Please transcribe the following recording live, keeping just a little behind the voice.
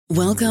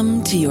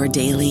Welcome to your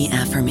daily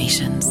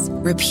affirmations.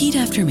 Repeat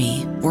after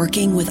me.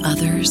 Working with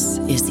others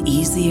is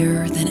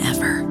easier than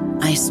ever.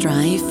 I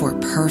strive for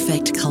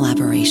perfect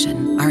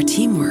collaboration. Our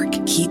teamwork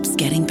keeps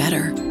getting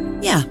better.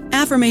 Yeah,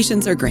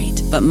 affirmations are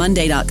great, but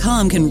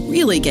Monday.com can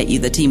really get you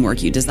the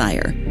teamwork you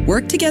desire.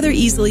 Work together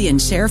easily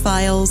and share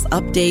files,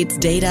 updates,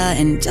 data,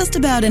 and just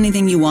about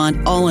anything you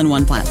want all in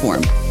one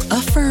platform.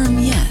 Affirm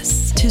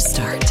yes to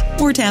start,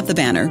 or tap the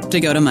banner to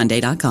go to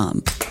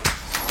Monday.com.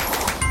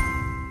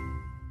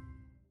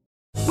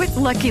 With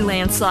Lucky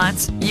Land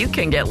Slots, you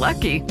can get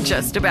lucky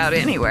just about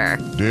anywhere.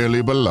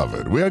 Dearly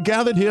beloved, we are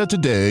gathered here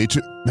today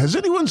to... Has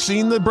anyone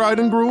seen the bride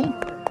and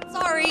groom?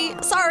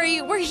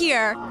 Sorry, we're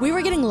here. We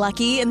were getting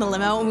lucky in the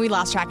limo and we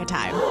lost track of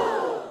time.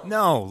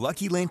 No,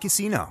 Lucky Land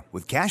Casino,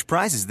 with cash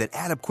prizes that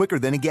add up quicker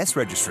than a guest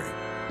registry.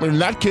 In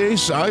that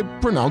case, I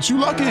pronounce you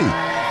lucky.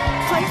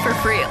 Play for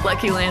free at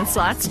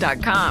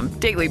LuckyLandSlots.com.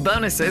 Daily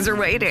bonuses are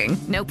waiting.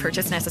 No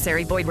purchase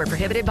necessary. Void where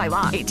prohibited by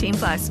law.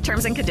 18+.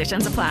 Terms and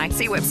conditions apply.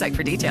 See website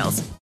for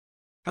details.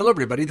 Hello,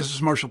 everybody. This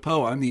is Marshall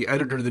Poe. I'm the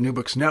editor of the New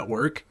Books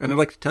Network, and I'd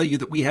like to tell you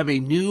that we have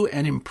a new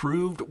and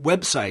improved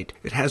website.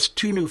 It has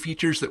 2 new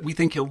features that we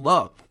think you'll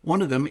love.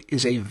 One of them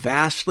is a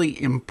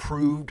vastly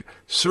improved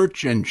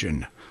search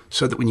engine,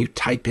 so that when you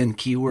type in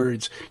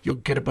keywords, you'll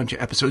get a bunch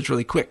of episodes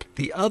really quick.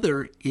 The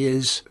other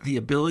is the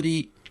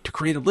ability to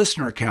create a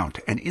listener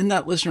account. And in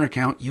that listener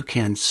account, you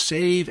can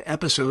save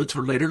episodes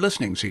for later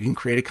listening. So you can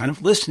create a kind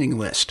of listening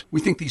list. We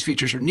think these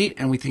features are neat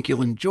and we think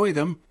you'll enjoy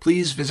them.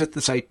 Please visit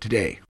the site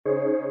today.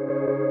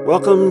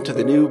 Welcome to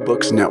the New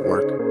Books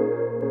Network.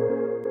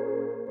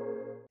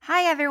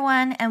 Hi,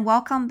 everyone, and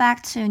welcome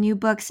back to New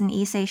Books in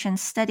East Asian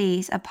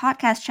Studies, a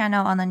podcast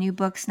channel on the New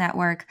Books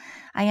Network.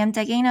 I am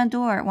Dagena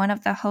Dor, one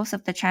of the hosts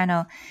of the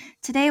channel.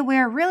 Today,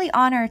 we're really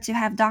honored to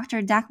have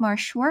Dr. Dagmar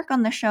Schwerk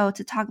on the show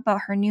to talk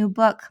about her new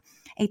book,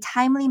 A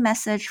Timely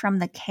Message from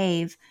the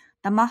Cave,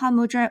 the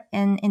Mahamudra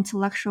and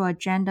Intellectual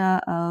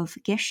Agenda of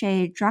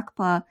Geshe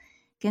Dragpa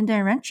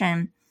Ginten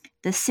Rinchen,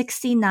 the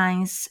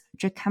 69th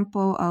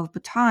Gekempo of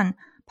Bhutan,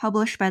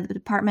 published by the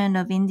Department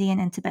of Indian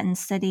and Tibetan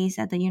Studies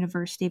at the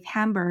University of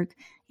Hamburg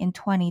in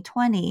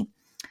 2020.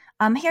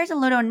 Here's a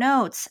little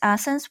note.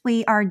 Since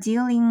we are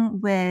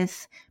dealing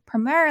with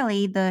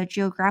primarily the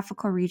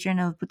geographical region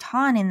of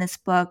Bhutan in this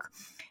book,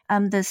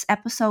 this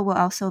episode will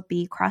also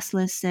be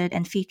cross-listed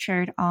and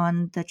featured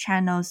on the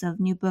channels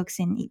of New Books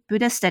in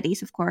Buddhist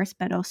Studies, of course,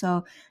 but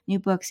also New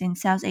Books in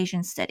South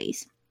Asian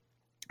Studies.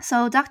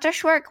 So, Dr.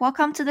 Schwerk,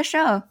 welcome to the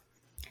show.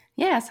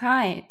 Yes,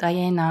 hi,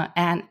 Diana,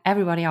 and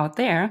everybody out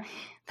there.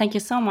 Thank you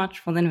so much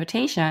for the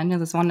invitation to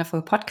this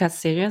wonderful podcast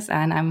series,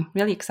 and I'm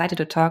really excited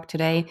to talk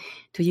today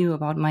to you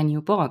about my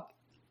new book.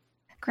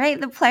 Great,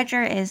 the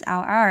pleasure is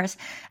ours.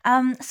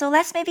 So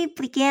let's maybe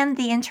begin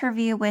the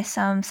interview with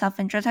some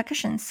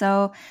self-introduction.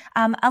 So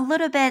a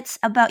little bit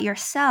about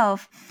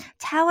yourself.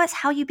 Tell us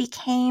how you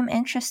became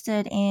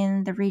interested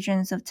in the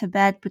regions of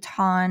Tibet,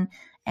 Bhutan,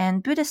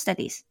 and Buddhist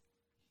studies.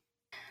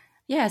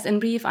 Yes, in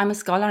brief, I'm a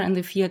scholar in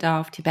the field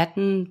of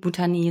Tibetan,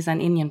 Bhutanese, and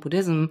Indian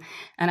Buddhism,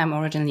 and I'm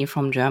originally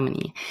from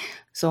Germany.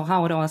 So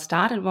how it all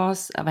started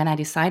was when I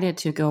decided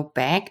to go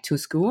back to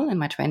school in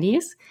my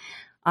 20s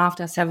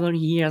after several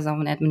years of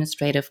an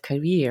administrative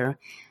career.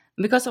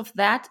 Because of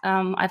that,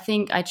 I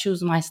think I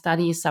chose my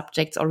study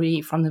subjects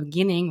already from the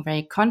beginning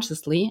very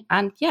consciously,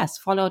 and yes,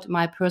 followed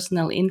my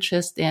personal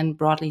interest in,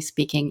 broadly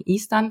speaking,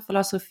 Eastern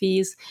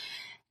philosophies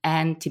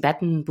and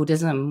Tibetan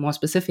Buddhism more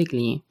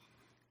specifically.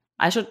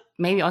 I should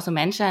maybe also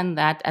mention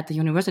that at the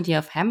University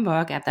of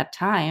Hamburg at that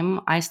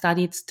time, I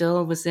studied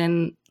still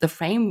within the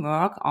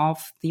framework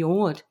of the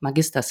old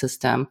Magister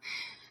system.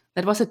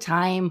 That was a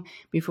time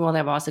before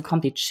there was a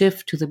complete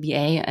shift to the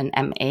BA and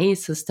MA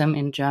system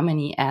in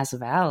Germany as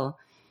well.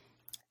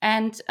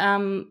 And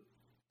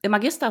the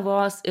Magister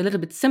was a little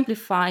bit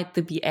simplified,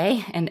 the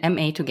BA and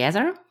MA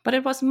together, but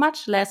it was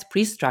much less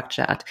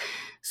pre-structured.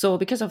 So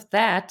because of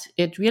that,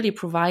 it really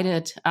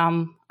provided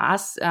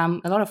us a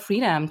lot of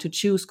freedom to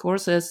choose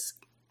courses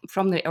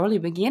from the early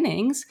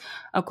beginnings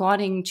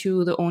according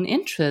to the own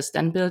interest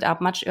and build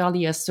up much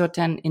earlier a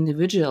certain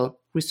individual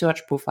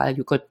research profile,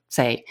 you could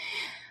say.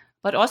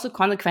 But also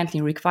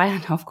consequently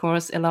required, of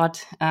course, a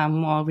lot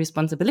more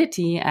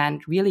responsibility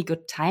and really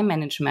good time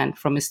management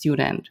from a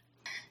student.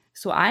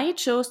 So I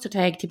chose to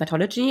take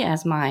Tibetology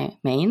as my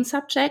main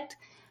subject,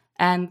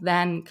 and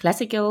then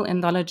classical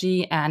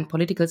Indology and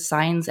political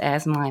science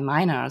as my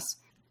minors.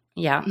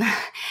 Yeah,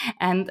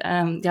 and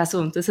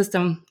so the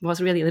system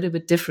was really a little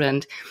bit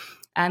different.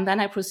 And then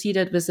I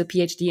proceeded with a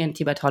PhD in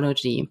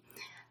Tibetology.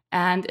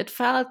 And it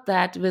felt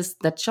that with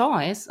the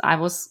choice, I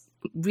was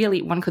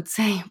really, one could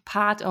say,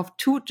 part of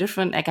 2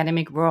 different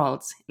academic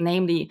worlds,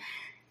 namely,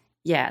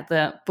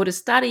 the Buddhist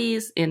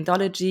studies,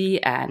 Indology,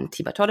 and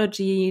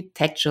Tibetology,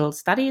 textual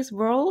studies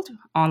world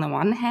on the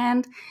one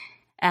hand,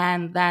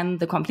 and then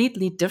the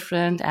completely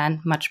different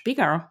and much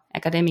bigger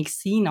academic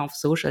scene of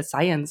social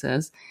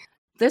sciences.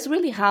 This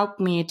really helped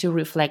me to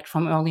reflect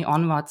from early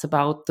onwards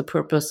about the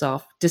purpose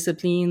of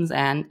disciplines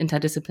and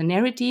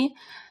interdisciplinarity,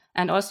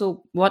 and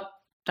also what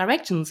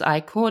directions I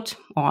could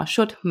or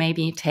should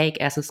maybe take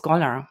as a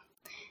scholar.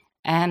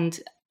 And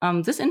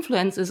this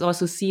influence is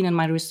also seen in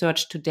my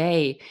research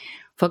today.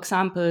 For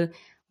example,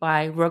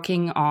 by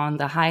working on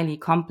the highly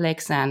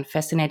complex and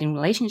fascinating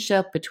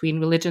relationship between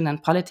religion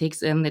and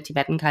politics in the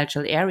Tibetan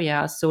cultural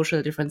area,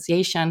 social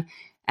differentiation,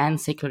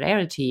 and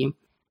secularity.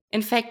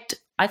 In fact,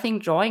 I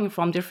think drawing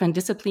from different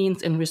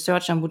disciplines in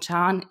research on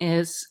Bhutan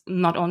is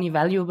not only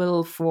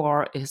valuable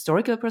for a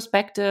historical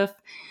perspective,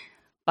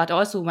 but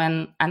also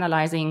when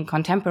analyzing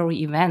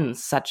contemporary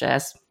events such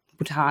as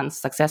Bhutan's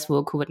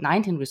successful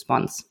COVID-19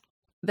 response.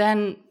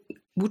 Then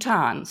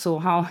Bhutan. So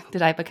how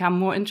did I become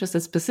more interested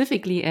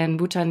specifically in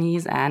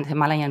Bhutanese and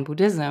Himalayan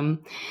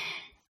Buddhism?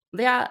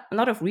 There are a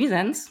lot of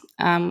reasons.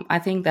 I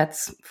think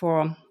that's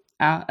for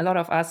a lot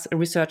of us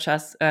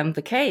researchers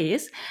the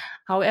case.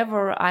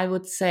 However, I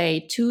would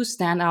say two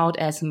stand out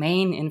as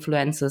main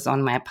influences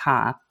on my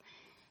path.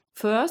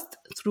 First,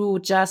 through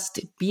just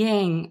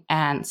being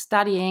and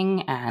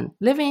studying and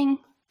living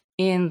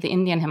in the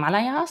Indian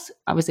Himalayas,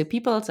 with the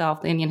peoples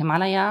of the Indian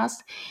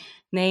Himalayas,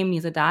 namely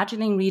the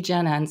Darjeeling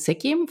region and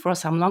Sikkim, for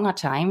some longer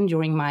time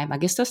during my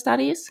magister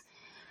studies,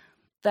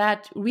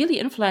 that really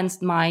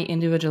influenced my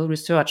individual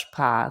research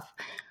path.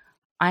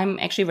 I'm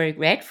actually very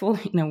grateful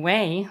in a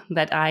way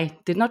that I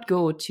did not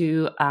go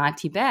to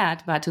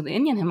Tibet, but to the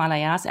Indian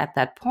Himalayas at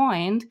that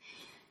point,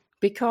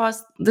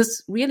 because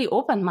this really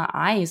opened my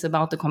eyes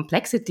about the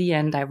complexity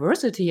and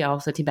diversity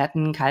of the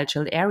Tibetan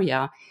cultural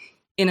area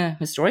in a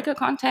historical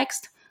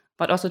context,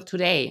 but also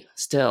today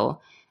still.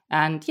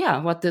 And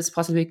what this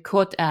possibly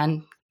could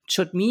and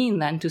should mean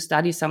then to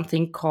study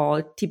something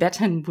called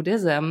Tibetan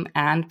Buddhism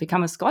and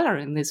become a scholar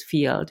in this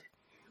field.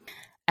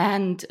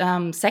 And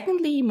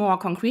secondly, more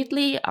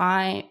concretely,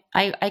 I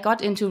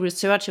got into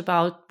research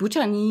about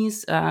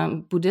Bhutanese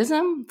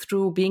Buddhism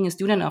through being a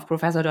student of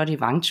Professor Dorji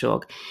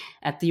Wangchuk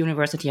at the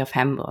University of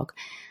Hamburg,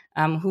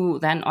 who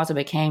then also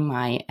became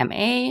my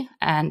MA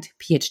and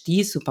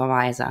PhD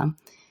supervisor.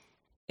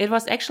 It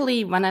was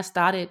actually when I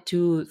started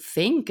to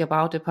think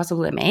about a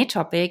possible MA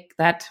topic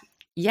that,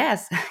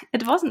 yes,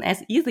 it wasn't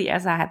as easy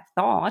as I had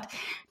thought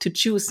to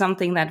choose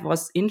something that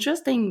was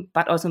interesting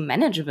but also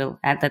manageable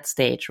at that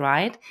stage,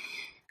 right?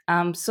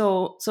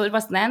 So it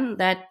was then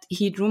that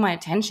he drew my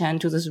attention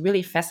to this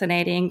really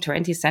fascinating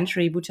 20th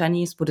century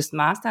Bhutanese Buddhist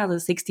master, the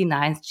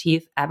 69th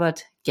Chief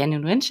Abbot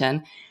Gyenun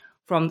Rinchen,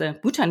 from the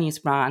Bhutanese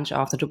branch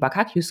of the Drukpa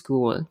Kagyu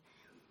school.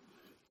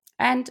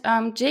 And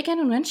Je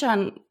Gyenun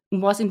Rinchen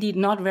was indeed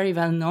not very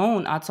well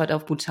known outside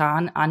of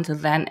Bhutan until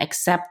then,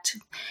 except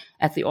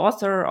as the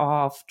author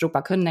of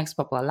Drukpa Khöndek's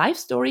popular life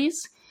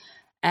stories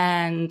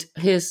and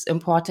his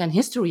important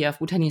history of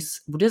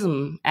Bhutanese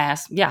Buddhism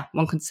as,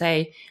 one could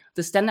say,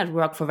 the standard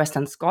work for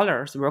Western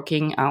scholars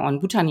working on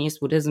Bhutanese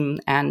Buddhism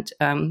and,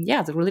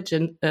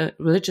 the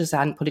religious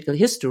and political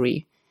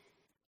history.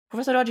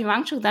 Professor Dorji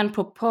Wangchuk then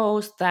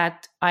proposed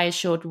that I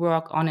should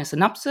work on a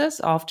synopsis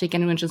of Je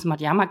Gyenun Rinchen's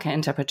Madhyamaka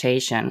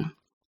interpretation.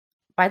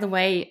 By the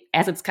way,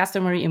 as it's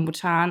customary in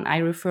Bhutan, I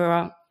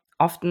refer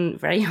often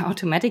very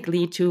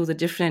automatically to the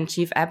different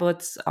chief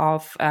abbots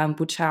of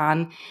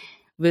Bhutan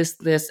with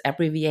this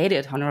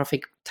abbreviated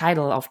honorific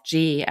title of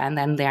Je and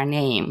then their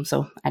name.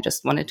 So I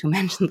just wanted to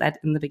mention that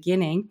in the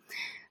beginning.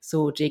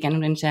 So Je Gyenun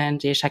Rinchen,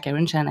 Je Shakya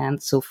Rinchen,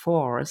 and so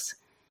forth.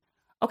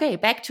 Okay,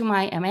 back to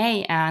my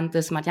MA and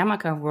this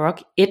Madhyamaka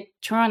work. It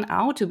turned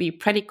out to be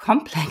pretty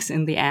complex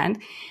in the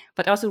end,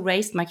 but also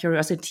raised my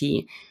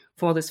curiosity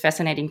for this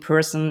fascinating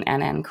person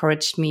and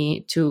encouraged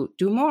me to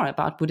do more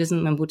about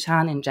Buddhism in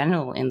Bhutan in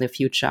general in the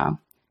future.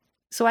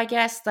 So I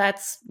guess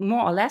that's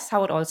more or less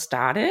how it all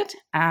started.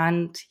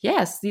 And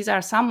yes, these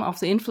are some of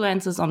the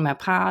influences on my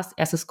path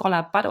as a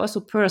scholar, but also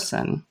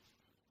person.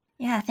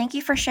 Yeah, thank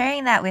you for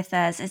sharing that with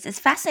us. It's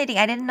fascinating.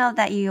 I didn't know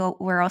that you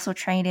were also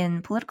trained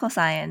in political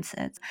science.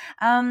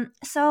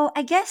 So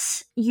I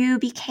guess you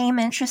became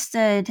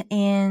interested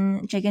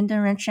in Je Gyenun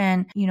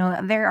Rinchen,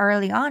 very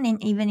early on,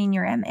 even in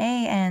your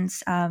MA and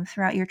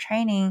throughout your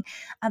training.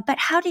 But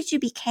how did you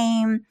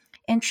become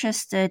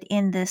interested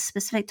in this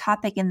specific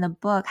topic in the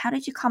book? How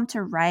did you come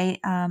to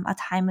write a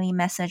timely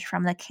message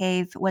from the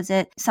cave? Was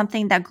it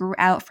something that grew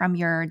out from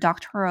your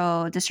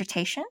doctoral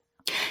dissertation?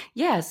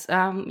 Yes,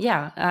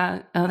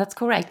 that's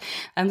correct.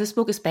 And this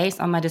book is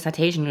based on my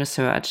dissertation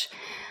research.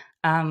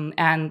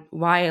 And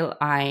while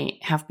I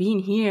have been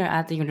here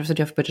at the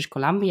University of British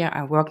Columbia,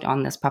 I worked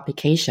on this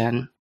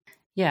publication.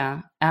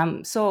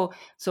 So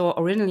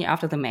originally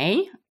after the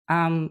May,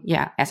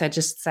 as I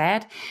just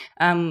said,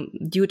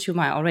 due to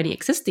my already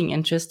existing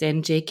interest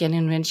in Je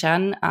Gyenun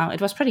Rinchen,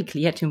 it was pretty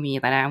clear to me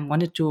that I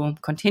wanted to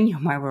continue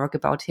my work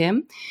about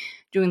him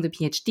during the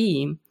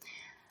PhD.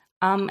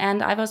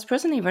 And I was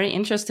personally very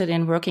interested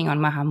in working on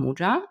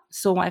Mahamudra.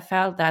 So I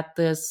felt that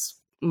this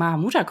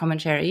Mahamudra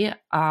commentary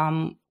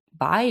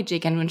by Je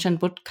Gyenun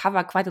Rinchen would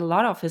cover quite a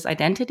lot of his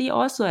identity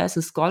also as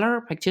a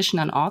scholar,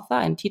 practitioner, and author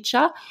and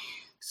teacher.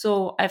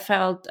 So I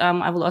felt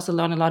I will also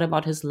learn a lot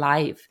about his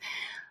life.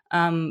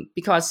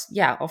 Because,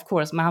 of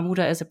course,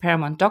 Mahamudra is a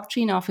paramount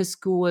doctrine of his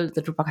school,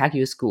 the Drukpa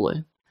Kagyu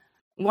school.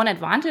 one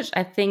advantage,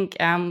 I think,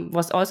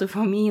 was also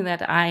for me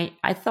that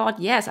I thought,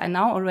 yes, I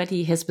know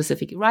already his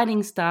specific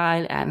writing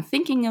style and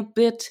thinking a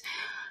bit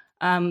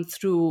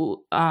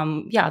through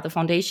the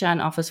foundation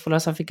of his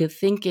philosophical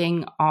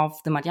thinking of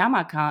the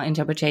Madhyamaka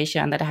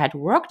interpretation that I had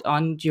worked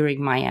on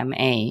during my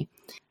MA.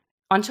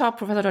 On top,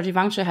 Professor Dorji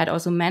Wangche had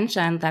also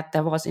mentioned that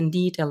there was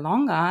indeed a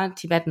longer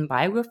Tibetan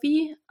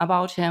biography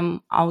about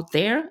him out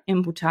there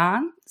in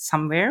Bhutan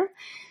somewhere.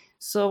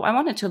 So I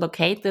wanted to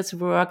locate this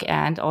work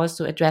and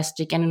also address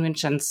Jigten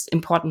Rinpoche's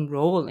important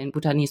role in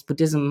Bhutanese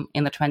Buddhism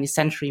in the 20th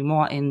century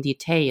more in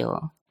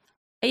detail.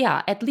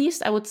 Yeah, at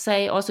least I would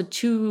say also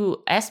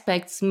two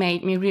aspects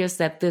made me realize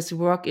that this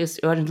work is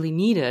urgently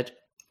needed.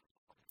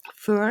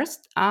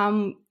 First,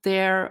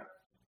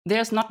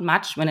 there's not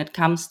much when it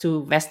comes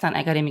to Western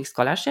academic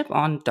scholarship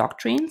on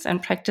doctrines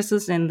and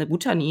practices in the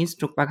Bhutanese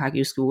Drukpa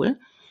Kagyu school.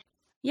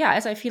 Yeah,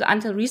 as I feel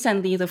until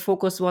recently, the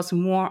focus was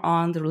more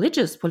on the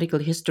religious political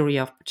history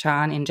of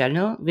Bhutan in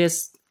general,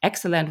 with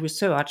excellent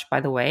research,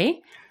 by the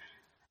way.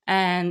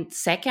 And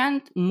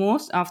second,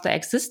 most of the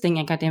existing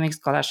academic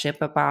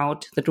scholarship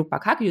about the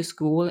Drukpa Kagyu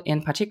school,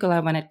 in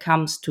particular when it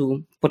comes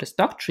to Buddhist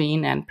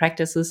doctrine and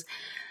practices,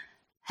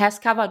 has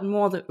covered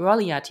more the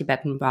earlier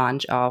Tibetan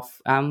branch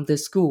of the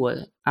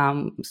school.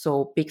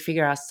 So big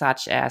figures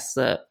such as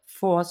the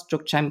fourth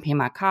Drukchen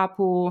Pema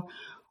Kapo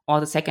or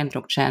the second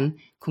Drukchen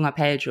Kunga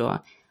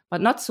Peljo, but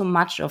not so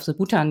much of the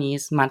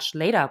Bhutanese, much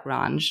later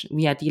branch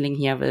we are dealing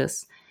here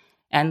with.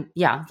 And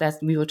yeah,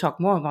 we will talk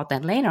more about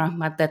that later,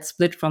 but that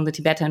split from the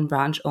Tibetan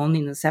branch only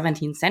in the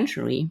 17th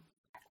century.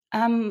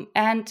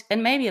 And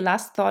maybe a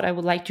last thought I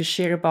would like to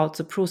share about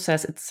the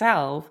process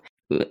itself.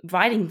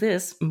 Writing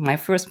this, my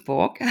first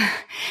book,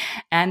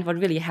 and what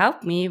really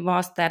helped me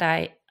was that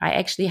I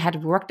actually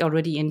had worked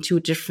already in two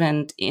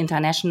different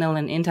international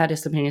and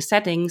interdisciplinary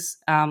settings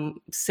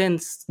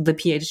since the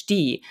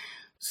PhD.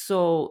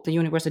 So the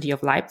University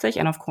of Leipzig,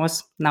 and of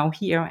course now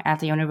here at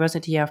the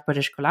University of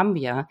British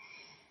Columbia.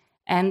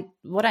 And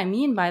what I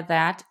mean by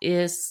that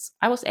is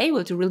I was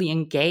able to really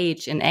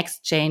engage in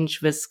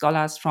exchange with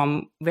scholars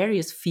from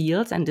various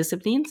fields and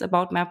disciplines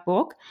about my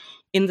book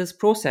in this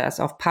process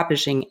of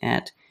publishing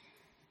it.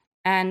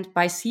 And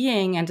by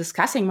seeing and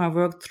discussing my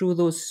work through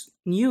those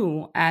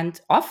new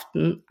and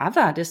often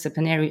other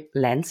disciplinary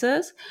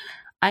lenses,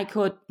 I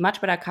could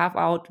much better carve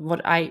out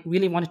what I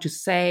really wanted to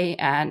say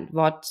and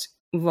what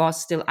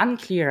was still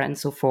unclear and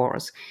so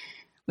forth.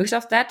 Because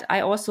of that,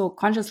 I also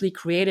consciously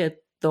created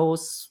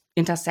those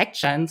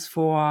intersections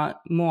for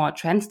more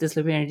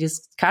transdisciplinary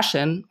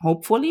discussion,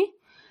 hopefully,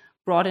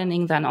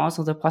 broadening then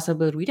also the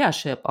possible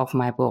readership of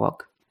my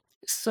book.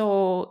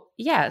 So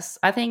yes,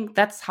 I think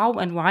that's how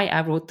and why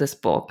I wrote this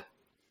book.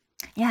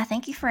 Yeah,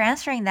 thank you for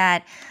answering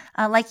that.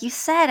 Like you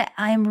said,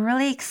 I'm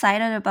really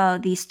excited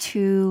about these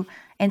two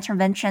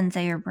interventions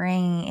that you're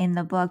bringing in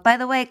the book. By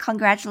the way,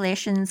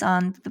 congratulations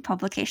on the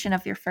publication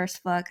of your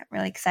first book. I'm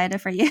really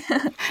excited for you.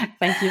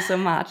 Thank you so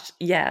much.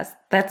 Yes,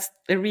 that's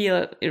a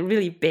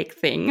really big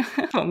thing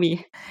for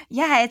me.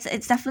 Yeah,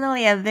 it's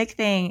definitely a big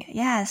thing.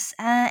 Yes.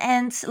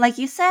 And like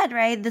you said,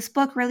 right, this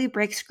book really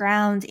breaks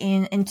ground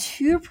in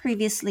two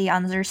previously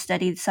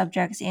understudied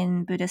subjects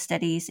in Buddhist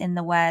studies in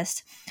the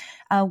West.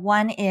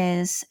 One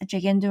is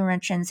Jigten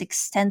Rinpoche's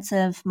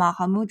extensive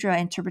Mahamudra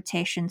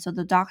interpretation, so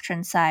the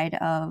doctrine side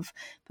of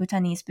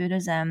Bhutanese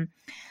Buddhism.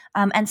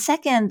 And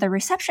second, the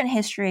reception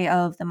history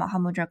of the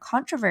Mahamudra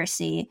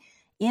controversy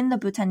in the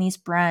Bhutanese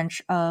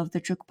branch of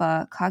the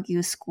Drukpa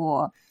Kagyu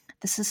school.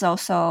 This is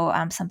also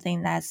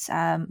something that's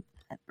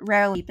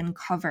rarely been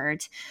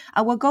covered.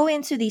 We'll go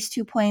into these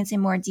 2 points in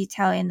more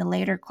detail in the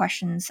later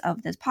questions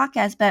of this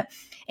podcast. But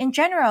in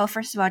general,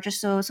 first of all,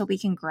 just so we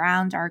can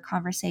ground our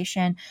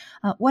conversation,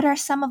 what are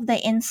some of the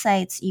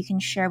insights you can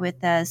share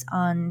with us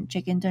on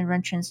Jigten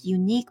Rinpoche's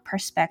unique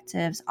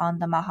perspectives on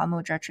the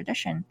Mahamudra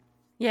tradition?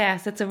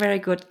 Yes, that's a very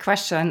good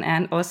question.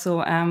 And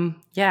also,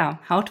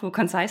 how to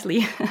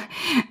concisely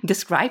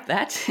describe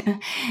that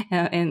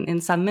in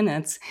some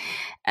minutes.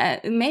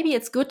 Maybe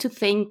it's good to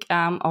think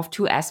of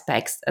two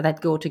aspects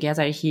that go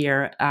together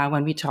here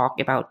when we talk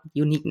about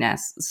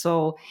uniqueness.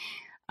 So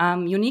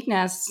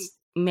uniqueness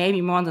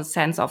maybe more in the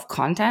sense of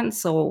content.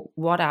 So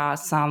what are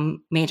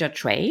some major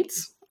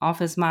traits of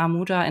his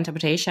Mahamudra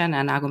interpretation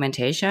and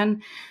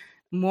argumentation,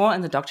 more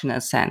in the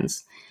doctrinal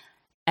sense?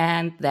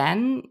 And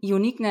then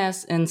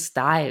uniqueness in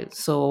style.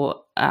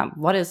 So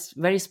what is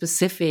very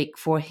specific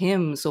for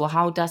him? So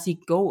how does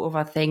he go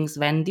over things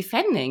when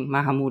defending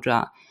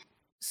Mahamudra?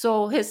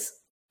 So his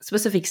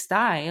specific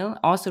style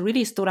also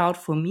really stood out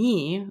for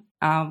me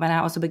when I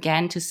also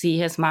began to see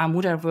his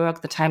Mahamudra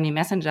work, The Timely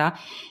Messenger,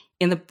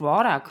 in the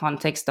broader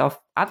context of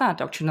other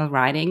doctrinal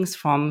writings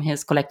from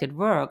his collected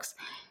works,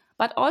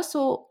 but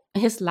also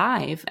his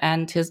life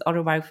and his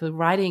autobiographical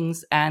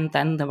writings, and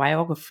then the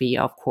biography,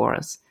 of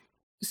course.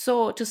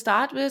 So to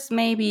start with,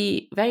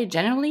 maybe very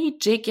generally,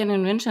 Jigten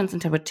Rinpoche's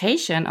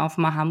interpretation of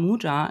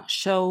Mahamudra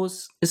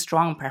shows a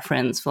strong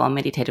preference for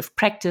meditative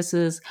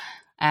practices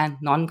and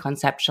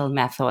non-conceptual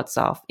methods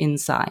of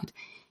insight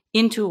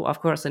into, of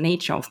course, the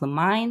nature of the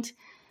mind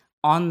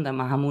on the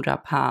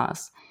Mahamudra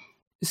path.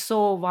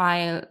 So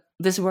while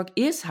this work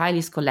is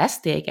highly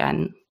scholastic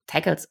and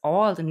tackles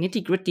all the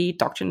nitty-gritty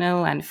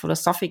doctrinal and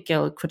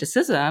philosophical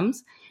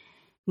criticisms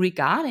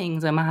regarding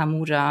the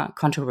Mahamudra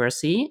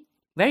controversy,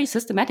 very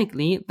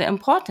systematically, the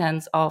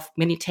importance of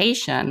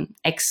meditation,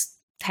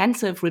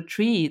 extensive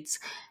retreats,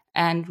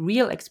 and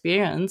real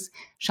experience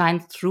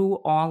shines through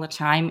all the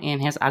time in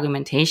his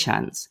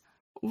argumentations.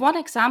 One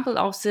example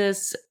of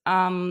this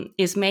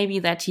is maybe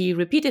that he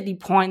repeatedly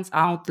points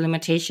out the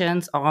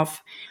limitations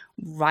of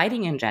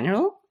writing in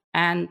general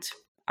and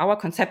our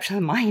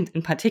conceptual mind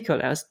in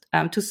particular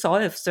to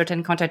solve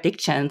certain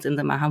contradictions in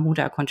the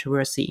Mahamudra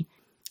controversy,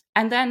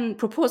 and then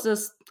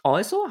proposes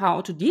also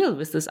how to deal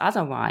with this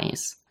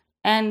otherwise.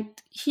 And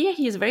here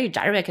he is very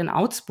direct and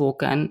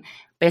outspoken,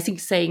 basically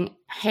saying,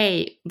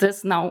 hey,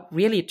 this now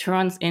really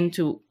turns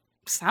into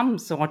some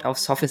sort of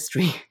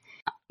sophistry.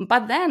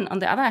 But then, on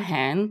the other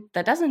hand,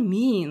 that doesn't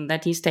mean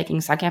that he's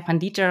taking Sakya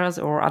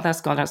Panditas or other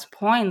scholars'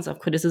 points of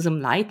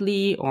criticism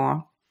lightly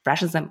or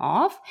brushes them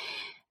off,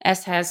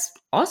 as has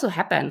also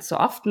happened so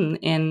often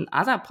in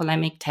other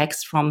polemic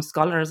texts from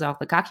scholars of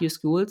the Kagyu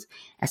schools,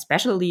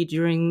 especially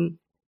during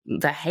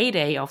the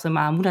heyday of the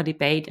Mahamudra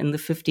debate in the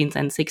 15th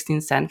and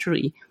 16th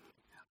century.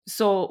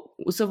 So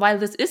while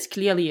this is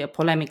clearly a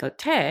polemical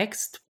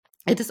text,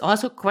 it is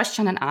also a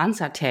question and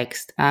answer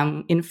text,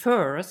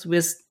 infers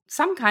with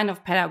some kind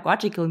of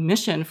pedagogical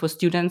mission for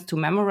students to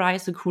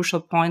memorize the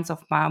crucial points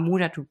of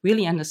Mahamudra, to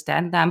really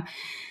understand them.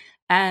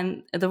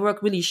 And the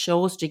work really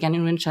shows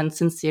Jigten Rinchen's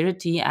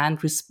sincerity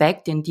and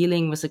respect in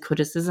dealing with the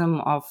criticism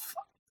of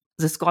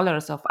the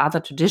scholars of other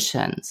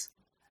traditions.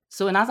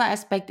 So another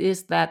aspect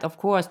is that, of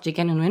course,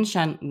 Jigten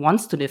Rinchen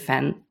wants to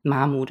defend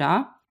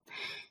Mahamudra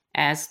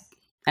as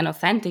an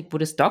authentic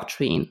Buddhist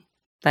doctrine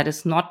that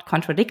is not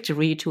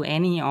contradictory to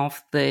any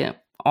of the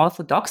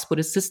orthodox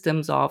Buddhist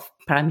systems of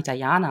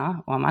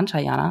Paramitayana or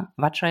Mantrayana,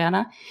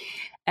 Vajrayana.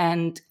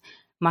 And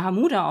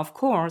Mahamudra, of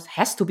course,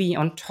 has to be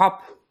on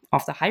top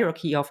of the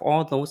hierarchy of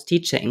all those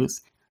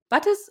teachings.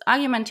 But his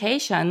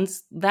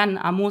argumentations then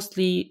are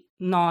mostly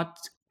not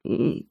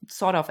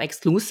sort of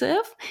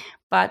exclusive,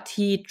 but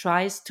he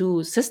tries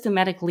to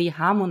systematically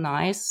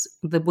harmonize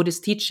the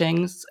Buddhist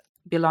teachings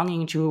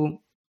belonging to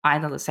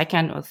either the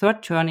second or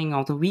third turning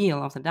of the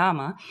wheel of the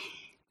Dharma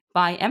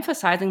by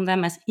emphasizing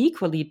them as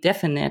equally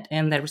definite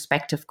in their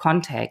respective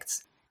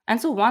contexts. And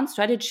so one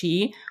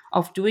strategy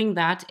of doing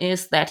that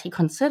is that he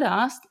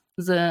considers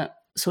the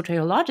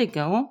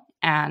soteriological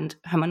and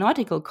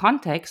hermeneutical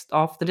context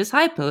of the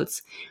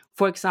disciples,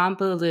 for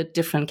example, the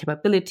different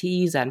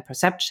capabilities and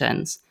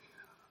perceptions,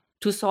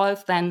 to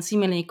solve then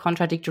seemingly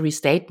contradictory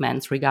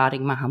statements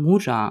regarding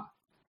Mahamudra.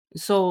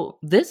 So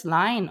this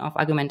line of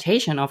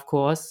argumentation, of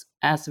course,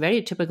 is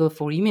very typical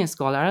for Rimé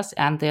scholars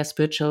and their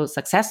spiritual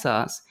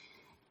successors.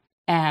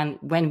 And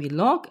when we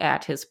look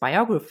at his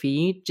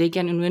biography,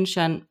 Jigten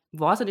Rinchen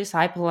was a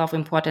disciple of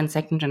important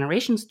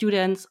second-generation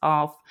students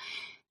of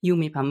Yu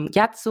Mipam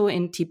Gyatso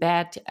in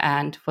Tibet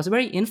and was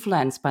very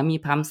influenced by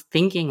Mipam's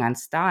thinking and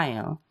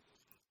style.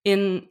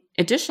 In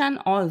addition,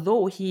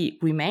 although he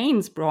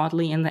remains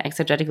broadly in the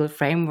exegetical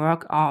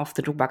framework of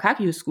the Drukpa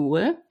Kagyu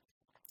school,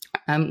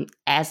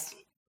 as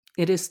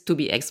it is to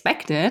be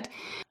expected,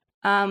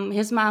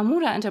 his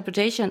Mahamudra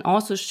interpretation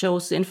also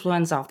shows the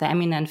influence of the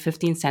eminent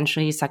 15th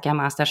century Sakya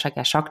master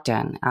Shakya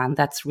Shokten, and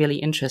that's really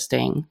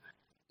interesting.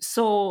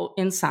 So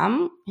in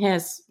sum,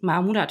 his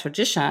Mahamudra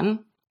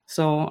tradition,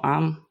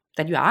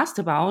 that you asked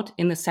about,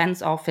 in the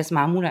sense of his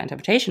Mahamudra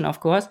interpretation,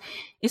 of course,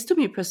 is to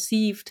be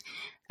perceived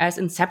as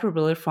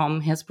inseparable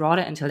from his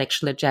broader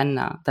intellectual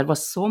agenda that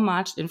was so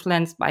much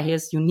influenced by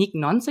his unique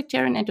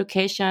non-sectarian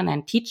education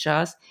and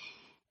teachers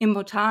in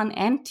Bhutan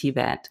and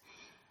Tibet,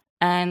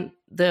 and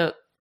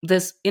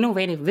this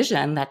innovative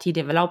vision that he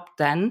developed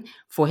then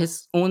for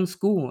his own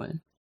school.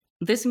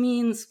 This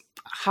means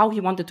how he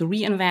wanted to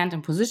reinvent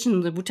and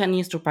position the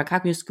Bhutanese Drukpa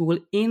Kagyu school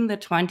in the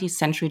 20th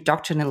century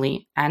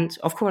doctrinally. And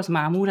of course,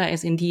 Mahamudra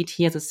is indeed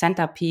here the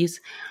centerpiece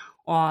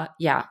or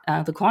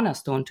the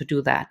cornerstone to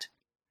do that.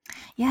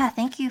 Yeah,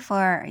 thank you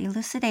for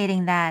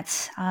elucidating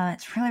that.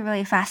 It's really,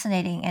 really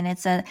fascinating, and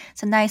it's a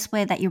nice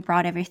way that you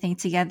brought everything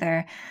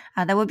together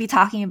that we'll be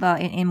talking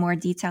about in more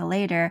detail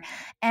later.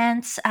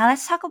 And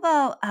let's talk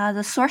about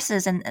the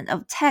sources and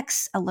of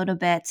texts a little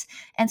bit.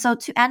 And so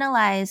to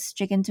analyze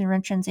Jigten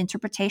Rinchen's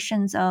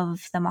interpretations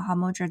of the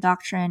Mahamudra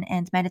doctrine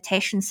and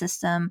meditation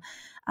system,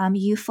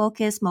 you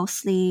focus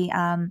mostly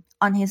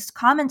on his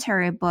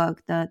commentary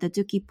book, the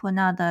Dukkhi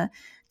Puna, the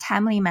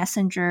Timely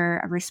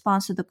Messenger, a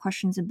response to the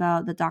questions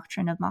about the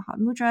doctrine of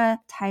Mahamudra,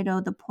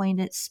 titled The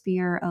Pointed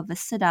Spear of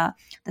Vasudha.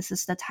 This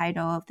is the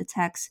title of the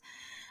text,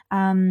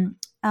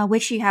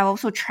 which you have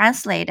also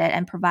translated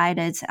and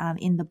provided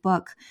in the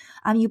book.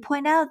 You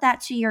point out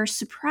that to your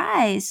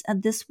surprise,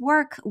 this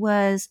work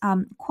was,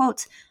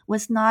 quote,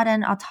 was not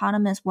an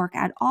autonomous work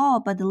at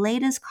all, but the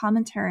latest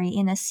commentary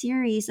in a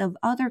series of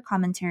other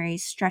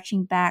commentaries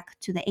stretching back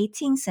to the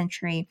 18th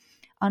century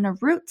on a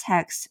root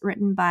text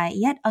written by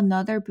yet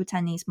another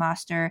Bhutanese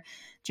master,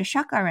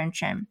 Jashaka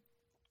Rinchen.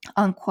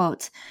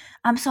 unquote.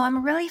 So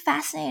I'm really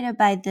fascinated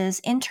by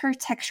this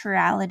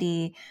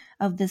intertextuality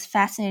of this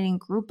fascinating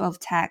group of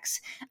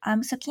texts.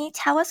 So can you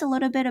tell us a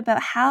little bit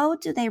about how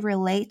do they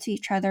relate to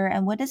each other,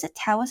 and what does it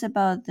tell us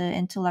about the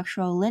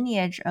intellectual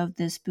lineage of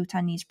this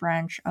Bhutanese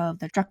branch of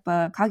the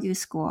Drukpa Kagyu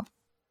school?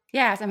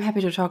 Yes, I'm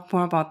happy to talk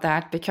more about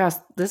that, because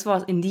this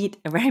was indeed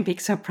a very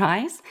big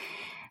surprise,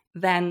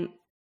 then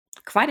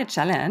quite a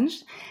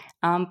challenge,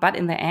 but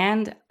in the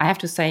end, I have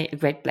to say, a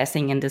great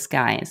blessing in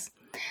disguise.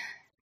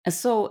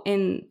 So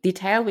in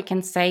detail, we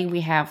can say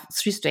we have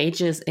 3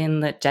 stages in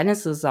the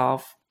genesis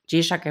of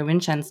J. Shaka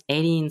Rinchan's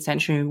 18th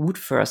century root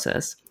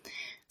verses,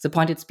 the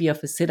pointed spear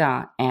of the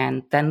Siddha,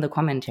 and then the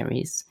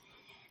commentaries.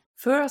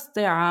 First,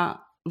 there are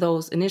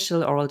those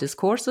initial oral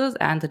discourses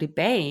and the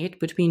debate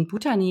between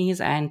Bhutanese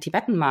and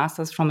Tibetan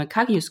masters from the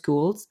Kagyu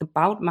schools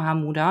about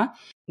Mahamudra,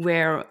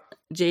 where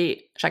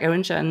J. Shaka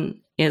Rinchan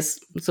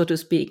is, so to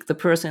speak, the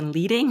person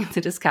leading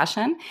the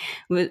discussion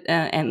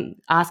and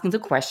asking the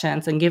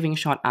questions and giving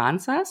short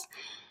answers.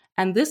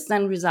 And this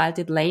then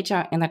resulted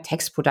later in the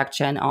text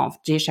production of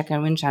J. Shaka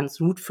Rinchan's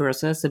root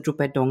verses, the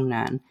Drupal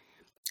Dongnan.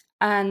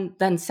 And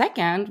then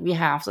second, we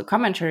have the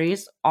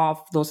commentaries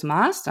of those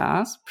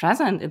masters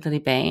present in the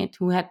debate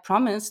who had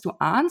promised to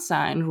answer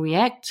and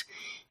react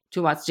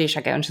towards J.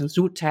 Shaka Rinchan's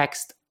root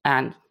text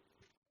and,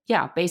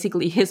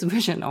 basically his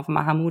vision of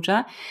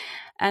Mahamudra.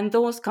 And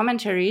those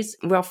commentaries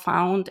were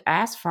found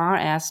as far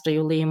as the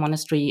Yole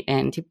Monastery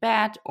in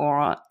Tibet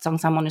or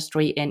Tsongsar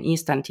Monastery in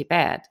eastern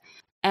Tibet.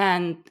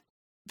 And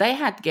they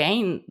had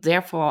gained,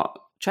 therefore,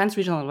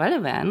 transregional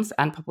relevance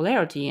and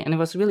popularity. And it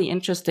was really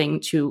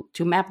interesting to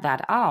map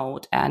that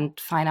out and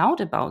find out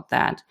about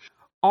that.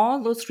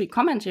 All those 3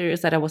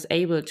 commentaries that I was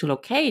able to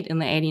locate in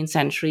the 18th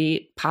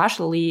century,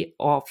 partially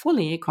or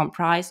fully,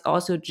 comprise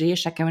also J.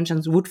 Shaka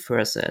Rinchan's root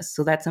verses.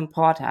 So that's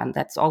important.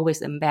 That's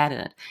always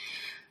embedded.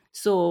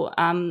 So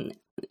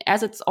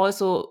as it's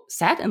also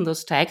said in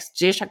those texts,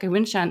 J. Shaka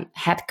Rinchan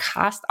had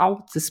cast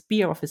out the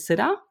spear of his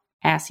Siddha,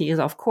 as he is,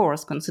 of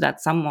course, considered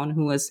someone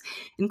who is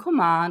in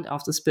command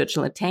of the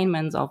spiritual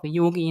attainments of a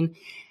yogin,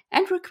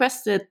 and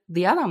requested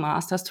the other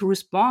masters to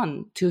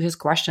respond to his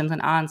questions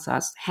and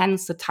answers,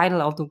 hence the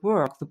title of the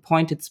work, The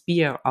Pointed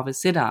Spear of a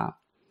Siddha.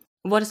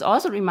 What is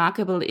also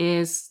remarkable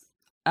is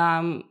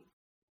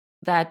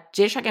that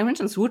J. Shaka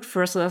Rinchan's root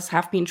verses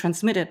have been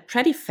transmitted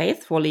pretty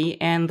faithfully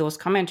in those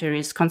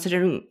commentaries,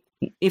 considering,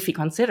 if we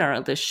consider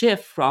the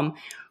shift from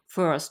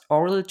first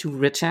oral to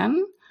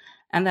written,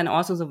 and then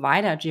also the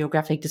wider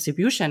geographic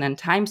distribution and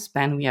time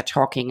span we are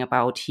talking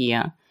about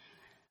here,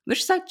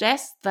 which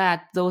suggests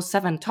that those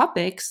 7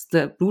 topics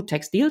the root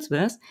text deals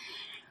with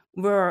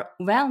were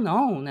well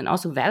known and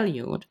also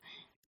valued.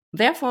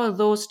 Therefore,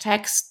 those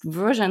text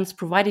versions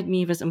provided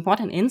me with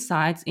important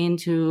insights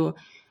into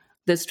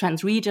this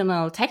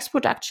transregional text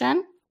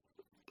production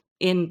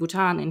in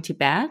Bhutan and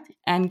Tibet,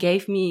 and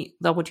gave me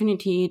the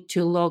opportunity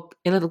to look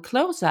a little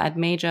closer at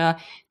major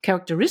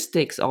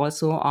characteristics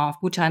also of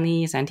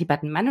Bhutanese and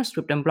Tibetan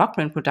manuscript and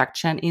blockprint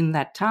production in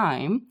that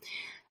time,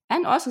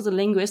 and also the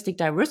linguistic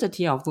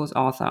diversity of those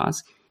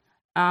authors.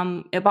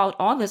 About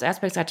all these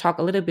aspects, I talk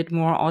a little bit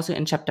more also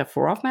in chapter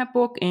 4 of my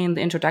book, in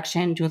the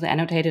introduction to the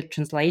annotated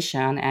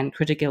translation and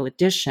critical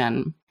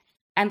edition.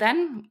 And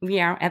then we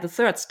are at the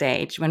 3rd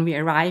stage. When we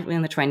arrive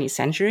in the 20th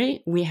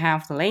century, we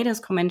have the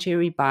latest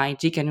commentary by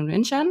Jigten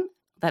Rinchen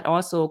that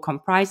also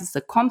comprises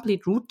the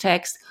complete root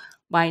text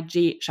by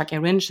J. Shaka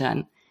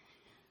Rinchan.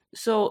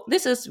 So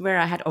this is where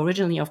I had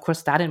originally, of course,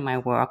 started my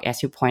work,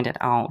 as you pointed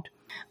out.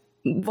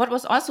 What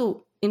was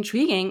also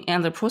intriguing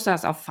in the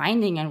process of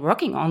finding and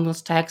working on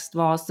those texts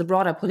was the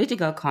broader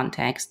political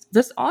context.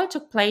 This all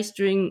took place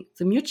during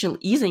the mutual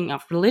easing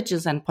of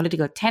religious and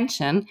political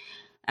tension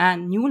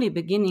and newly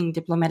beginning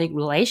diplomatic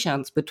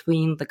relations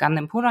between the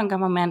Ganden Phodrang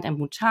government and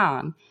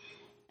Bhutan.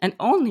 And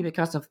only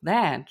because of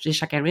that, J.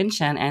 Shaka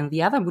Rinchan and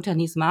the other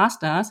Bhutanese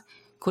masters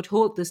could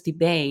hold this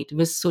debate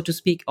with, so to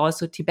speak,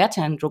 also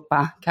Tibetan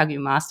Drukpa Kagyu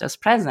masters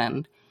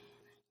present.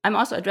 I'm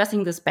also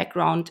addressing this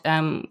background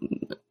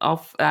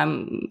of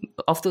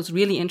those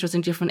really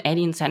interesting different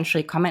 18th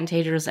century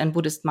commentators and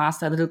Buddhist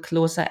masters a little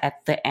closer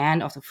at the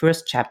end of the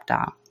 1st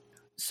chapter.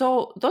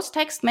 So those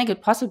texts make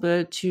it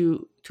possible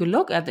to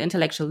look at the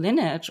intellectual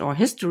lineage or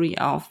history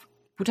of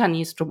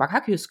Bhutanese Drukpa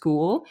Kagyu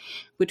school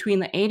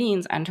between the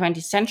 18th and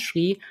 20th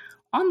century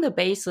on the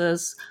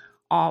basis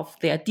of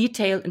their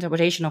detailed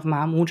interpretation of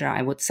Mahamudra,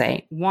 I would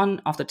say.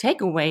 One of the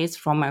takeaways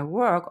from my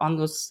work on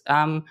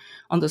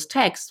those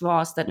texts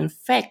was that, in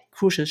fact,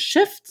 crucial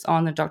shifts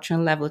on the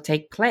doctrinal level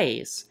take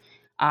place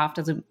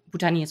after the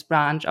Bhutanese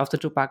branch of the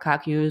Drukpa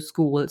Kagyu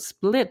school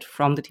split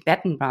from the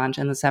Tibetan branch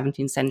in the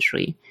 17th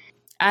century.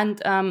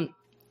 And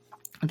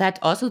that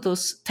also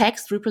those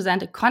texts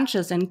represent a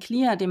conscious and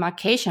clear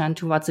demarcation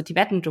towards the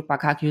Tibetan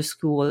Drukpa Kagyu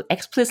school,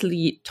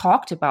 explicitly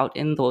talked about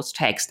in those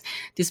texts,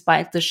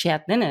 despite the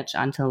shared lineage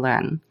until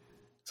then.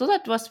 So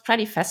that was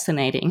pretty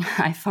fascinating,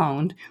 I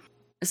found.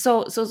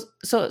 So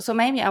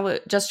maybe I will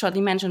just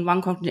shortly mention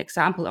one concrete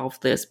example of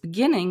this,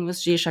 beginning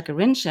with J. Shaka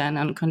Rinchan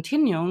and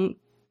continuing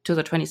to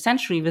the 20th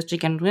century with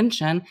Jigten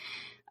Rinchen.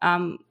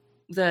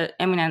 the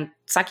eminent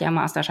Sakya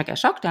master Shakya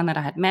Shokten that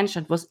I had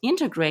mentioned was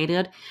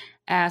integrated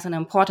as an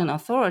important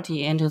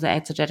authority into the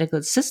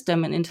exegetical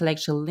system and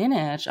intellectual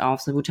lineage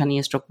of the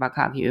Bhutanese Drukpa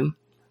Kagyu.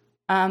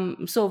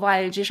 So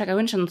while J. Shakya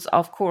Rinchen,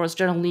 of course,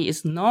 generally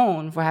is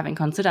known for having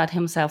considered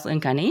himself the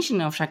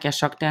incarnation of Shakya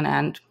Shokten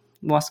and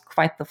was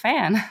quite the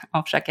fan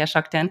of Shakya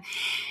Shokten,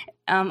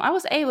 I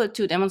was able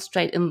to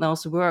demonstrate in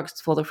those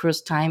works for the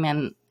first time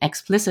an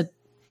explicit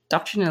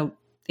doctrinal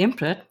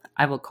imprint,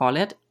 I will call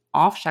it,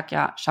 of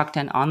Shakya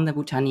Shokten on the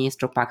Bhutanese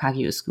Drukpa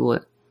Kagyu school.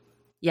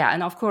 Yeah,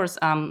 and of course,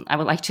 I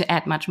would like to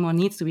add much more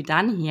needs to be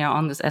done here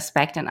on this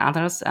aspect and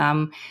others,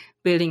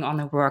 building on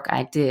the work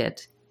I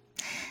did.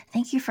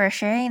 Thank you for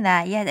sharing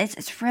that. Yeah,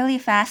 it's really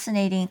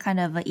fascinating kind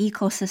of an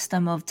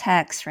ecosystem of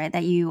text, right,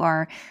 that you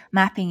are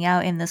mapping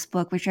out in this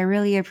book, which I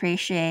really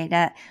appreciate.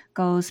 That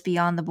goes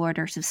beyond the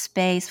borders of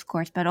space, of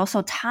course, but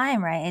also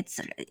time, right? It's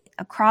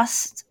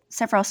across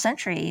several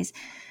centuries.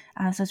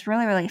 So it's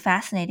really, really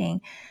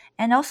fascinating.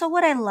 And also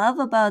what I love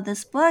about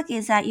this book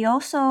is that you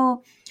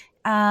also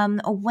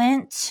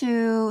went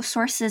to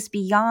sources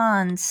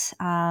beyond,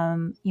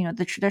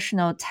 the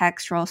traditional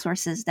textual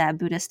sources that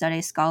Buddhist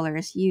studies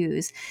scholars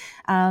use.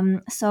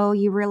 So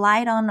you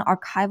relied on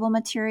archival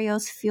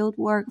materials,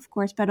 fieldwork, of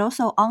course, but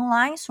also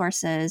online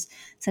sources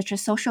such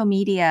as social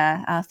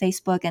media,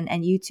 Facebook and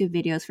YouTube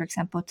videos, for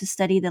example, to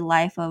study the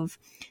life of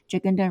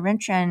Jigunda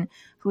Rinchen,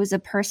 who is a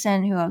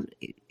person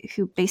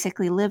who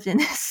basically lived in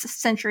this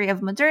century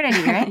of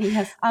modernity, right?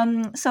 Yes.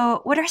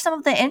 So what are some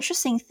of the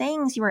interesting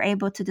things you were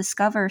able to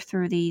discover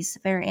through these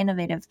very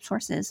innovative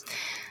sources?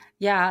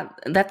 Yeah,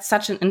 that's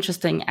such an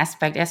interesting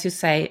aspect. As you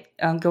say,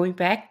 going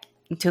back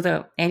to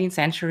the 18th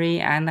century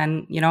and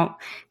then,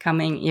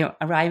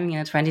 arriving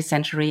in the 20th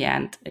century,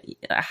 and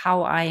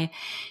how I,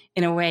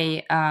 in a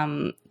way,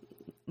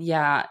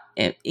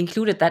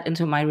 included that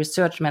into my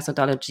research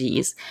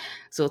methodologies.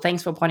 So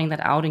thanks for pointing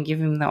that out and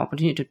giving me the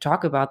opportunity to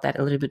talk about that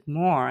a little bit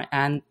more.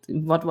 And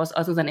what was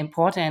also then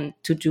important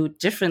to do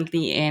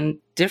differently in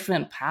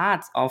different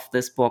parts of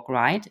this book,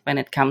 right, when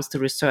it comes to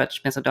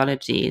research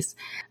methodologies.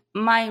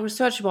 My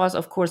research was,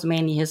 of course,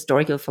 mainly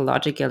historical,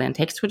 philological, and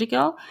text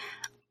critical,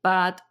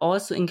 but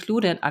also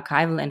included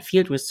archival and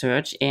field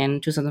research in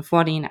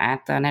 2014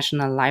 at the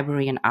National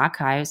Library and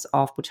Archives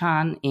of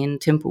Bhutan in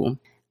Thimphu,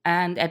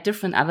 and at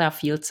different other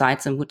field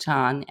sites in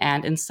Bhutan.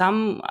 And in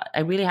some, I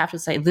really have to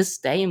say, this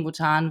day in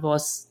Bhutan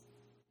was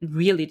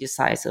really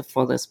decisive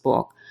for this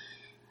book.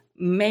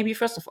 Maybe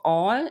first of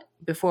all,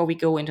 before we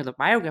go into the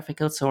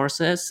biographical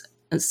sources,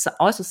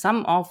 also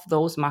some of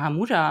those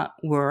Mahamudra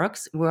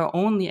works were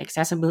only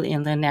accessible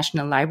in the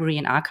National Library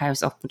and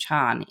Archives of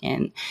Bhutan.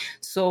 And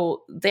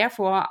so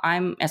therefore,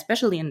 I'm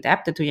especially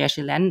indebted to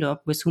Yeshe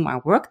Lendop, with whom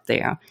I worked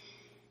there,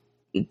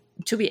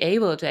 to be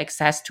able to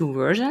access two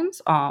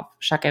versions of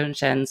Shakya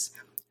Rinchen's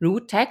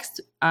root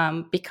text,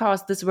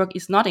 because this work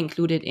is not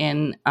included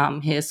in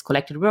his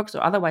collected works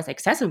or otherwise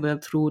accessible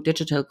through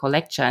digital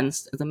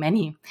collections, the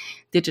many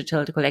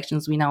digital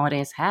collections we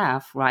nowadays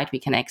have, right, we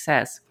can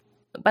access.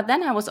 But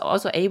then I was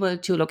also able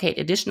to locate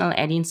additional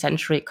 18th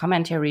century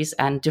commentaries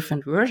and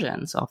different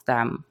versions of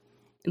them.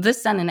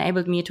 This then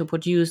enabled me to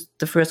produce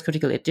the first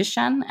critical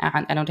edition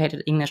and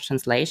annotated English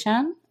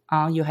translation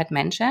you had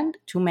mentioned,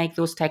 to make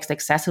those texts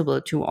accessible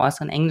to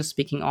also an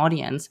English-speaking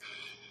audience.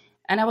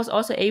 And I was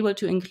also able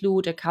to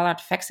include a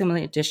colored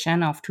facsimile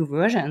edition of two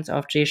versions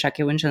of J.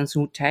 Shakya Rinchen's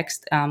root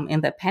text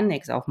in the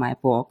appendix of my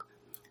book.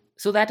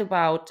 So that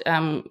about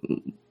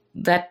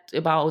the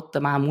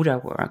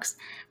Mahamudra works.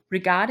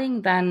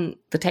 Regarding then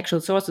the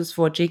textual sources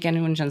for J.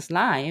 Shakya Rinchen's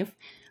life,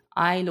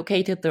 I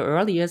located the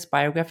earliest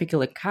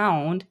biographical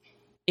account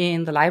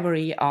in the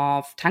library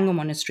of Tango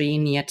Monastery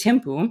near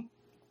Thimphu,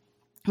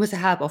 with the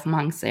help of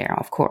monks there,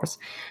 of course.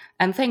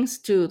 And thanks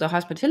to the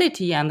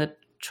hospitality and the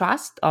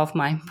trust of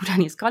my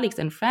Bhutanese colleagues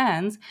and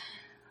friends,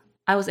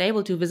 I was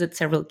able to visit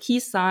several key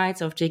sites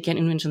of J.K.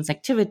 Rinchen's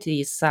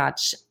activities,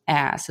 such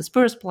as his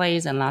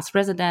birthplace and last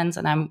residence,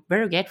 and I'm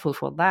very grateful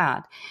for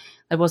that.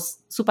 That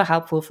was super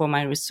helpful for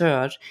my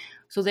research.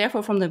 So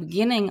therefore, from the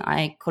beginning,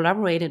 I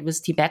collaborated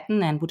with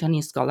Tibetan and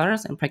Bhutanese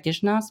scholars and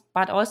practitioners,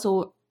 but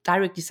also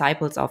direct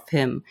disciples of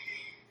him.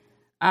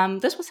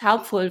 This was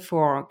helpful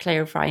for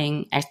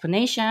clarifying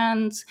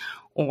explanations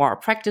or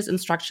practice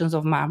instructions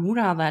of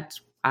Mahamudra that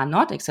are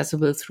not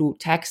accessible through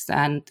text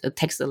and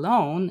text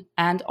alone,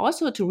 and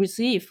also to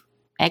receive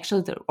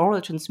actually the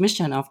oral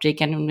transmission of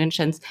J.K.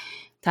 Rinchen's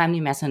timely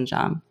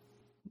messenger.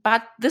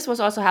 But this was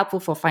also helpful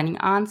for finding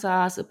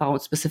answers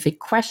about specific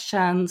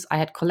questions I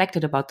had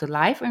collected about the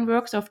life and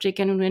works of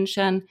J.K.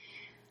 Rinchen,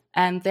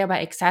 and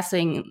thereby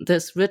accessing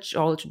this rich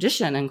oral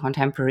tradition in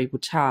contemporary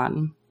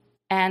Bhutan.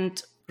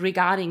 And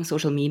regarding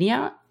social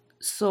media,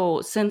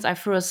 so since I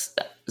first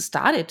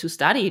started to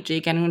study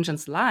J.K.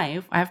 Rinchen's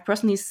life, I have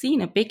personally seen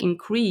a big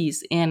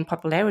increase in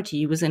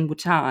popularity within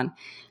Bhutan,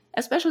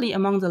 especially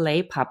among the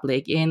lay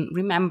public, in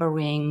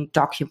remembering,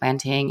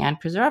 documenting, and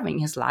preserving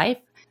his life.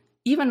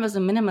 Even with a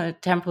minimal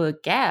temporal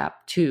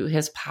gap to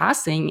his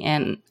passing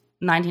in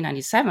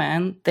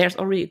 1997, there's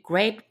already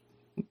great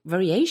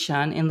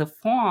variation in the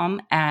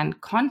form and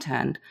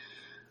content.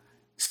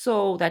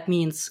 So that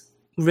means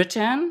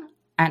written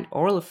and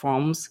oral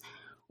forms,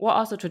 or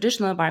also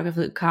traditional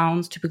biographical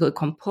accounts typically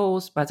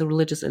composed by the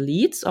religious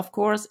elites, of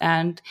course,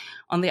 and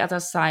on the other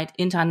side,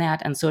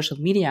 internet and social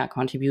media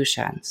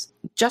contributions.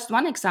 Just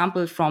one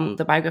example from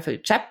the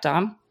biographical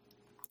chapter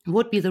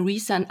would be the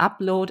recent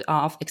upload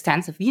of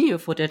extensive video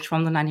footage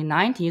from the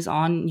 1990s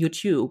on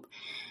YouTube.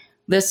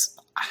 This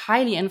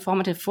highly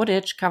informative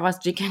footage covers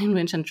Jigten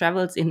Rinchen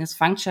travels in his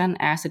function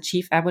as the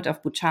chief abbot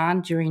of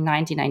Bhutan during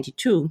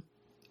 1992.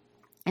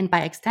 And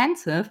by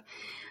extensive,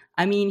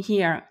 I mean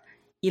here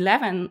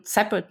 11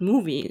 separate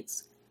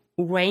movies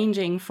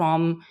ranging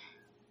from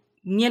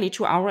nearly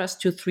 2 hours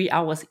to 3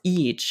 hours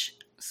each.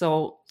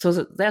 So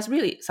there's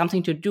really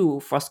something to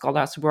do for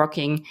scholars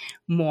working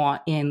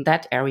more in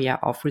that area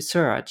of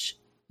research.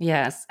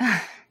 Yes.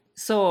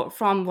 So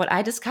from what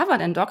I discovered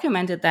and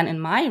documented then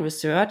in my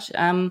research,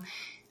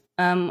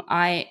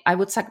 I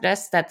would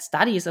suggest that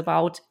studies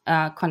about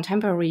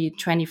contemporary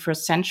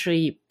 21st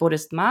century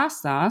Buddhist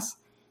masters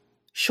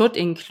should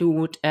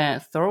include a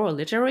thorough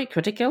literary,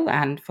 critical,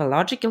 and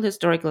philological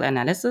historical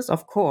analysis,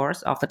 of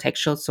course, of the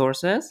textual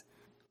sources,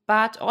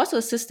 but also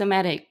a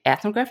systematic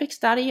ethnographic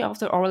study of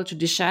the oral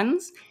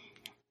traditions,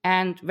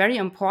 and very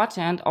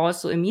important,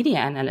 also a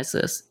media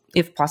analysis,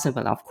 if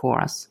possible, of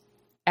course.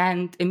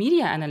 And a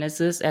media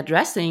analysis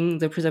addressing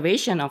the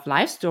preservation of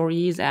life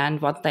stories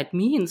and what that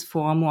means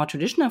for more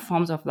traditional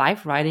forms of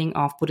life writing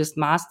of Buddhist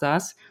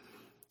masters.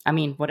 I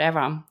mean,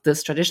 whatever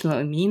this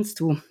traditional means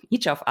to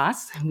each of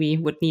us, we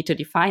would need to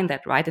define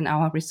that, right, in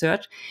our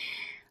research.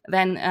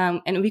 Then,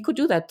 and we could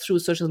do that through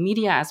social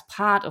media as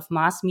part of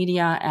mass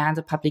media and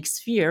the public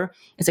sphere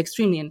is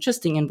extremely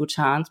interesting in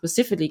Bhutan,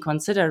 specifically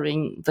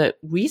considering the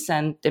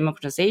recent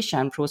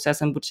democratization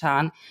process in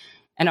Bhutan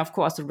and, of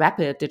course, the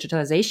rapid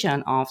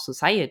digitalization of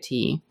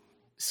society.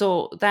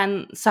 So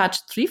then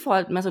such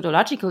threefold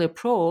methodological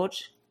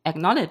approach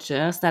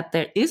acknowledges that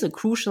there is a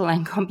crucial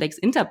and complex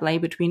interplay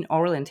between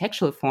oral and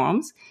textual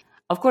forms.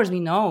 Of course, we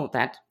know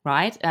that,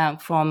 right,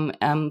 from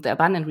the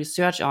abundant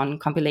research on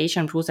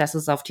compilation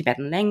processes of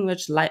Tibetan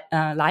language,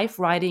 life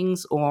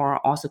writings,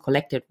 or also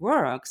collected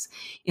works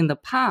in the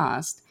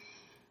past,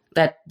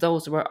 that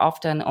those were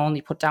often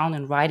only put down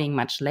in writing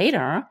much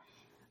later,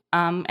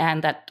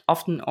 and that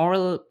often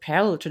oral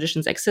parallel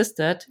traditions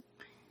existed.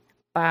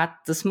 But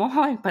the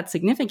small but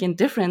significant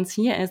difference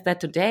here is that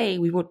today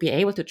we would be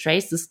able to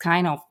trace this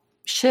kind of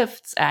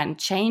shifts and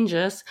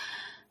changes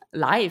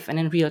live and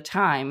in real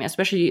time,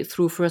 especially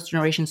through first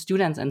generation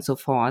students and so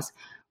forth,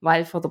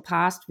 while for the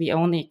past we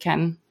only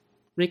can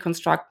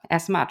reconstruct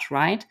as much,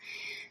 right?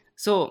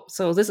 So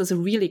this is a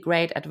really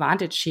great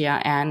advantage here,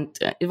 and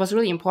it was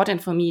really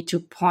important for me to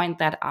point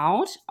that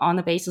out on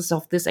the basis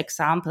of this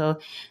example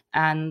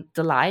and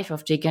the life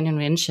of Jigten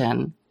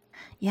Rinchen.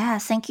 Yeah,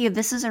 thank you.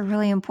 This is a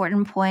really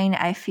important point,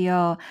 I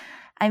feel.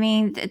 I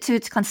mean, to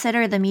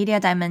consider the media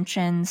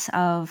dimensions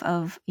of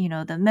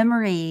the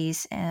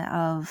memories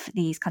of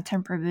these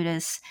contemporary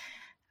Buddhist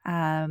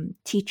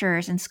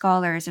teachers and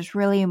scholars is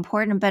really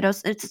important, but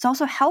it's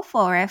also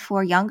helpful, right,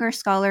 for younger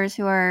scholars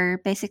who are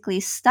basically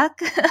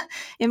stuck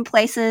in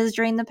places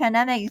during the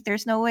pandemic.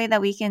 There's no way that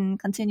we can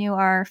continue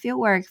our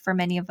fieldwork for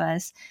many of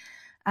us.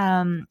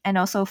 And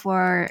also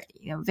for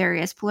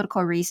various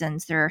political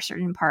reasons, there are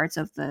certain parts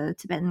of the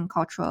Tibetan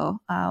cultural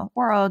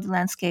world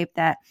landscape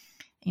that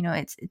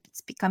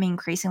it's becoming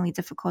increasingly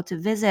difficult to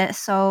visit.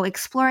 So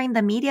exploring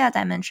the media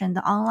dimension,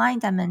 the online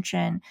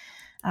dimension,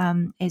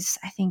 is,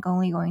 I think,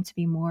 only going to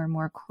be more and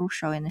more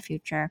crucial in the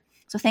future.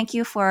 So thank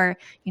you for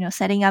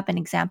setting up an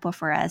example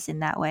for us in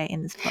that way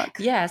in this book.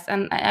 Yes,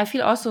 and I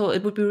feel also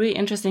it would be really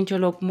interesting to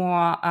look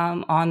more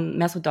on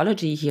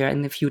methodology here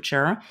in the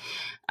future,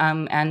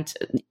 and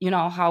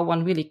how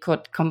one really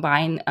could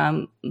combine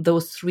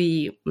those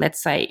three,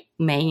 let's say,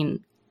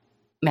 main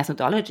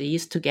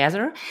methodologies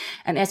together.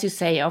 And as you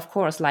say, of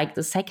course, like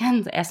the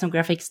second,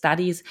 ethnographic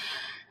studies,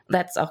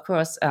 that's of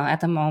course at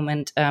the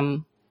moment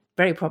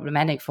very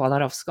problematic for a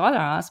lot of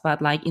scholars,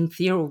 but like in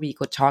theory we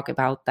could talk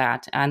about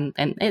that, and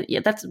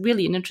that's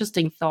really an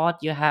interesting thought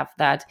you have,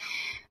 that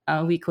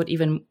we could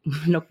even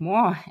look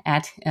more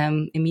at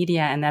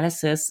media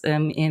analysis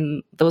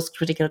in those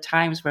critical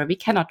times where we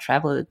cannot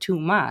travel too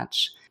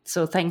much.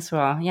 So thanks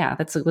for,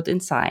 that's a good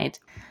insight.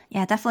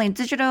 Yeah, definitely.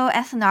 Digital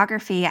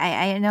ethnography.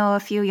 I know a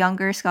few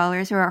younger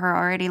scholars who are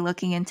already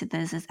looking into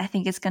this. I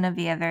think it's going to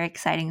be a very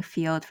exciting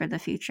field for the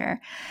future.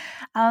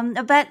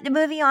 But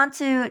moving on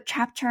to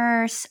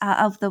chapters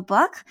of the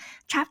book.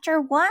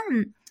 Chapter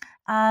 1,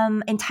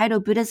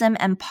 entitled Buddhism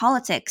and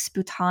Politics,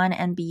 Bhutan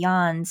and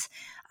Beyond,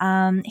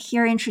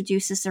 here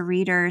introduces the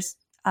readers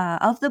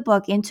of the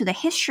book into the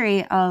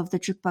history of the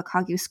Drukpa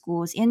Kagyu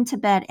schools in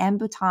Tibet and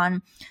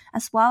Bhutan,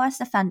 as well as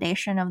the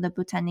foundation of the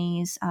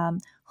Bhutanese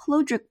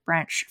Hlodruk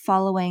branch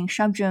following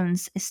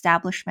Shabdrung's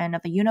establishment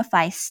of a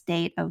unified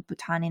state of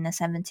Bhutan in the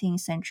 17th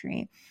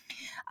century.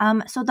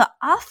 So the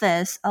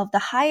office of the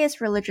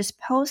highest religious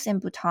post in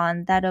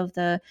Bhutan, that of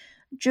the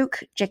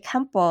Druk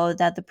Jekempo,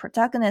 that the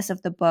protagonist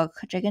of the book,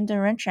 Jigten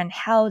Rinchen,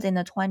 held in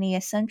the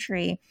 20th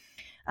century,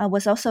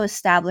 was also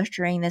established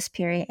during this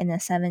period in the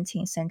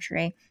 17th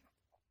century.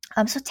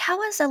 So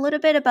tell us a little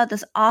bit about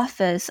this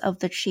office of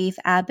the Chief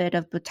Abbot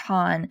of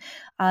Bhutan,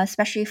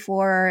 especially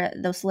for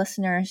those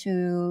listeners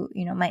who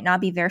might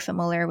not be very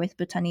familiar with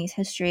Bhutanese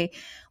history.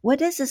 What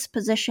does this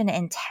position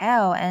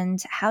entail,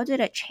 and how did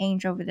it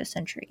change over the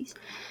centuries?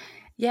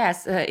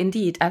 Yes,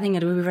 indeed. I think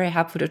it will be very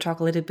helpful to talk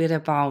a little bit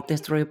about the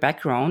historical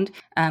background,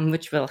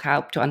 which will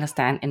help to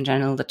understand in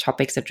general the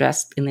topics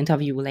addressed in the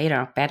interview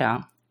later better.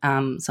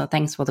 So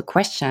thanks for the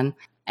question.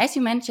 As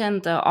you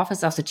mentioned, the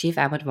office of the chief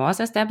abbot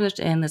was established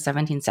in the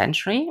 17th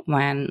century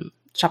when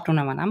Shabdrung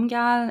Ngawang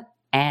Namgyal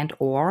and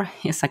or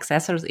his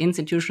successors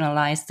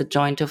institutionalized the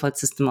joint twofold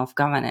system of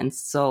governance.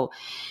 So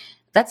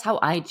that's how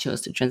I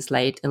chose to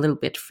translate a little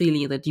bit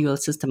freely the dual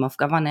system of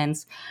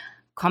governance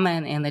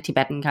common in the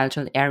Tibetan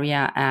cultural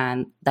area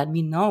and that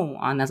we know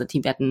under the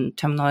Tibetan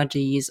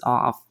terminologies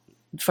of,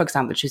 for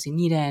example, Chösi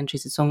Nyiden,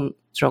 Chösi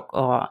Songtruk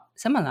or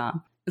similar.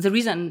 The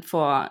reason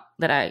for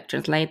that I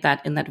translate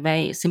that in that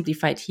way,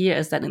 simplified here,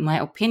 is that in my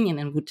opinion,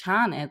 in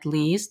Bhutan at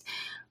least,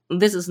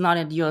 this is not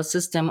a dual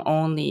system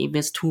only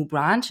with two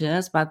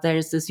branches, but there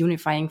is this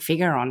unifying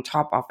figure on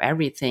top of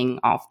everything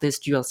of this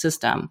dual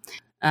system.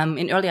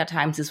 In earlier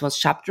times, this was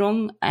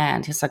Shabdrung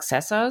and his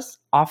successors,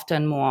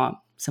 often more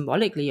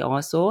symbolically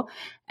also.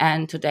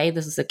 And today,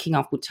 this is the king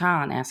of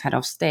Bhutan as head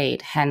of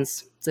state,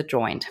 hence the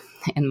joint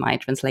in my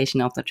translation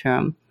of the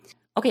term.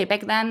 Okay,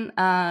 back then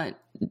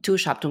to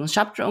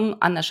Shabdrung.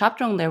 Under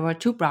Shabdrung, there were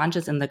two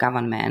branches in the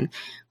government.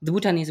 The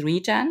Bhutanese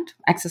regent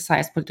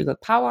exercised political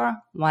power,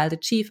 while the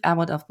chief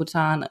abbot of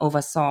Bhutan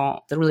oversaw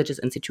the religious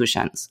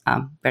institutions,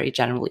 very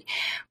generally.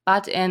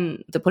 But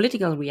in the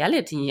political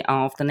reality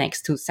of the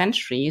next 2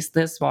 centuries,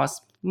 this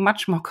was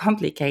much more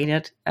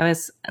complicated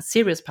with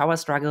serious power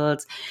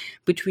struggles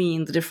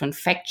between the different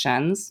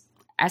factions,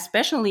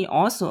 especially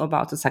also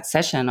about the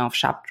succession of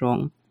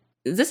Shabdrung.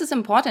 This is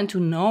important to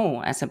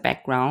know as a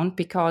background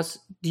because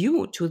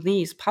due to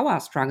these power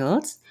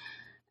struggles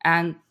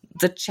and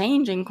the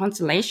changing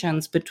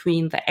constellations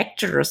between the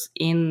actors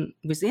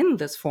within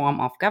this form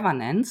of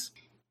governance,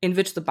 in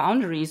which the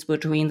boundaries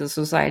between the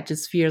society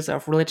spheres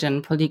of religion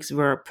and politics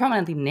were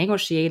permanently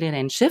negotiated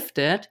and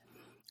shifted,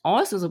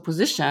 also the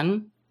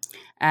position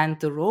and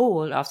the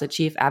role of the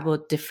chief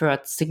abbot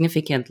differed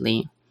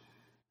significantly.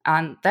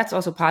 And that's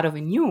also part of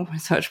a new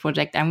research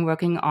project I'm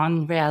working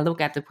on, where I look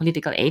at the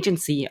political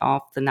agency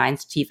of the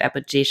 9th chief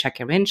abbot Je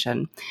Shakya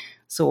Rinchen,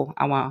 so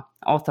our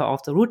author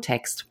of the root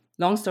text.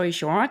 Long story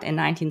short, in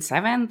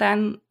 1907,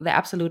 then the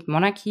absolute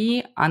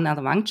monarchy under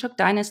the Wangchuck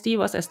dynasty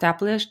was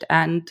established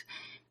and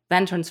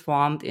then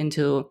transformed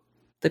into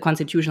the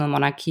constitutional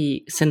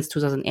monarchy since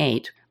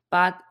 2008,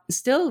 but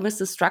still with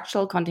the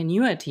structural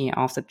continuity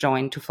of the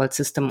joint twofold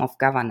system of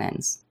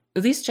governance.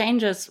 These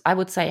changes, I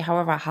would say,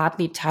 however,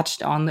 hardly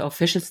touched on the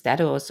official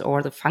status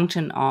or the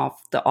function of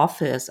the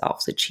office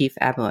of the chief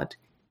abbot.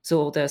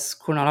 So this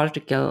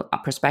chronological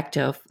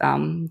perspective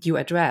you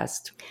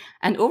addressed.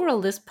 And overall,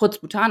 this puts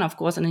Bhutan, of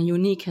course, in a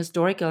unique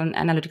historical and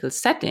analytical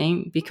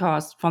setting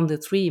because from the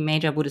 3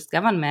 major Buddhist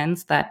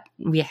governments that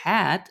we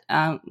had,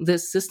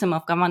 this system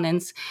of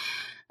governance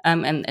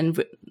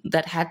and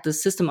that had the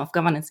system of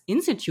governance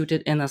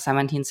instituted in the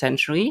 17th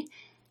century,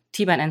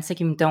 Tibet and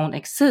Sikkim don't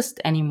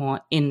exist anymore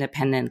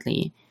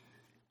independently.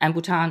 And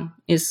Bhutan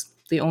is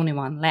the only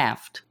one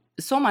left.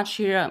 So much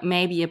here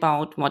may be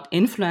about what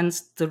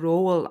influenced the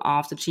role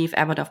of the chief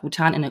abbot of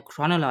Bhutan in a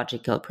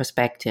chronological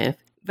perspective.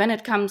 When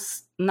it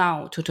comes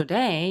now to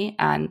today,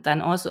 and then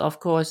also, of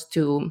course,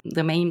 to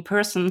the main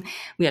person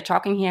we are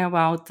talking here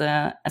about,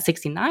 the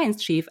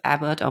 69th chief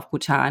abbot of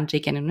Bhutan, Je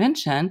Khenten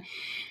Rinchen,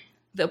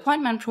 the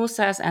appointment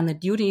process and the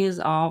duties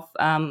of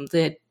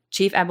the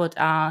chief abbot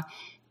are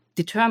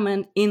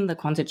determined in the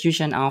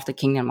constitution of the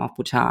Kingdom of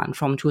Bhutan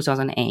from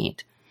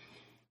 2008.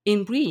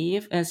 In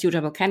brief, a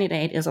suitable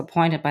candidate is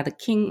appointed by the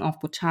King of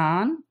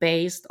Bhutan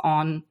based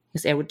on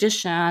his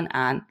erudition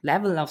and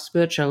level of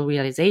spiritual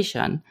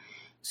realization,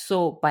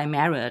 so by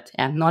merit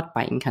and not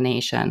by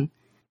incarnation.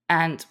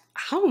 And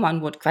how one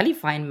would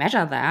qualify and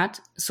measure that,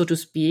 so to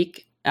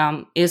speak,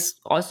 is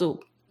also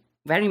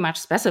very much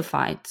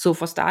specified. So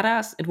for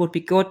starters, it would be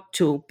good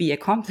to be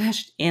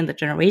accomplished in the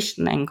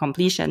generation and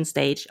completion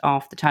stage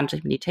of the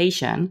tantric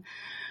meditation,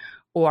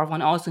 or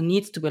one also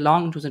needs to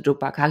belong to the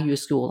Drukpa Kagyu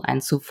school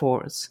and so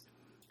forth.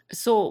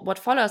 So what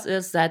follows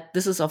is that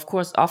this is, of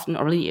course, often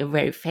already a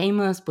very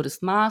famous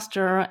Buddhist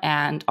master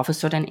and of a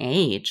certain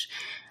age.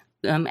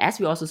 As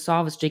we also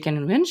saw with Je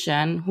Khenten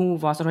Rinchen, who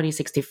was already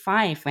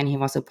 65 when he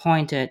was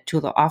appointed to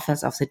the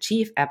office of the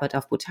chief abbot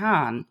of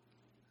Bhutan.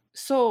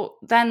 So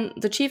then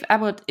the chief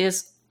abbot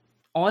is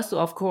also,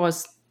 of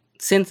course,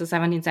 since the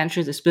 17th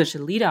century, the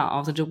spiritual leader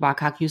of the Drukpa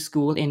Kagyu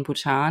school in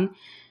Bhutan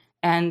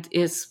and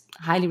is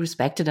highly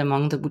respected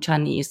among the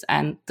Bhutanese.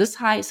 And this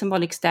high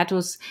symbolic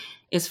status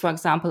is, for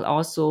example,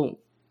 also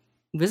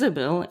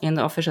visible in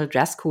the official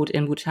dress code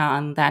in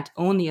Bhutan that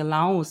only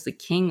allows the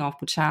king of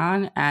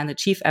Bhutan and the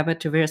chief abbot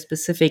to wear a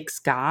specific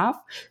scarf,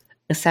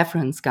 a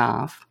saffron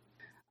scarf.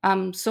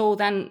 So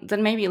then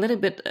maybe a little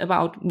bit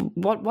about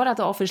what are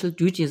the official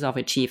duties of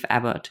a chief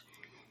abbot.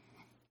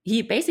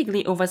 he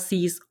basically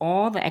oversees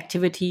all the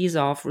activities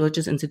of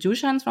religious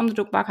institutions from the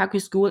Drukpa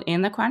Kagyu school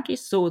in the country.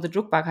 So the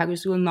Drukpa Kagyu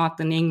school, not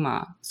the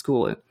Nyingma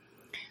school.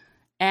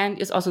 And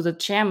is also the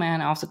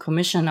chairman of the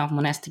Commission of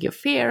Monastic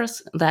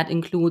Affairs that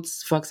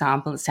includes, for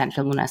example, the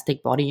central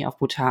monastic body of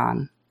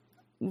Bhutan.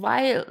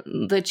 While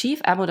the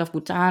chief abbot of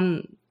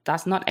Bhutan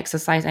does not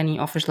exercise any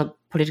official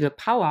political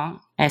power,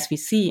 as we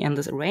see in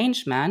this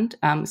arrangement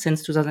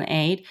since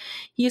 2008,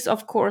 he is,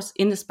 of course,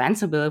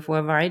 indispensable for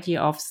a variety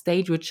of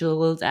state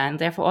rituals and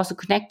therefore also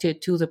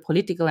connected to the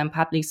political and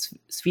public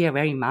sphere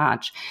very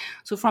much.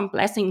 So from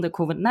blessing the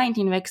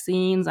COVID-19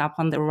 vaccines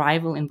upon the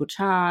arrival in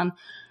Bhutan,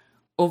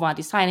 over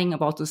deciding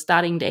about the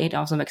starting date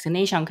of the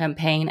vaccination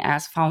campaign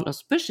as found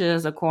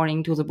auspicious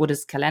according to the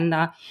Buddhist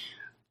calendar,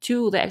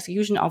 to the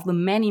execution of the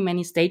many,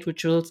 many state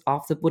rituals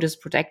of the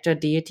Buddhist protector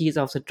deities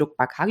of the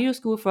Drukpa Kagyu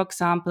school, for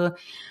example,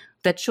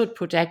 that should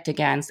protect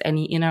against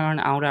any inner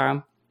and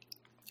outer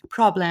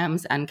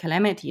problems and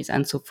calamities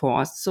and so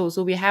forth.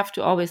 So we have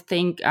to always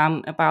think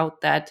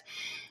about that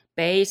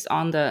based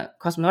on the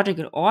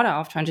cosmological order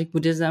of Tantric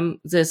Buddhism,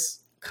 this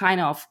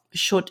kind of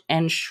should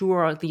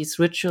ensure these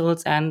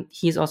rituals, and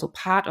he's also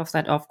part of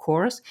that, of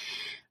course,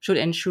 should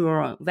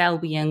ensure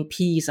well-being,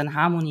 peace, and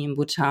harmony in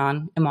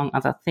Bhutan, among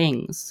other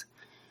things.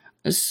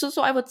 So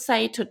I would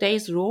say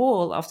today's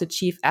role of the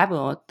chief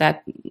abbot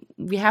that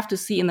we have to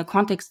see in the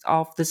context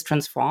of this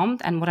transformed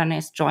and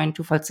modernized joint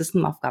twofold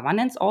system of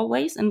governance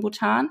always in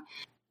Bhutan.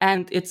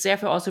 And it's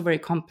therefore also very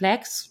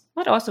complex,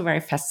 but also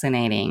very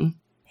fascinating.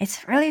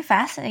 It's really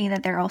fascinating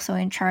that they're also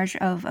in charge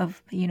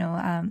of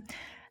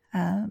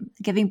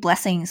giving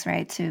blessings,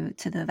 right, to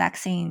the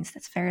vaccines.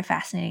 That's very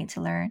fascinating to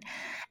learn.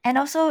 And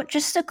also,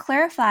 just to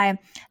clarify,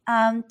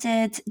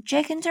 did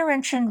Jigten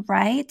Rinchen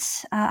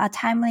write a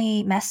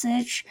timely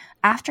message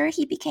after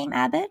he became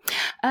abbot?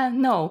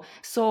 No.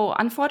 So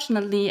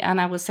unfortunately,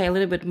 and I will say a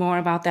little bit more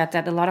about that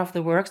a lot of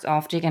the works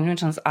of Jigten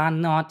Rinchen are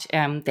not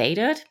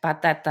dated,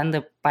 but that then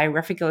the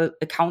biographical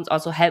accounts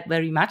also help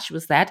very much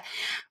with that.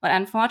 But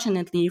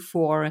unfortunately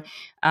for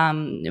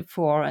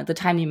the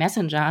Timely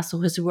Messenger, so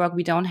his work,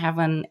 we don't have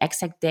an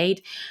exact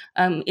date.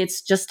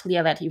 It's just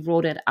clear that he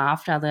wrote it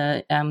after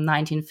the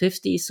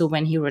 1950s, so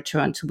when he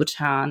returned to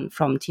Bhutan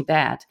from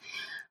Tibet.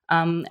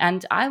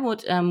 And I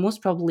would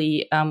most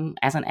probably,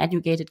 as an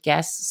educated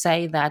guess,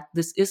 say that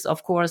this is,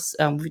 of course,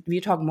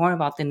 we talk more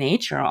about the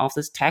nature of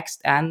this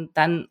text, and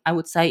then I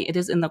would say it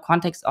is in the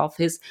context of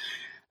his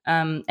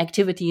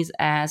activities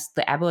as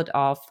the abbot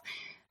of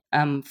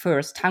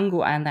first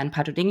Tangu and then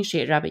Patuding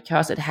Shedra,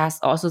 because it has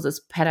also this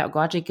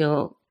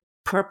pedagogical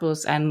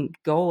purpose and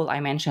goal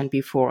I mentioned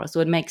before. So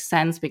it makes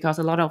sense because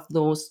a lot of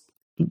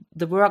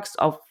the works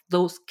of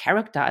those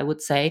character, I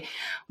would say,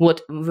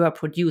 were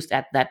produced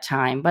at that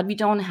time. But we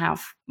don't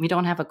have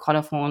a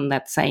colophon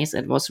that says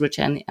it was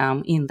written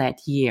in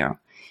that year,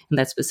 in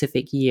that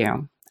specific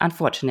year,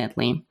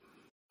 unfortunately.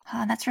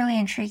 Oh, that's really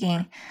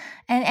intriguing.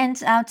 And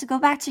to go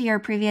back to your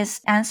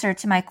previous answer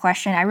to my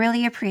question, I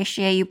really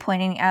appreciate you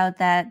pointing out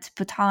that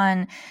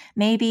Bhutan,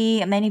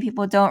 maybe many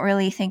people don't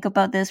really think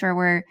about this, or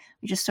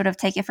we just sort of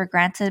take it for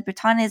granted.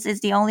 Bhutan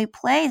is the only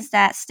place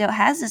that still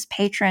has this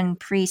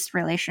patron-priest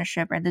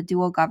relationship, or the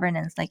dual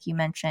governance, like you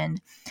mentioned.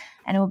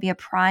 And it will be a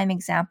prime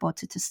example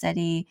to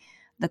study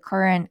the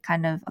current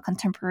kind of a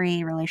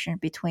contemporary relation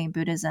between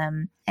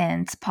Buddhism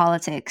and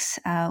politics,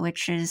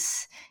 which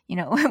is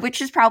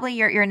probably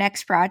your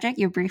next project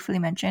you briefly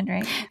mentioned,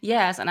 right?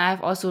 Yes, and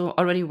I've also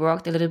already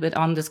worked a little bit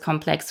on this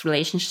complex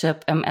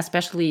relationship,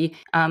 especially,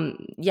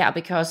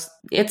 because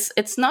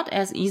it's not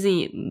as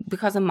easy,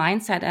 because the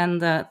mindset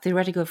and the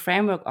theoretical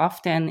framework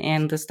often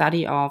in the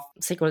study of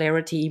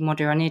secularity,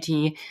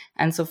 modernity,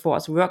 and so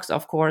forth works,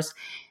 of course,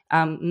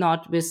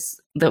 not with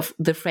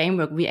the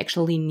framework we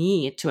actually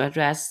need to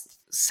address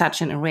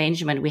such an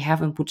arrangement we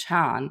have in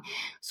Bhutan.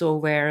 So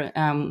where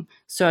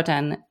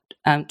certain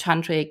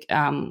tantric,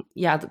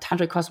 the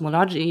tantric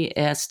cosmology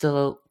is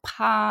still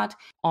part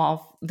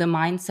of the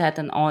mindset,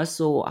 and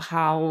also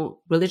how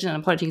religion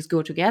and politics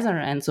go together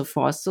and so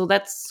forth. So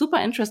that's super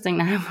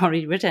interesting. I've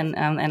already written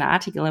an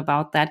article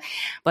about that,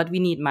 but we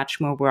need much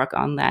more work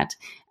on that.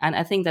 And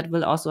I think that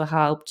will also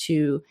help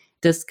to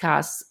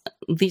discuss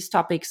these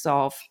topics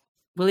of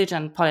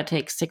religion,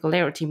 politics,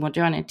 secularity,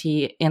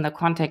 modernity in the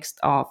context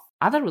of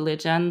other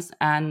religions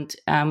and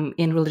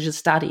in religious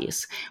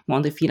studies, more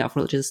in the field of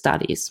religious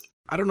studies.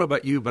 I don't know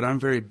about you, but I'm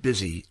very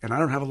busy and I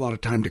don't have a lot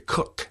of time to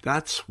cook.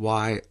 That's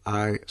why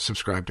I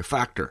subscribe to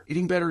Factor.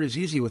 Eating better is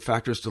easy with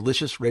Factor's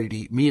delicious,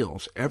 ready-to-eat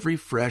meals. Every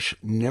fresh,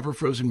 never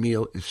frozen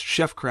meal is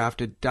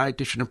chef-crafted,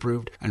 dietitian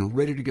approved, and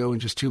ready to go in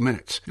just 2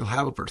 minutes. You'll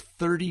have over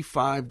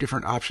 35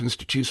 different options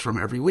to choose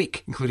from every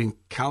week, including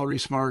Calorie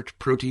Smart,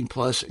 Protein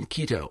Plus, and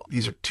Keto.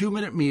 These are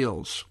 2-minute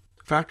meals.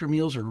 Factor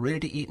meals are ready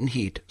to eat and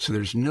heat, so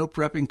there's no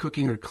prepping,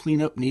 cooking, or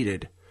cleanup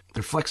needed.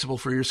 They're flexible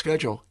for your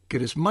schedule.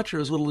 Get as much or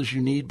as little as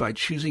you need by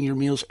choosing your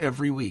meals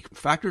every week.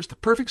 Factor is the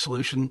perfect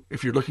solution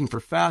if you're looking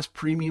for fast,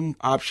 premium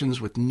options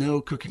with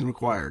no cooking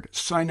required.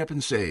 Sign up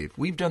and save.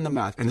 We've done the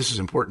math, and this is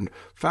important.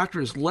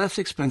 Factor is less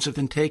expensive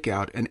than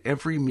takeout, and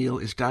every meal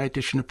is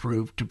dietitian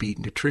approved to be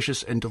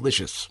nutritious and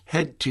delicious.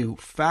 Head to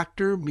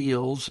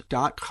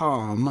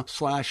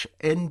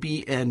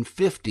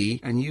factormeals.com/NBN50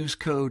 and use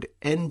code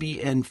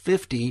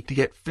NBN50 to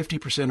get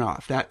 50%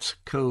 off. That's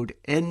code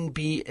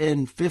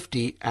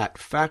NBN50 at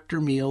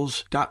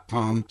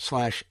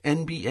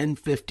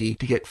factormeals.com/NBN50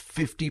 to get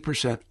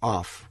 50%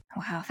 off.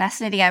 Wow,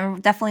 fascinating.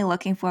 I'm definitely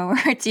looking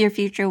forward to your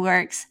future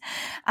works.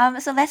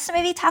 So let's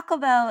maybe talk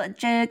about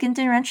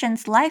Ginton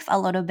Renshun's life a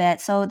little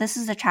bit. So this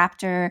is the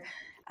chapter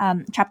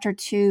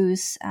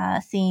 2's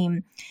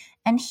theme.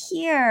 And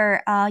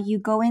here you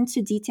go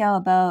into detail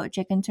about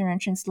Ginton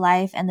Renshun's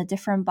life and the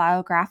different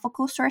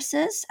biographical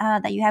sources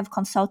that you have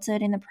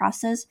consulted in the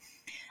process.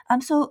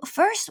 So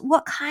first,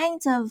 what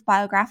kinds of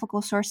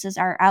biographical sources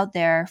are out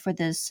there for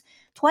this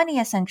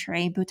 20th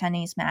century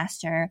Bhutanese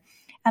master?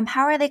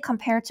 How are they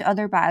compared to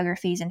other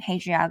biographies and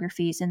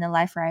hagiographies in the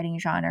life writing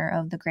genre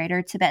of the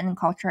greater Tibetan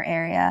culture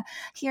area?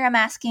 Here I'm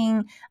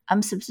asking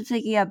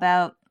specifically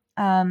about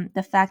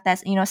the fact that,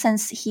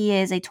 since he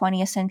is a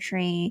 20th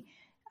century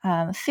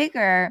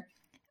figure,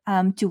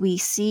 do we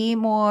see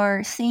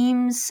more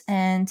themes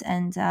and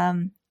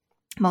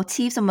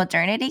motifs of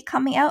modernity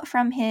coming out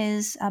from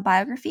his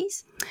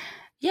biographies?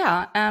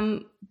 Yeah,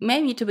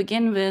 maybe to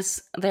begin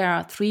with, there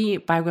are 3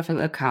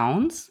 biographical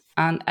accounts,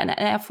 and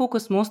I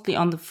focus mostly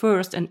on the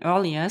first and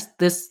earliest.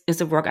 This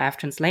is a work I have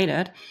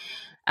translated,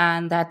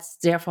 and that's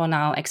therefore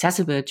now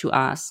accessible to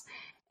us,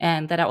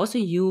 and that I also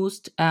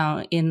used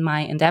in my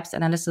in-depth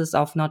analysis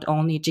of not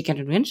only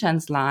Ginton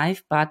Renshun's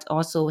life, but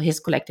also his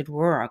collected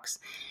works.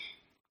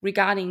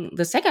 Regarding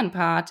the second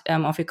part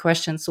of your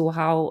question, so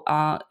how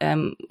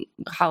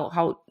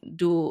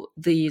do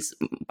these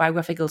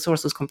biographical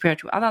sources compare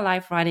to other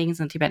life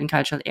writings in the Tibetan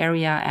cultural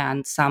area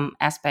and some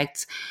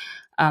aspects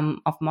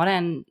of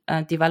modern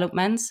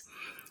developments?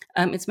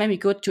 It's maybe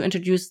good to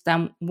introduce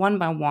them one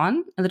by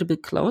one, a little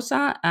bit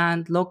closer,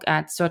 and look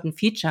at certain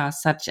features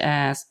such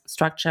as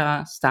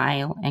structure,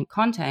 style, and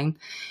content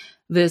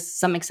with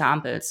some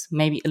examples,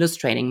 maybe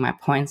illustrating my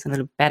points a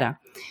little better.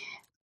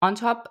 On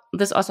top,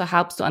 this also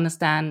helps to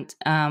understand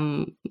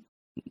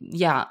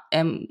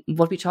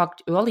what we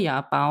talked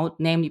earlier about,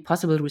 namely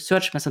possible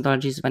research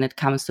methodologies when it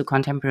comes to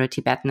contemporary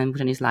Tibetan and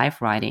Bhutanese life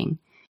writing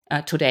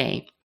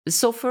today.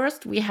 So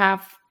first, we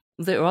have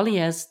the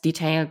earliest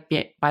detailed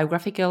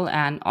biographical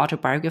and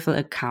autobiographical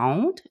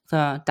account,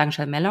 the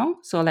Dangshal Melong,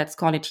 so let's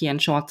call it here in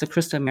short the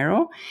Crystal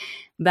Mirror,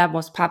 that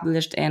was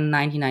published in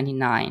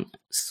 1999.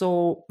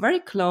 So very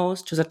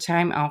close to the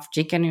time of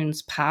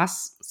Jigkhenun's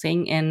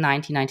passing in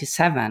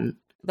 1997.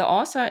 The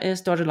author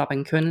is Dorje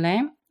Lobeng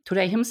Könley,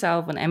 today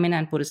himself an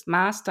eminent Buddhist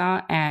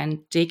master and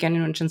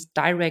Ginton Renshun's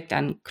direct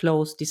and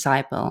close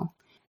disciple.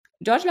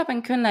 Dorje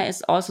Lobeng Könley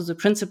is also the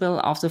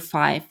principal of the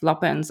 5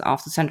 Lobens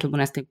of the central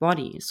monastic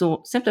body.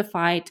 So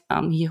simplified,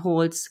 he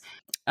holds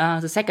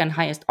the second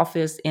highest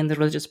office in the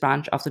religious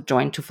branch of the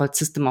joint twofold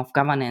system of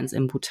governance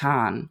in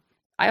Bhutan.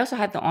 I also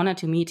had the honor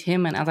to meet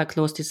him and other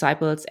close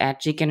disciples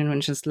at Ginton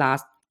Renshun's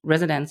last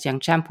residence,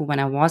 Yangchampu, when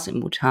I was in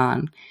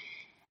Bhutan.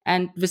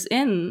 And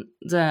within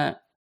the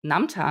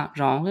Namta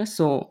genre,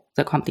 so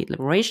the complete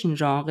liberation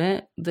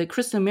genre, the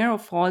Crystal Mirror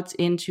falls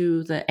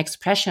into the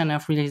expression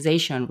of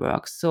realization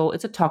works. So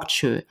it's a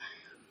tokchö.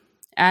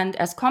 And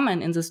as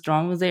common in this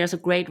genre, there's a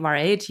great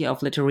variety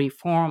of literary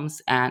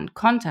forms and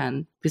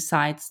content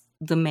besides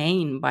the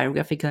main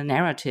biographical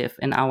narrative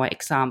in our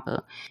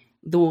example.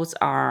 Those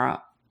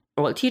are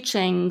oral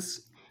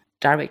teachings,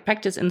 direct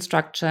practice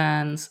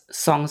instructions,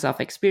 songs of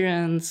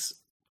experience,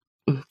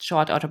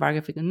 short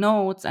autobiographical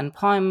notes and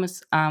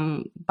poems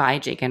by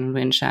Ginton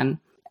Renshun.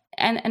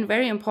 And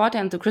very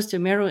important, the Crystal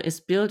Mirror is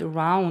built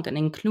around and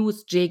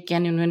includes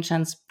Ginton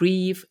Renshun's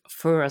brief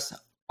first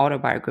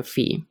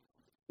autobiography.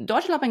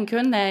 Dorje Lobeng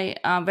Könley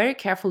very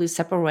carefully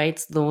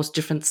separates those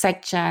different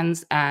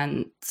sections,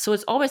 and so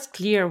it's always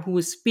clear who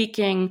is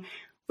speaking,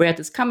 where it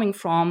is coming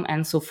from,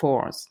 and so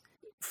forth.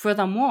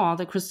 Furthermore,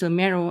 the Crystal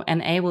Mirror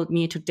enabled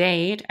me to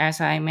date,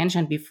 as I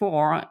mentioned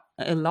before,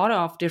 a lot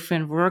of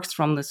different works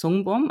from the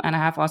Songbom, and I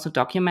have also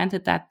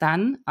documented that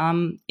done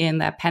in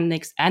the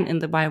appendix and in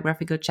the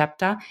biographical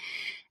chapter,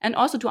 and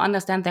also to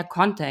understand their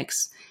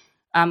context.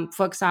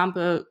 For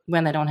example,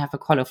 when they don't have a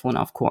colophon,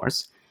 of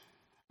course.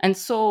 And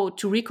so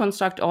to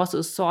reconstruct also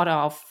a sort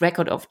of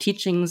record of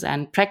teachings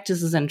and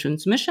practices and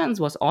transmissions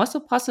was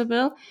also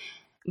possible,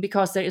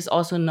 because there is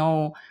also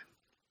no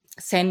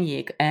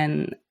Senyik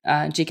and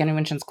Ginton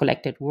Renshun's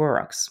collected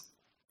works.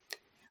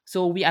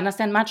 So we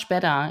understand much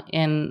better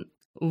in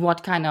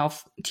what kind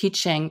of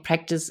teaching,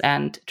 practice,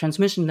 and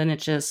transmission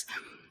lineages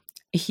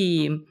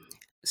he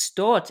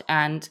stood,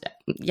 and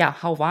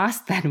how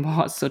vast that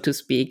was, so to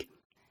speak.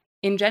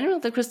 In general,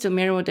 the Crystal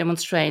Mirror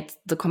demonstrates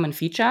the common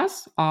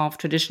features of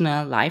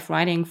traditional life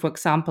writing, for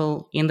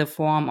example, in the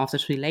form of the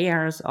 3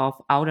 layers of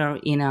outer,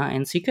 inner,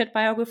 and secret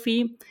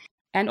biography,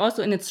 and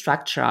also in its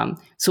structure.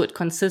 So it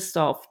consists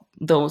of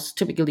those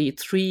typically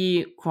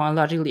 3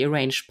 chronologically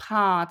arranged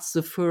parts.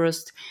 The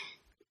first,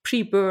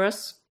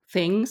 pre-birth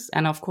things,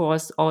 and of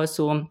course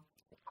also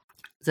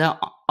the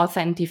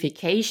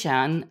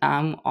authentication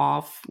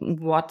of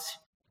what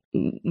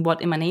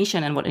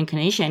emanation and what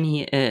incarnation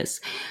he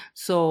is.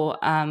 So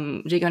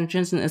Jigern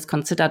Rinchen is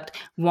considered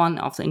one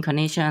of the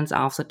incarnations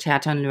of the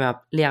Terton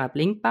Lera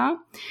Blinkpa,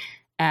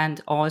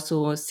 and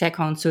also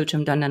Sekon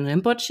Tsultrim Dondan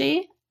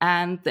Rinpoche,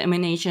 and the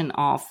emanation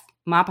of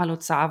Marpa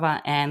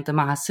Lotsawa and the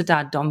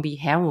Mahasiddha Dombi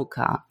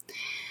Heruka.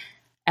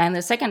 And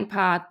the second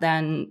part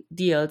then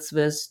deals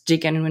with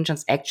Jigern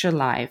Rinchen's actual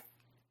life,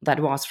 that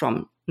was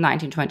from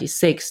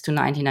 1926 to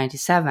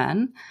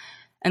 1997.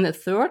 And the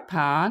third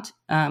part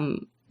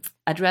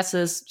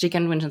addresses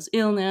Jigern Rinchen's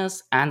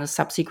illness and the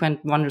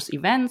subsequent wondrous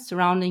events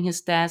surrounding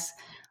his death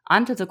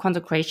until the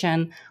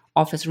consecration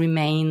of his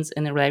remains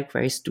in the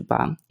reliquary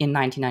stupa in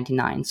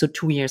 1999, so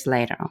 2 years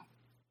later.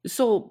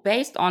 So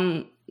based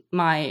on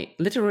my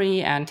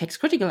literary and text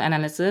critical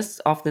analysis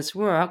of this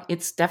work,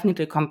 it's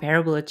definitely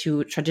comparable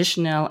to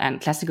traditional and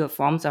classical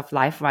forms of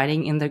life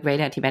writing in the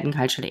greater Tibetan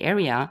cultural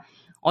area,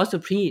 also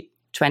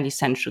pre-20th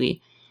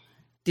century,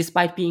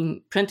 despite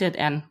being printed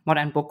in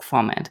modern book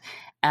format.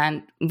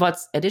 And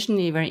what's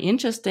additionally very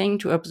interesting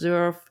to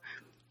observe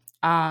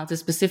are the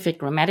specific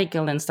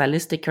grammatical and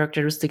stylistic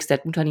characteristics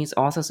that Bhutanese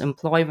authors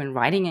employ when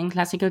writing in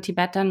classical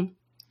Tibetan.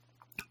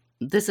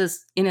 This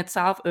is in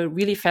itself a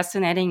really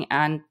fascinating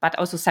but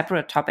also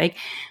separate topic,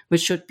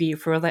 which should be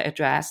further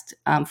addressed,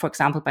 for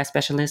example, by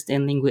specialists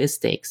in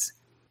linguistics.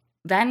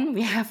 Then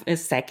we have a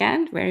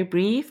second, very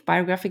brief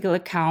biographical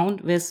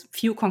account with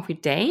few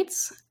concrete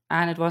dates,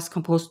 and it was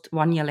composed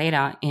 1 year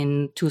later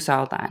in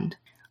 2000.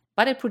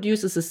 But it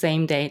produces the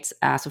same dates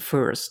as the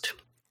first.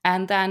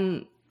 And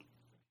then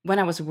when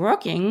I was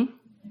working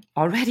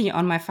already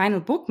on my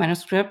final book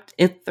manuscript,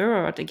 a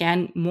third,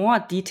 again, more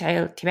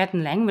detailed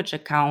Tibetan language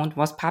account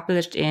was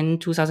published in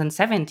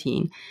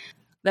 2017.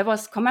 That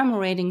was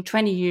commemorating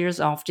 20 years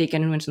of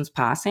Jigern Rinchen's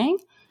passing,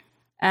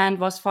 and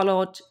was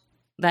followed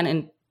then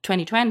in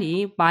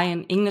 2020 by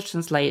an English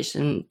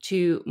translation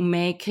to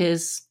make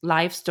his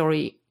life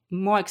story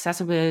more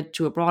accessible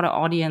to a broader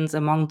audience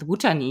among the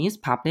Bhutanese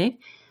public,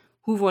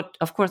 who would,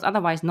 of course,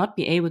 otherwise not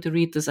be able to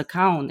read this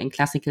account in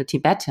classical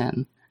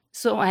Tibetan.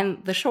 So,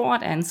 and the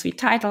short and sweet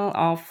title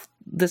of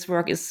this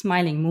work is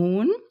Smiling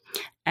Moon.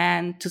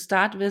 And to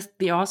start with,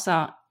 the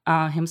author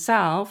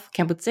himself,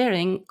 Khenpo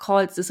Tsering,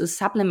 calls this a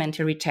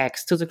supplementary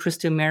text to the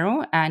Crystal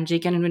Mirror and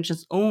Jigern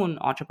Rinchen's own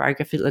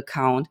autobiographical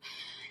account.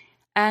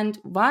 And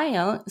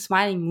while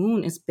Smiling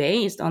Moon is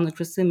based on the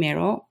Crystal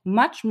Mirror,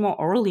 much more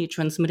orally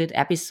transmitted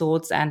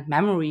episodes and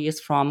memories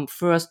from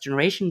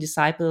first-generation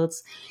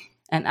disciples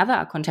and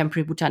other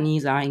contemporary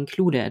Bhutanese are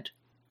included.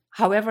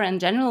 However, in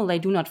general, they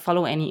do not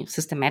follow any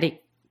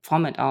systematic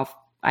format of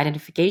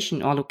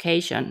identification or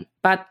location,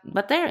 but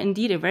they're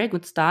indeed a very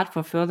good start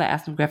for further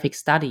ethnographic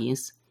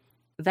studies.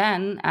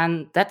 Then,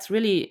 and that's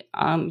really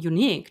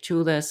unique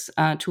to this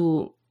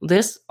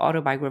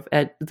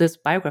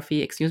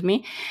biography,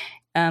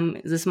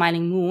 The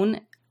Smiling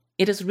Moon,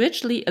 it is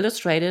richly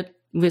illustrated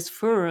with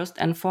first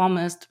and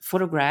foremost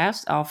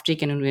photographs of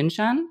Jigern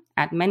Rinchen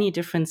at many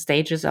different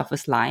stages of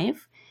his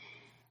life.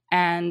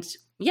 And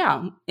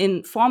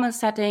in formal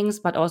settings,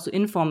 but also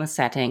informal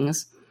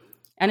settings.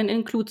 And it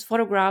includes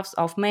photographs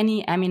of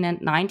many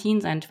eminent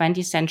 19th and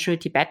 20th century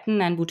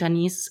Tibetan and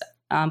Bhutanese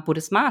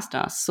Buddhist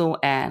masters. So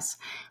as,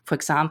 for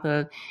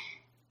example,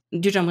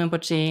 Dudjom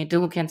Rinpoche,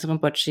 Dilgo Khyentse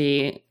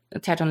Rinpoche,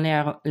 Terton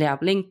Lera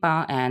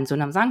Blinkpa, and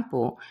Sonam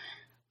Sangpo.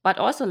 But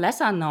also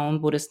lesser known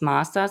Buddhist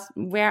masters,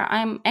 where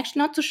I'm actually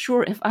not so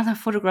sure if other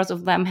photographs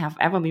of them have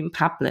ever been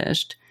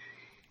published.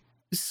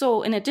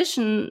 So in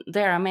addition,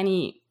 there are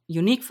many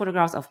unique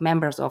photographs of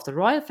members of the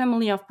royal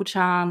family of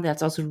Bhutan.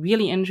 That's also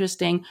really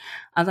interesting.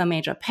 Other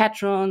major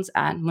patrons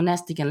and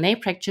monastic and lay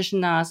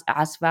practitioners,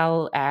 as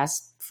well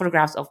as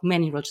photographs of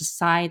many religious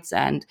sites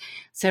and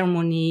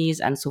ceremonies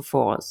and so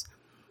forth.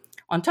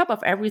 On top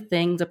of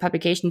everything, the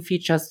publication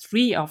features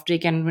 3 of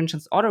Jigern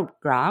Rinchen's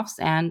autographs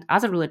and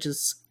other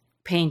religious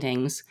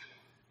paintings.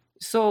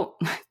 So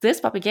this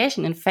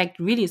publication, in fact,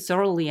 really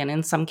thoroughly, and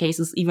in some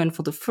cases even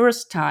for the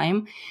first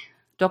time,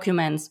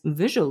 documents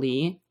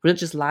visually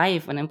religious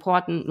life and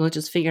important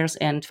religious figures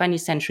in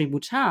 20th century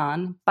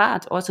Bhutan,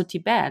 but also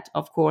Tibet,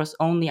 of course,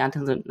 only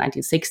until the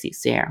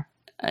 1960s there.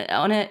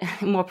 On a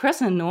more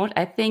personal note,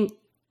 I think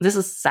this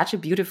is such a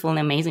beautiful and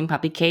amazing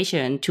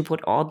publication to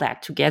put all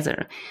that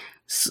together.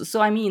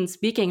 So I mean,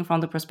 speaking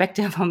from the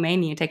perspective of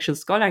mainly a textual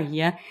scholar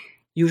here,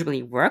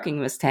 usually working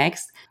with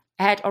text,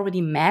 I had already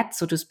met,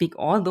 so to speak,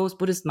 all those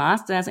Buddhist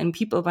masters and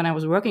people when I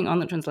was working on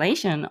the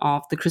translation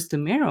of the Crystal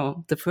Mirror,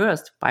 the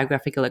first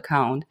biographical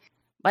account.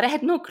 But I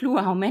had no clue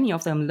how many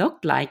of them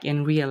looked like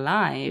in real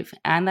life.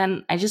 And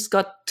then I just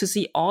got to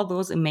see all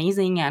those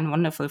amazing and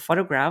wonderful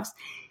photographs.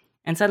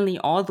 And suddenly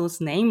all those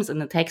names in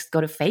the text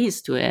got a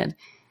face to it.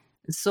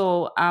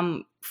 So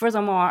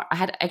furthermore, I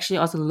had actually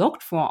also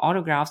looked for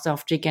autographs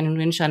of Jigern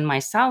Rinchen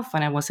myself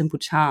when I was in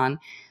Bhutan.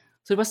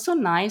 So it was so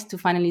nice to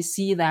finally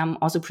see them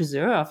also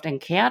preserved and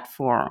cared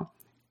for.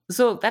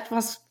 So that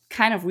was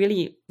kind of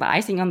really the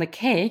icing on the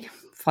cake,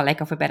 for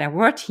lack of a better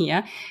word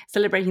here,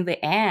 celebrating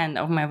the end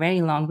of my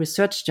very long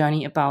research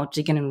journey about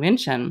Jigten and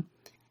Rinchen.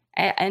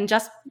 And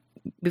just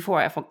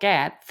before I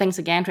forget, thanks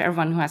again to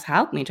everyone who has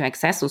helped me to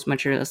access those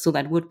materials. So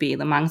that would be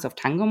the monks of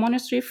Tango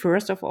Monastery,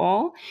 first of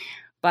all,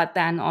 but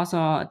then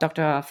also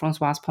Dr.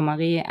 Françoise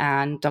Pommery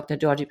and Dr.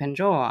 Georgie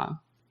Penjoa.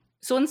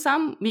 So in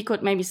sum, we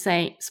could maybe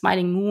say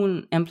Smiling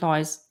Moon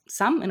employs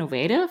some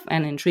innovative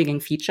and intriguing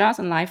features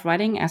in life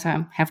writing, as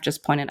I have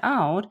just pointed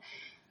out,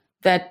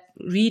 that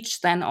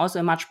reach then also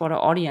a much broader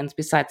audience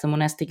besides the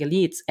monastic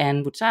elites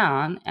in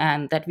Bhutan,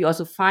 and that we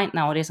also find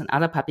nowadays in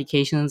other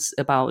publications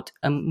about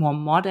more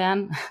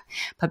modern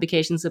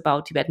publications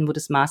about Tibetan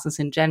Buddhist masters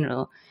in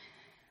general.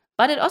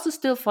 But it also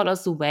still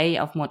follows the way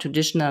of more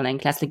traditional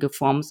and classical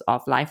forms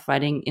of life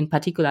writing, in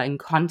particular in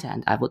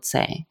content, I would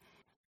say.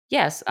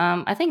 Yes,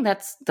 I think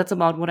that's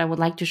about what I would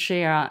like to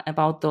share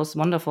about those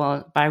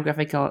wonderful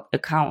biographical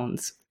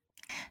accounts.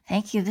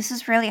 Thank you. This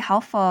is really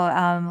helpful,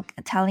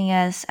 telling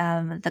us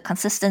the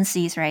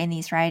consistencies, right, in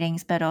these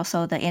writings, but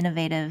also the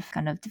innovative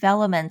kind of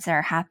developments that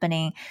are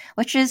happening,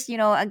 which is,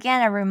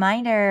 again, a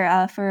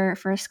reminder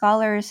for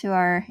scholars who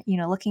are,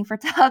 looking for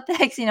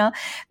topics.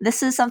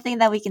 This is something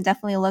that we can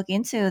definitely look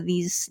into,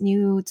 these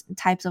new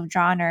types of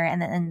genre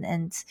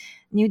and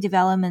new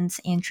developments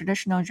in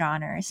traditional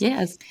genres.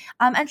 Yes.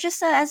 And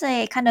just as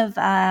a kind of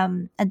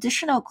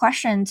additional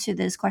question to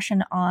this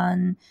question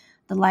on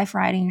the life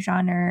writing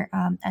genre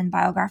and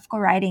biographical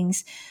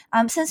writings.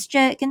 Since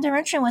Jigten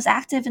Rinchen was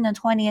active in the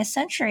 20th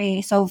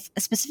century, so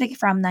specifically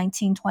from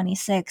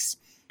 1926,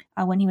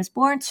 when he was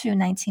born, to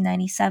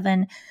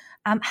 1997,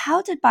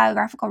 how did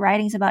biographical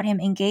writings about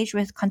him engage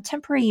with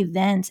contemporary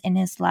events in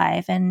his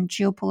life and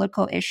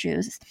geopolitical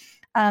issues?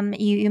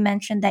 You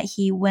mentioned that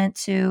he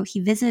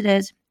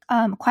visited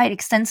quite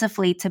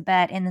extensively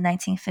Tibet in the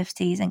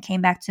 1950s and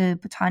came back to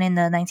Bhutan in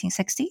the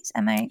 1960s.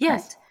 Am I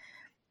correct?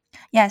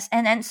 Yes,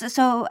 and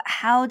so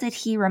how did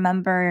he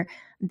remember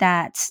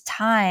that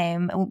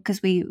time?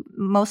 Because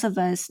most of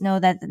us know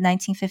that the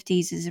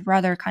 1950s is a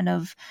rather kind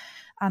of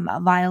a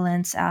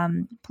violent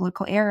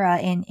political era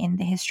in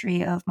the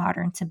history of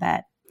modern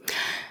Tibet.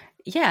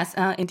 Yes,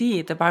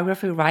 indeed. The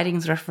biographical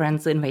writings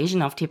reference the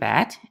invasion of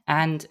Tibet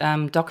and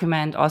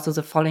document also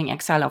the following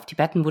exile of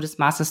Tibetan Buddhist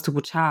masters to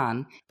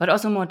Bhutan, but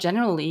also more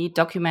generally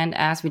document,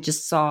 as we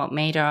just saw,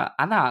 major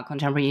other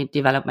contemporary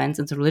developments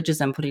in the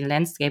religious and political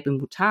landscape in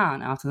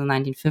Bhutan after the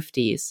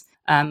 1950s.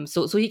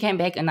 So he came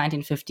back in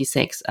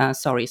 1956,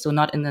 so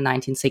not in the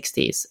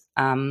 1960s.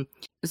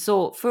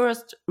 So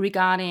first,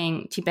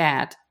 regarding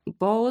Tibet,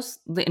 both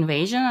the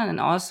invasion and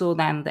also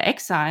then the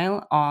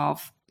exile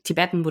of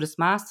Tibetan Buddhist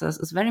masters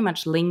is very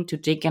much linked to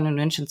Jigten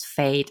Rinchen's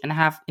fate and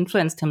have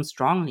influenced him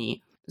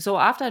strongly. So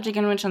after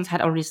Jigten Rinchen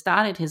had already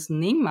started his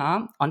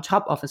Nyingma on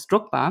top of his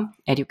Drukpa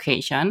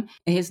education,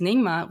 his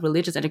Nyingma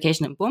religious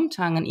education in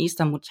Bumthang in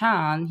eastern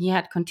Bhutan, he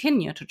had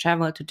continued to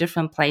travel to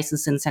different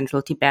places in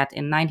central Tibet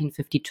in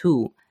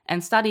 1952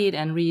 and studied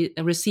and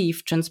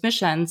received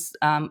transmissions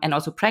and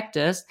also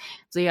practiced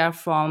there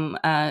from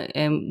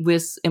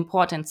with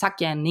important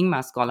Sakya and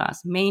Nyingma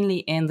scholars, mainly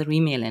in the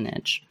Rimé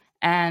lineage.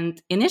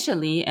 And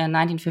initially, in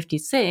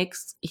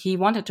 1956, he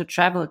wanted to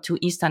travel to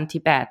eastern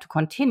Tibet to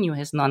continue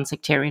his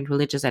non-sectarian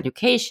religious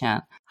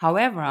education.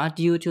 However,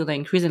 due to the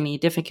increasingly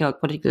difficult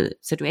political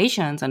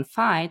situations and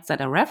fights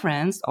that are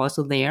referenced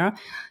also there,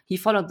 he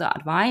followed the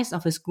advice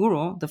of his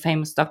guru, the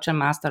famous Dokchen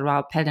Master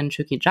Rao Pelden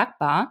Chökyi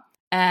Dragpa,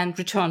 and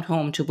returned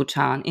home to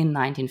Bhutan in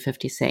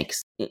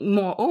 1956.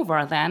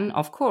 Moreover, then,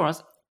 of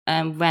course,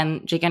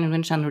 when Jigten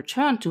Rinchen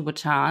returned to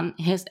Bhutan,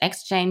 his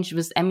exchange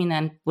with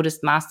eminent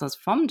Buddhist masters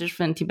from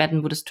different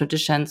Tibetan Buddhist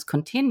traditions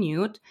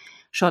continued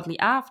shortly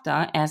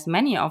after, as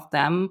many of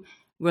them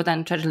were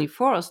then tragically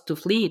forced to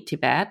flee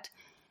Tibet.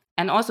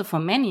 And also for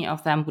many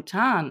of them,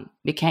 Bhutan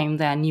became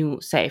their new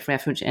safe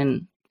refuge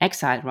in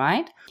exile,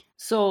 right?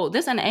 So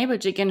this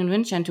enabled Jigten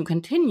Rinchen to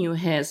continue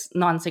his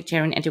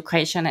non-sectarian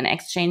education and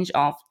exchange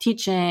of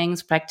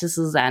teachings,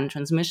 practices, and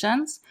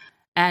transmissions.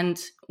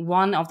 And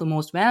one of the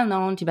most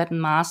well-known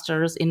Tibetan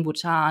masters in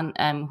Bhutan,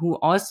 who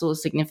also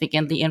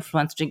significantly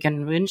influenced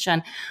Jigten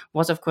Rinchen,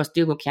 was, of course,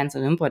 Dilgo Khyentse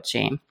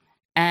Rinpoche.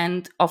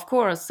 And, of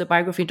course, the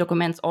biography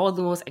documents all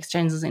those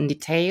exchanges in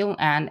detail.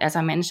 And as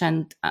I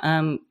mentioned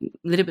a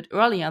little bit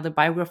earlier, the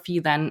biography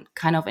then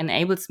kind of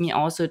enables me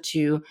also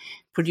to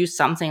produce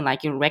something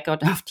like a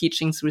record of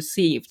teachings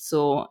received.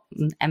 So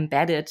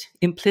embedded,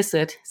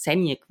 implicit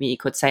senyik, we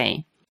could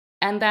say.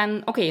 And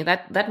then, okay,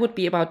 that would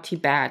be about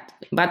Tibet.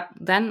 But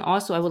then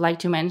also I would like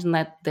to mention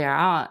that there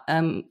are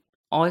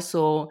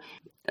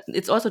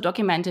it's also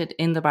documented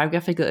in the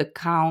biographical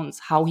accounts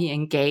how he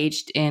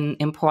engaged in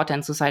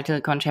important societal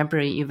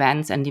contemporary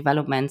events and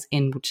developments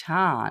in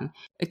Bhutan.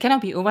 It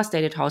cannot be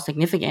overstated how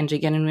significant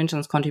Jigten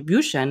Rinchen's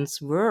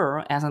contributions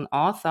were as an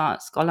author,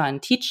 scholar,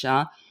 and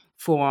teacher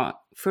for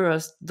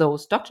first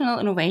those doctrinal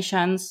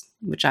innovations,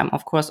 which I'm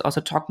of course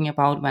also talking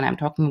about when I'm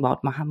talking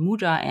about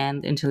Mahamudra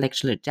and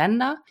intellectual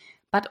agenda,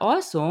 but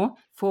also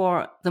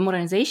for the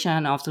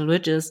modernization of the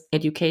religious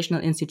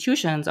educational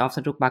institutions of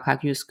the Drukpa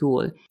Kagyu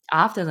school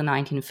after the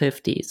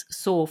 1950s.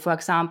 So, for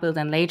example,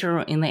 then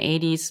later in the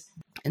 80s,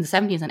 in the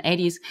 70s and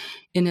 80s,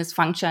 in his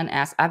function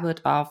as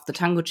abbot of the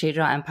Tangu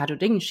Chedra and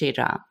Patuding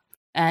Chedra.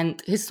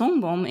 And his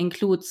songbom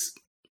includes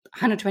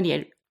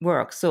 128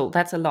 works, so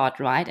that's a lot,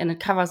 right? And it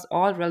covers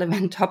all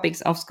relevant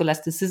topics of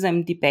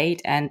scholasticism,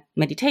 debate, and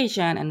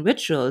meditation and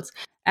rituals.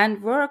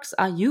 And works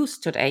are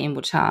used today in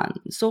Bhutan.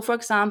 So, for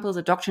example,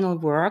 the doctrinal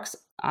works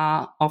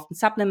are often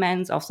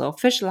supplements of the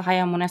official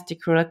higher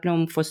monastic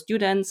curriculum for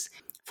students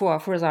for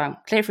further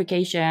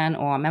clarification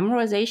or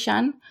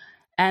memorization.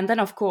 And then,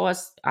 of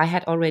course, I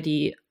had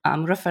already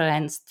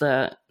referenced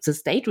the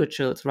state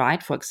rituals,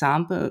 right? For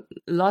example,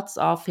 lots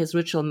of his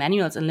ritual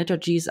manuals and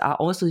liturgies are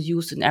also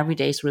used in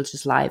everyday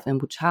religious life in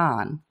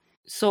Bhutan.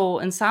 So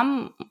in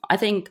some, I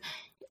think,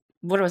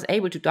 what I was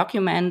able to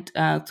document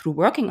through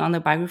working on the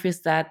biography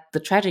is that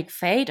the tragic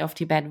fate of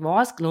Tibet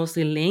was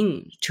closely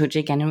linked to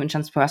Jigten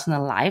Rinpoche's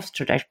personal life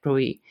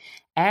trajectory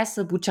as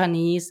a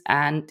Bhutanese,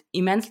 and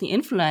immensely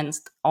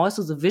influenced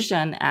also the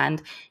vision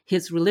and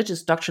his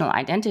religious doctrinal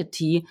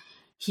identity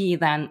he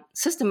then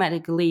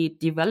systematically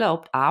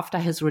developed after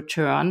his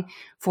return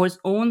for his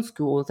own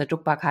school, the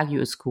Drukpa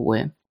Kagyu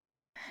school.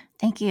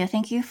 Thank you.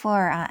 Thank you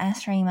for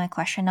answering my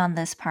question on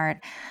this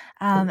part.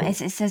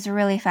 It's a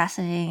really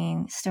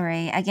fascinating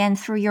story. Again,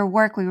 through your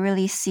work, we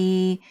really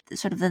see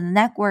sort of the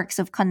networks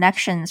of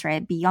connections,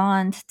 right,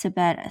 beyond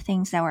Tibet.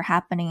 Things that were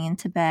happening in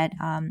Tibet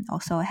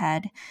also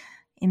had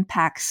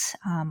impacts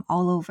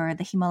all over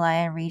the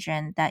Himalayan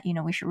region that,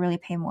 we should really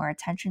pay more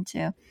attention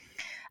to.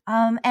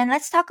 And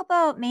let's talk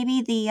about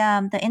maybe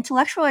the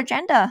intellectual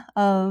agenda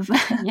of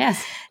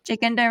yes.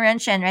 Jigten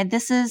Rinchen, right?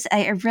 This is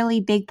a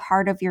really big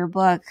part of your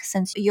book,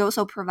 since you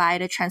also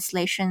provided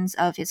translations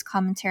of his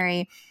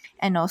commentary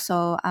and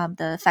also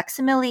the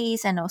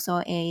facsimiles and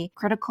also a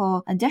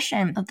critical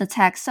edition of the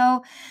text.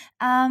 So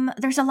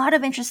there's a lot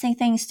of interesting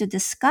things to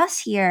discuss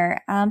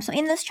here. So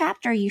in this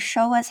chapter, you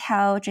show us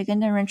how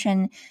Jigten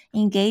Rinchen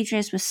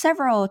engages with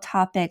several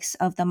topics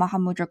of the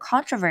Mahamudra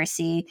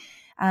controversy,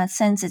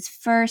 since its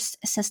first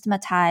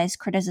systematized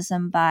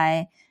criticism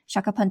by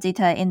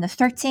Shakapandita in the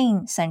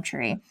 13th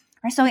century.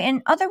 Right, so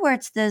in other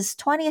words, this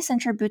 20th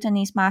century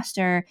Bhutanese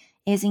master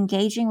is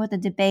engaging with a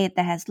debate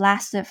that has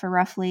lasted for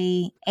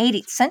roughly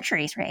 8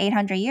 centuries, right,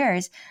 800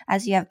 years,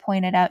 as you have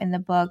pointed out in the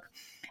book.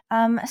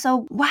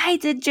 So why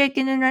did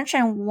Jigten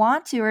Rinchen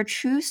want to or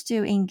choose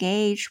to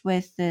engage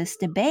with this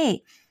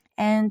debate?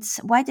 And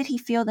why did he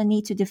feel the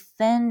need to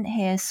defend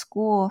his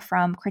school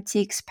from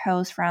critiques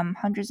posed from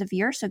hundreds of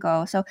years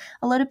ago? So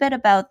a little bit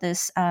about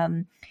this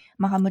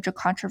Mahamudra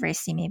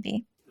controversy,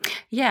 maybe.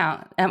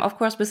 Yeah, of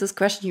course, with this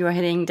question, you are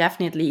hitting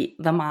definitely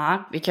the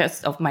mark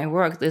because of my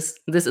work. This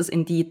is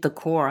indeed the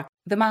core.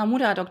 The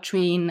Mahamudra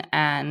doctrine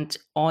and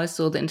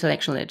also the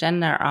intellectual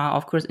agenda are,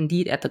 of course,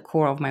 indeed at the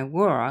core of my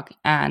work.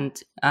 And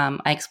I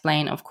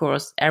explain, of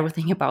course,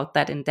 everything about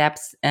that in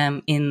depth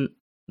in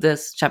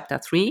this chapter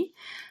 3.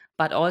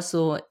 But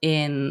also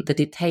in the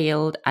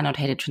detailed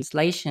annotated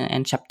translation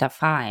in chapter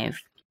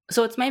 5.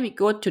 So it's maybe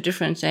good to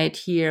differentiate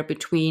here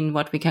between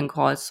what we can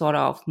call sort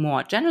of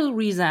more general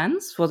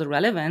reasons for the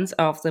relevance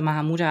of the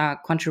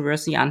Mahamudra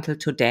controversy until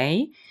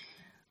today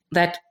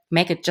that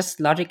make it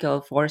just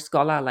logical for a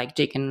scholar like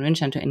Jigten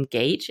Rinchen to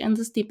engage in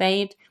this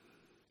debate,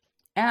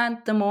 and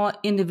the more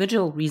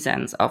individual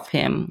reasons of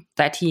him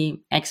that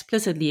he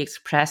explicitly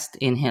expressed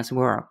in his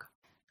work.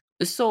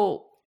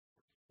 So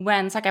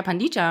when Sakai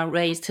Pandita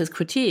raised his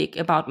critique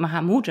about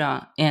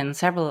Mahamudra in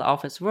several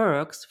of his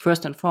works,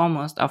 first and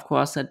foremost, of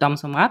course,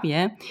 Domsom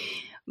Rabie,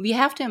 we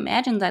have to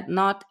imagine that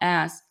not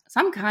as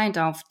some kind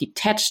of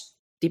detached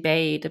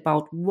debate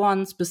about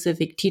one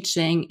specific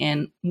teaching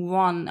in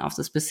one of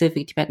the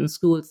specific Tibetan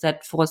schools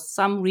that for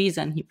some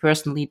reason he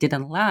personally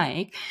didn't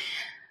like,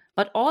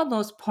 but all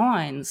those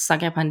points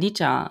Sakai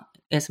Pandita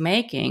is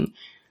making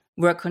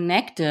were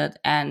connected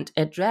and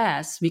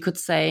address, we could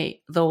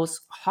say,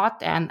 those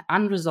hot and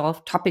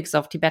unresolved topics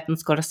of Tibetan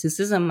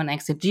scholasticism and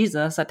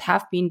exegesis that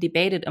have been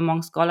debated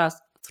among scholars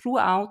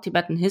throughout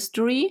Tibetan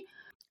history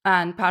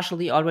and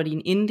partially already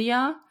in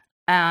India,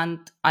 and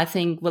I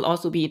think will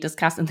also be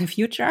discussed in the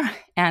future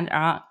and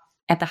are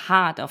at the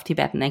heart of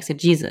Tibetan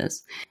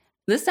exegesis.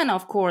 This then,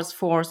 of course,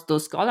 forced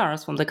those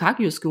scholars from the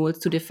Kagyu schools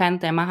to defend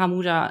their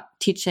Mahamudra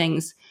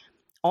teachings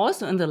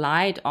also in the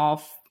light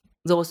of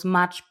those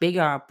much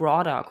bigger,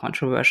 broader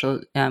controversial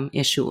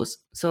issues.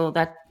 So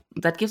that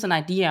gives an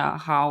idea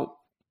how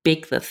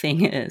big the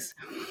thing is.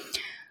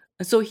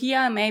 So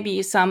here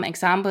maybe some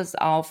examples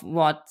of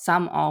what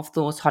some of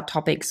those hot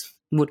topics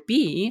would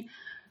be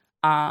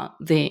are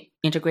the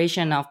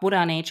integration of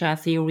Buddha nature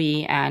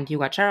theory and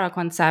Yogacara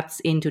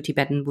concepts into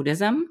Tibetan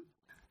Buddhism,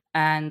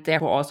 and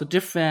therefore also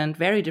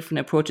very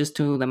different approaches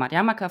to the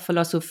Madhyamaka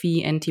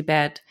philosophy in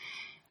Tibet.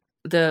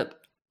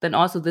 Then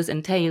also this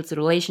entails the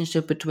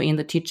relationship between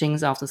the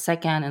teachings of the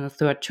second and the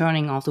third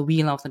turning of the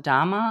wheel of the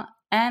Dharma,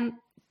 and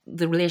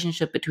the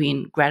relationship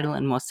between gradual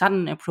and more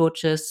sudden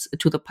approaches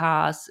to the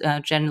path,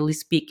 generally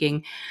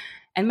speaking,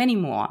 and many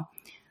more.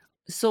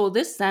 So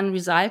this then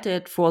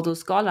resulted for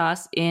those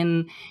scholars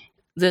in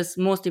this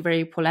mostly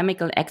very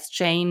polemical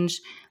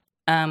exchange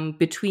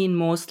between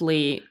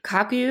mostly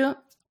Kagyu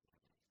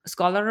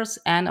scholars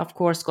and, of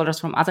course, scholars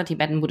from other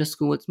Tibetan Buddhist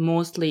schools,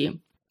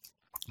 mostly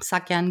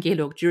Sakyan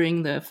Gelug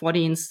during the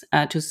 14th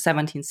to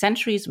 17th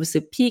centuries, with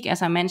the peak,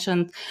 as I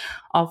mentioned,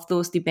 of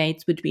those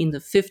debates between the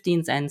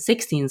 15th and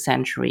 16th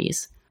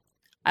centuries.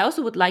 I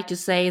also would like to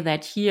say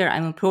that here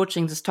I'm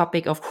approaching this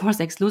topic, of course,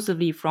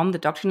 exclusively from the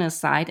doctrinal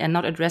side and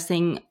not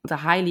addressing the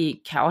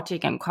highly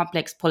chaotic and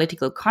complex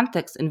political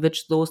context in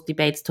which those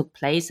debates took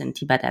place in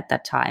Tibet at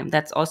that time.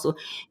 That's also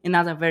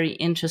another very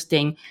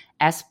interesting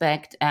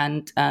aspect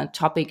and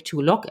topic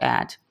to look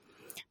at.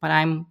 But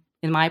I'm,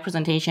 in my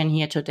presentation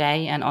here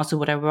today, and also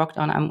what I worked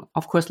on, I'm,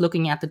 of course,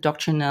 looking at the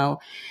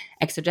doctrinal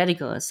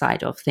exegetical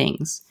side of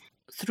things.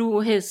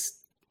 Through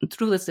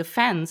this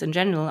defense in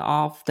general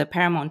of the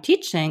paramount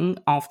teaching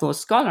of those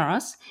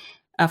scholars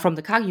from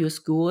the Kagyu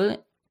school,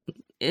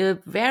 a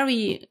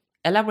very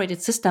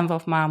elaborated system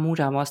of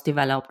Mahamudra was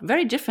developed,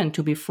 very different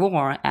to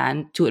before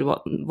and to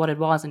what it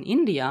was in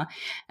India.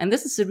 And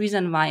this is the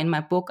reason why in my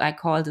book I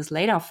call this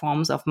later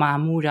forms of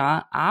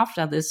Mahamudra,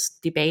 after this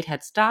debate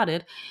had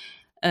started,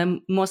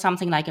 more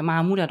something like a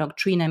Mahamudra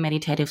doctrine and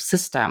meditative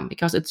system,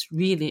 because it's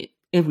really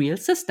a real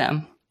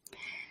system.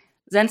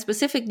 Then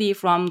specifically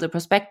from the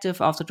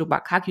perspective of the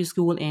Drukpa Kagyu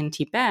school in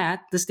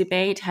Tibet, this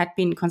debate had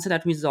been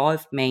considered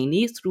resolved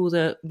mainly through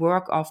the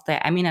work of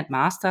their eminent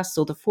masters,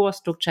 so the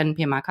fourth Drukchen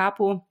Pema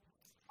Kapo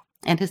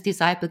and his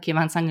disciple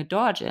Kevan Sangye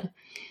Dorje.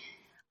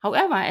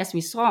 However, as we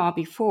saw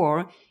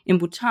before, in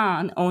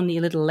Bhutan, only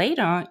a little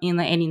later in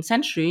the 18th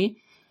century,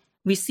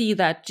 we see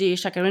that Je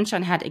Shakya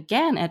Rinchen had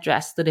again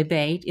addressed the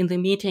debate in the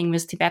meeting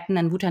with Tibetan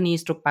and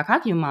Bhutanese Drukpa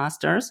Kagyu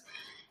masters,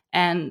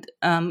 and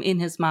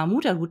in his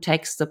Mahamudra root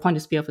text, The Point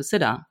of Spear of a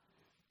Siddha.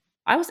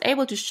 I was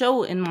able to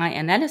show in my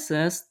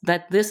analysis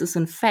that this is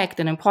in fact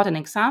an important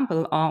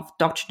example of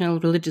doctrinal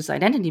religious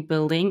identity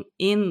building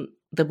in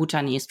the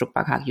Bhutanese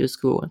Drukpa Kagyu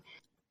school.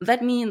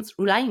 That means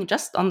relying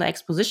just on the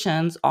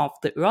expositions of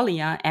the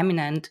earlier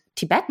eminent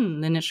Tibetan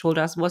lineage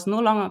holders was no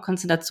longer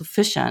considered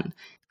sufficient.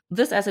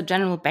 This as a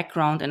general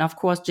background, and of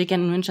course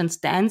Jigten Rinchen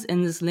stands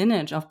in this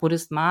lineage of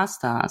Buddhist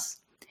masters.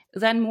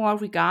 Then more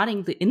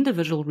regarding the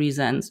individual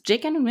reasons,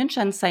 Jigten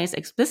Rinchen says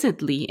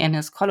explicitly in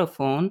his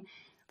colophon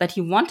that he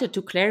wanted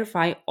to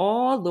clarify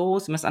all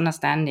those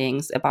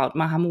misunderstandings about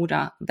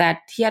Mahamudra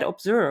that he had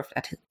observed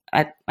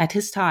at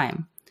his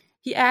time.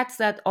 He adds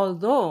that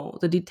although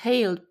the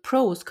detailed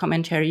prose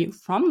commentary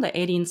from the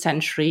 18th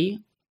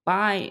century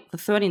by the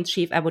 13th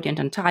chief Abodin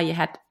Tantaye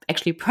had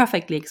actually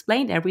perfectly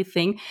explained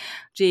everything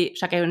Je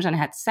Shakya Rinchen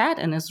had said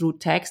in his root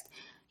text,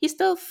 he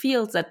still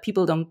feels that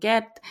people don't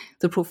get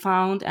the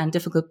profound and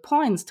difficult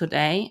points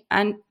today,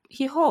 and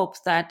he hopes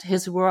that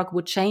his work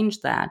would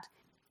change that.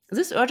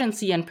 This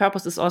urgency and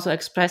purpose is also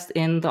expressed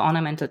in the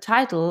ornamental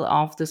title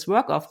of this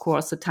work, of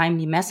course, The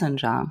Timely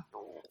Messenger.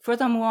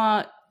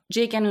 Furthermore,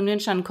 Jigten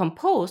Rinchen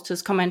composed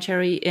his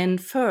commentary in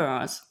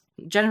verse,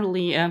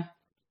 generally a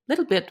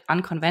little bit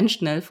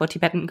unconventional for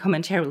Tibetan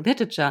commentary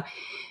literature,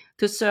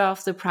 to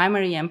serve the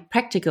primary and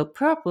practical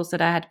purpose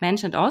that I had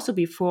mentioned also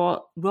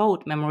before,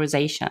 rote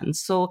memorization,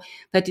 so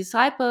that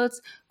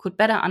disciples could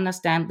better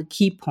understand the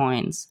key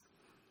points.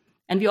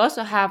 And we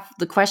also have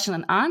the question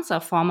and answer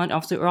format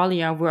of the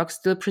earlier work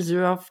still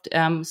preserved,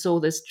 so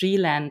this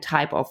Dreeland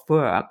type of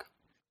work.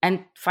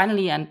 And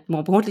finally, and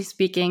more broadly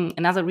speaking,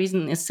 another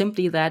reason is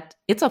simply that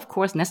it's of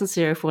course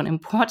necessary for an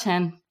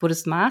important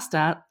Buddhist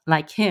master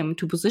like him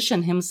to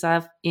position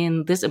himself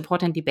in this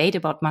important debate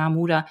about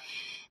Mahamudra,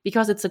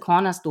 because it's a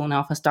cornerstone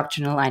of his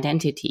doctrinal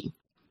identity.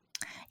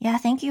 Yeah,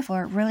 thank you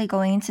for really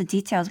going into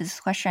details with this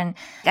question.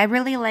 I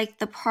really like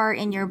the part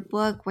in your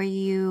book where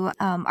you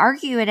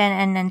argued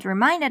and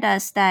reminded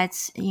us that,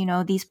 you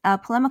know, these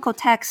polemical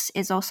texts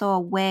is also a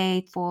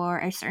way for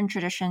a certain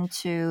tradition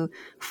to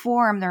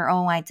form their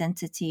own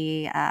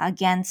identity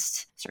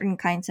against certain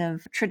kinds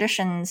of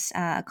traditions,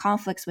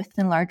 conflicts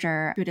within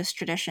larger Buddhist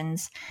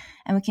traditions.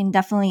 And we can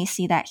definitely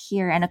see that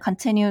here, and a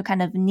continued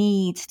kind of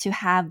need to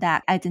have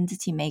that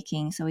identity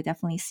making. So we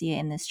definitely see it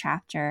in this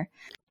chapter.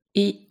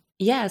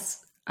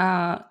 Yes.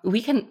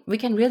 We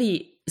can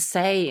really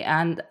say,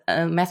 and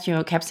Matthew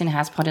Kapsin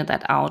has pointed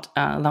that out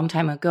a long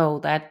time ago,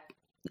 that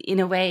in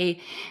a way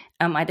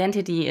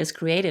identity is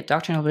created,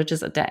 doctrinal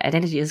religious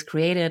identity is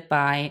created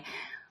by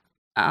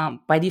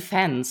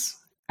defense,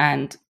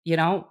 and, you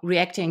know,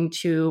 reacting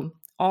to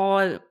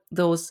all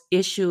those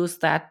issues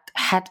that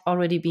had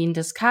already been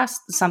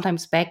discussed,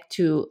 sometimes back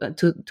to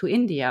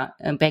India,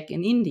 back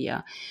in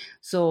India.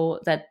 So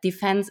that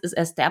defense is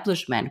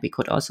establishment, we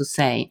could also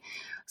say.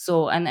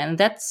 So, and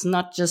that's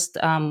not just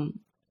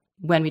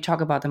when we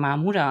talk about the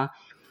Mahamudra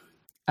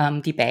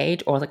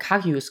debate or the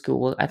Kagyu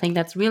school. I think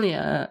that's really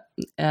a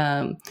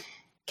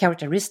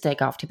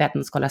characteristic of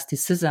Tibetan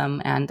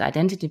scholasticism and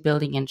identity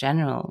building in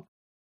general.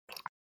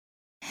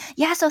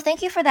 Yeah, so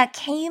thank you for that.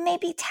 Can you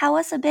maybe tell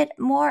us a bit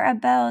more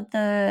about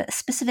the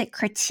specific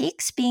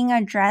critiques being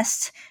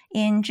addressed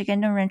in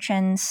Jigendo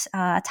Rinchen's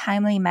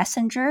Timely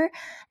Messenger,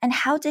 and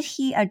how did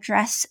he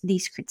address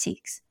these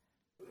critiques?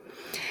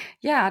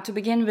 Yeah, to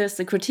begin with,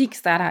 the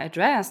critiques that are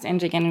addressed in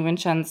Jigendo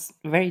Rinchen's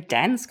very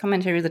dense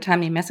commentary, The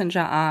Timely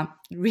Messenger, are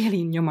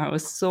really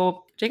numerous.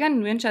 So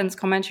Jigendo Rinchen's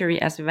commentary,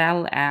 as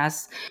well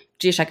as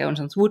G.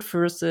 Shaka-Unshan's Wood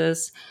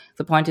Verses,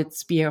 The Pointed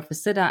Spear of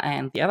Visita,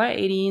 and the other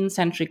 18th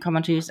century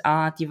commentaries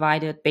are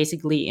divided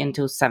basically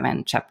into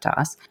 7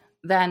 chapters.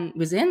 Then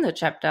within the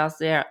chapters,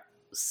 there are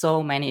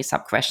so many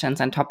sub-questions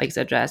and topics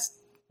addressed.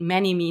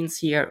 Many means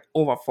here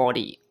over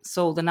 40.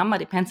 So the number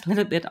depends a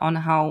little bit on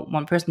how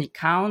one personally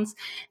counts,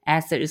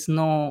 as there is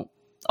no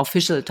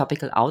official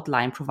topical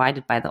outline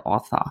provided by the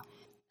author.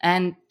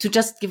 And to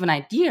just give an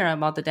idea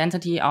about the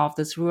density of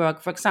this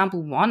work, for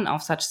example, one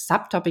of such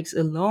subtopics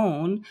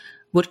alone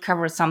would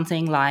cover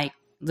something like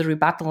the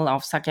rebuttal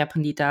of Sakya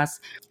Pandita's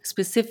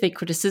specific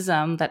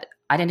criticism that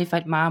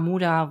identified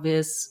Mahamudra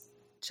with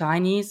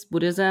Chinese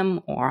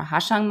Buddhism or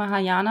Hashang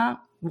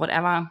Mahayana,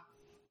 whatever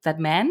that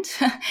meant.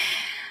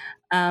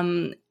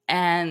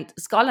 And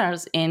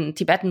scholars in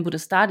Tibetan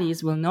Buddhist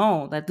studies will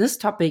know that this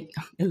topic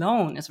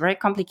alone is very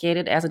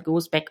complicated, as it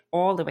goes back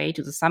all the way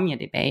to the Samya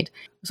debate.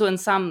 So in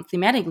sum,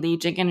 thematically,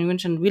 Jigendo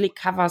Rinchen really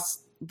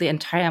covers the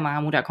entire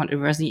Mahamudra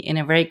controversy in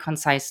a very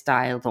concise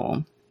style,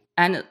 though.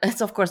 And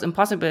it's, of course,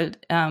 impossible,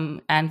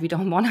 and we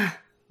don't want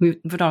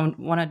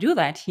to do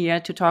that here,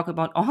 to talk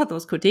about all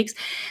those critiques.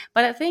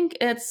 But I think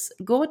it's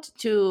good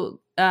to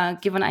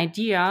give an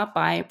idea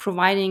by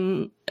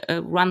providing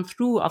a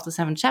run-through of the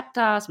 7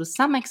 chapters with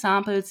some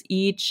examples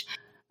each.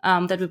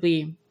 That will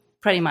be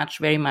pretty much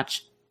very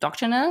much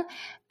doctrinal,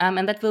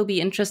 and that will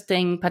be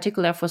interesting,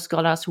 particularly for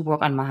scholars who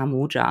work on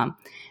Mahamudra.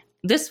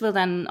 This will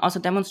then also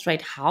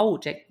demonstrate how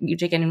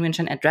Jigendo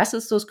Rinchen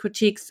addresses those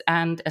critiques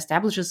and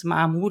establishes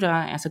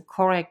Mahamudra as a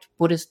correct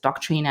Buddhist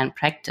doctrine and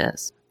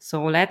practice.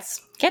 So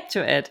let's get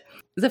to it.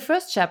 The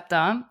first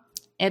chapter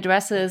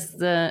addresses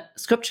the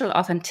scriptural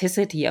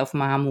authenticity of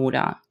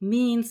Mahamudra,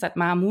 means that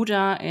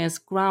Mahamudra is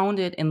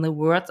grounded in the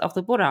words of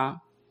the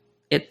Buddha.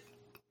 It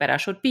better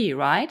should be,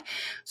 right?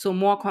 So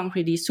more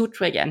concretely,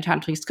 sutric and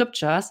tantric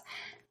scriptures,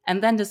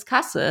 and then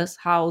discusses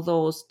how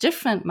those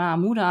different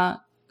Mahamudra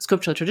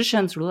scriptural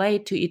traditions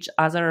relate to each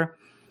other.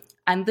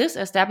 And this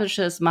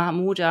establishes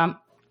Mahamudra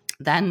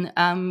then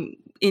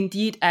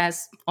indeed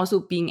as also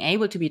being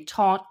able to be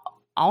taught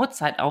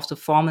outside of the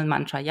formal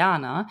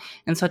Mantrayana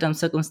in certain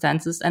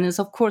circumstances, and is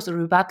of course a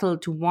rebuttal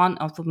to one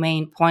of the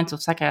main points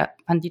of Sakya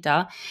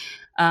Pandita,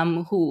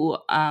 who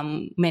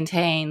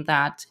maintain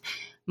that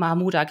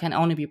Mahamudra can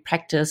only be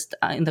practiced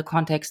in the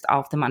context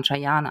of the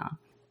Mantrayana.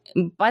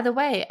 By the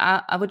way,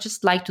 I would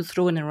just like to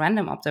throw in a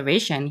random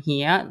observation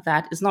here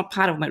that is not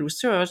part of my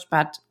research,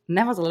 but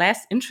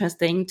nevertheless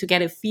interesting to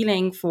get a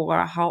feeling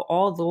for how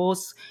all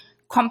those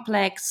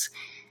complex,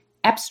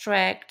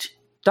 abstract,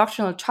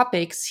 doctrinal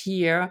topics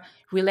here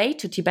relate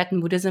to Tibetan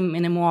Buddhism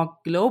in a more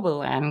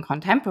global and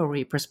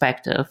contemporary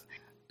perspective.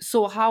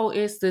 So how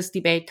is this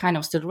debate kind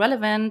of still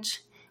relevant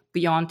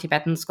beyond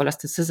Tibetan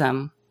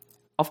scholasticism?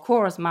 Of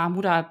course,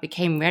 Mahamudra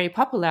became very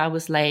popular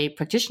with lay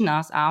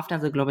practitioners after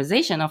the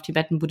globalization of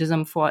Tibetan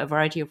Buddhism for a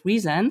variety of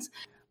reasons.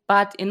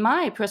 But in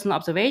my personal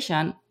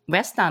observation,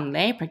 Western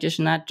lay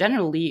practitioners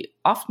generally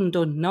often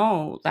don't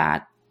know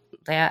that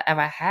there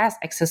ever has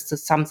existed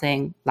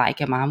something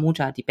like a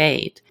Mahamudra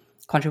debate,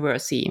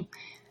 controversy.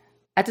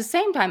 At the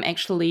same time,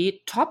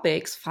 actually,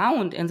 topics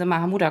found in the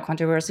Mahamudra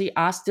controversy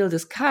are still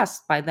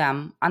discussed by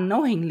them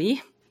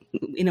unknowingly,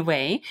 in a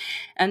way,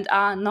 and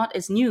are not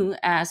as new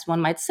as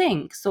one might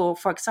think. So,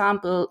 for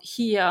example,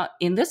 here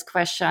in this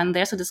question,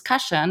 there's a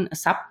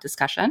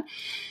sub-discussion,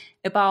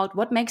 about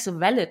what makes a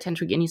valid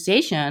tantric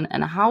initiation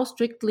and how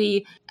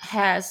strictly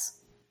has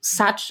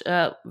such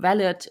a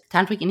valid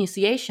tantric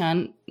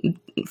initiation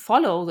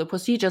follow the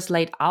procedures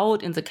laid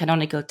out in the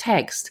canonical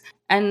text.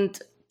 And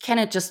can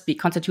it just be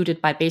constituted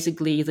by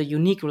basically the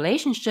unique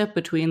relationship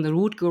between the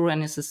root guru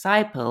and his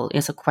disciple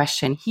is a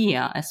question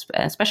here,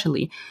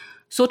 especially.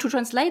 So to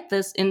translate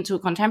this into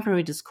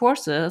contemporary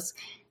discourses,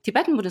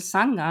 Tibetan Buddhist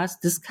Sanghas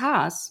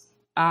discuss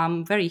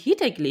very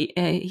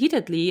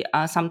heatedly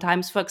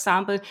sometimes, for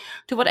example,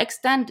 to what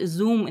extent a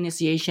Zoom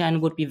initiation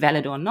would be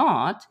valid or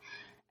not.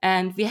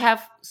 And we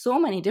have so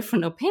many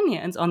different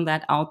opinions on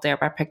that out there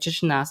by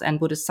practitioners and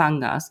Buddhist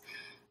Sanghas.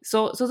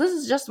 So this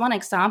is just one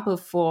example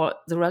for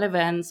the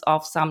relevance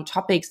of some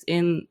topics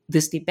in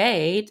this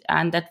debate,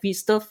 and that we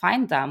still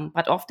find them,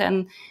 but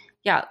often,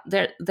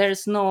 there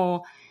is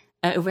no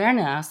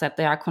awareness that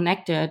they are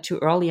connected to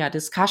earlier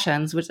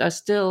discussions, which are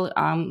still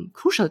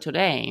crucial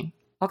today.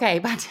 Okay,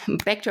 but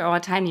back to our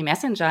Timely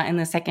Messenger in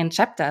the second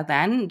chapter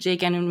then,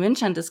 Jigendo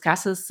Rinchen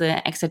discusses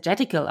the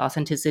exegetical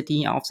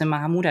authenticity of the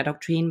Mahamudra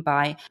doctrine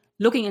by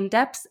looking in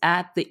depth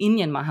at the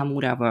Indian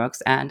Mahamudra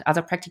works and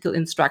other practical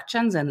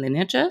instructions and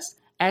lineages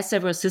as they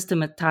were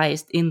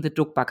systematized in the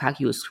Drukpa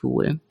Kagyu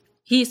school.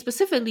 He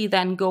specifically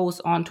then goes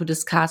on to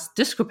discuss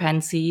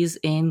discrepancies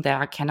in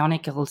their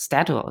canonical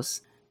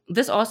status.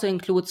 This also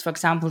includes, for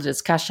example, the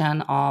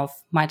discussion of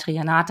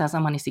Maitreyanata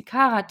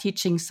Samanisikara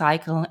teaching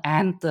cycle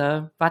and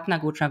the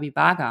Vatnagotra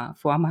Vibhaga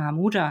for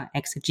Mahamudra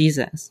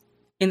exegesis.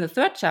 In the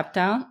third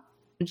chapter,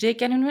 J.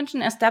 Genrin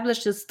Rinchen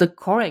establishes the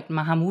correct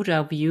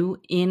Mahamudra view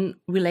in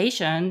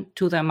relation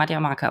to the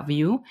Madhyamaka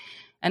view,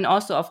 and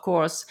also, of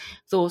course,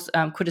 those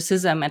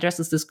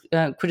addresses this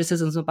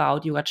criticisms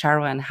about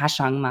Yogacara and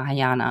Hashang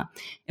Mahayana,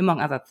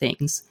 among other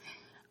things.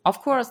 Of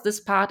course,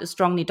 this part is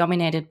strongly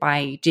dominated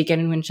by J.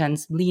 Genrin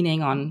Rinchen's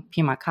leaning on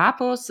Pema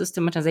Kapos'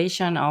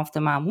 systematization of the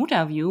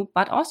Mahamudra view,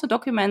 but also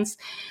documents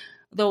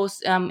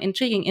those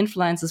intriguing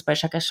influences by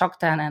Shaka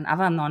Shoktan and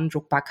other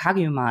non-Drukpa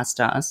Kagyu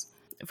masters.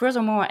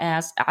 Furthermore,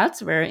 as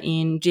elsewhere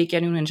in J.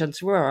 Genrin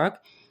Rinchen's work,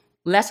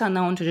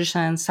 lesser-known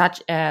traditions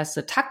such as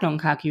the Taklong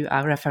Kagyu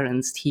are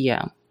referenced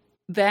here.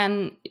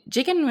 Then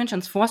J. Genrin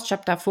Rinchen's fourth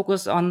chapter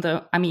focuses on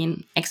the,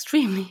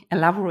 extremely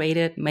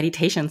elaborated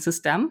meditation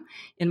system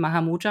in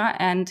Mahamudra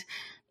and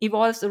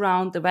evolves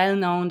around the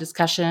well-known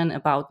discussion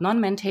about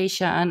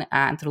non-meditation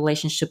and the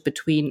relationship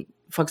between,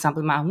 for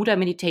example, Mahamudra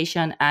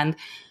meditation and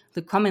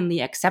the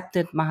commonly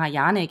accepted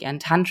Mahayanic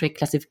and Tantric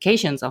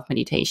classifications of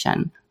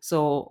meditation.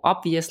 So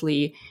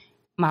obviously,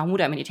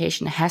 Mahamudra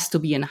meditation has to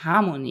be in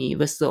harmony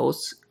with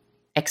those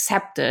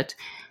accepted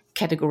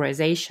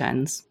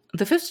categorizations.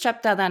 The fifth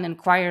chapter then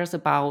inquires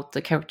about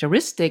the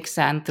characteristics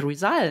and the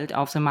result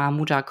of the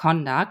Mahamudra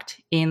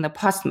conduct in the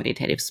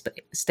post-meditative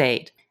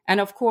state. And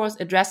of course,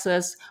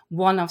 addresses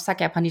one of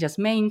Sakya Pandita's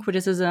main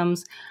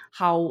criticisms,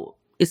 how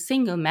a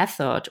single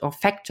method or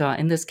factor,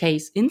 in this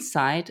case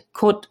insight,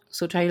 could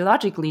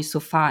soteriologically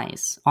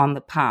suffice on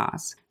the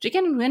path. J.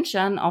 Genrin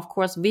Rinchen, of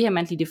course,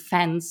 vehemently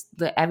defends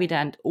the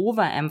evident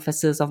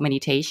overemphasis of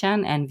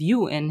meditation and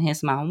view in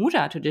his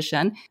Mahamudra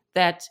tradition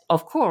that,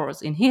 of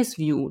course, in his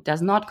view,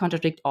 does not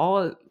contradict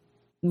all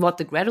what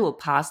the gradual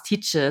path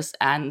teaches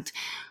and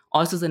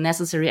also the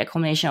necessary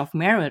accumulation of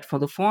merit for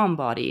the form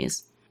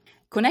bodies.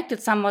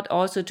 Connected somewhat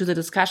also to the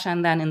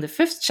discussion then in the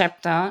fifth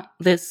chapter,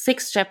 the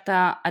sixth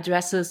chapter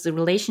addresses the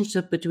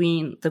relationship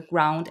between the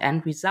ground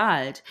and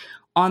result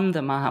on the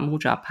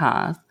Mahamudra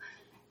path.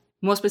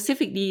 More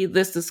specifically,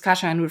 this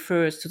discussion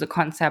refers to the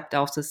concept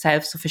of the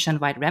self-sufficient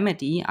right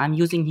remedy. I'm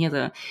using here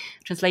the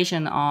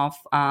translation of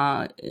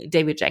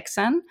David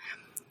Jackson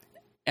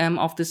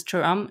of this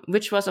term,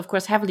 which was, of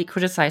course, heavily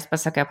criticized by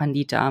Sakya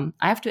Pandita.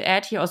 I have to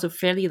add here also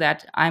fairly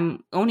that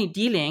I'm only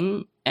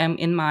dealing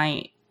in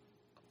my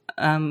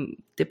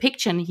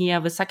depiction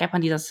here with Sakya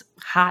Pandita's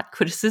hard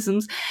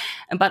criticisms,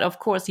 but of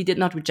course he did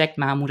not reject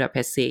Mahamudra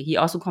per se. He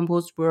also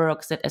composed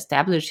works that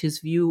established his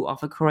view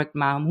of a correct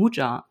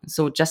Mahamudra,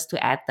 so just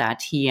to add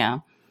that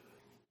here.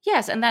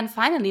 Yes, and then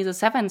finally the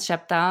seventh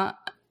chapter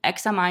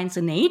examines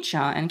the nature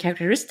and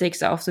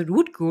characteristics of the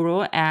root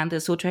guru and the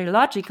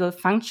soteriological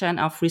function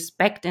of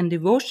respect and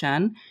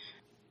devotion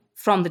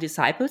from the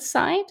disciple's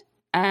side,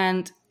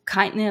 and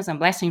kindness and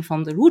blessing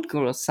from the root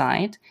guru's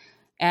side,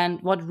 and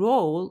what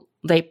role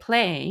they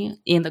play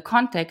in the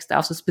context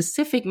of the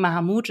specific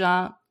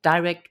Mahamudra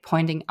direct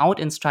pointing out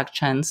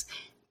instructions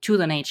to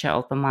the nature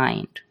of the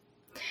mind.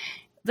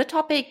 The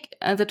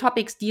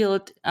topics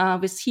dealt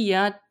with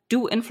here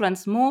do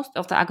influence most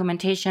of the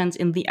argumentations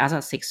in the other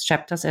 6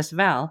 chapters as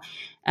well,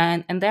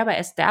 and thereby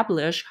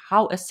establish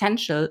how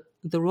essential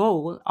the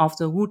role of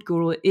the root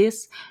guru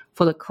is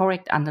for the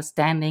correct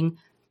understanding,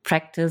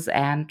 practice,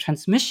 and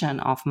transmission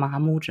of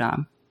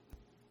Mahamudra.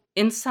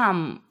 In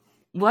sum,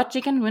 what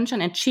J. Genrin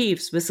Rinchen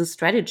achieves with the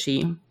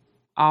strategy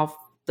of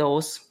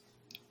those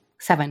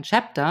 7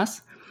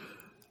 chapters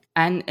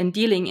and in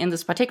dealing in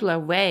this particular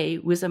way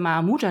with the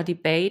Mahamudra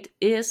debate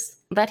is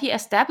that he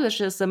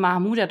establishes the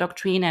Mahamudra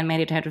doctrine and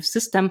meditative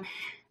system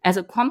as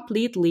a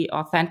completely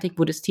authentic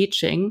Buddhist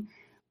teaching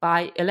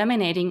by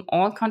eliminating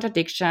all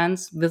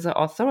contradictions with the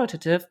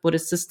authoritative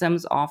Buddhist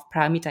systems of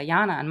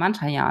Paramitayana and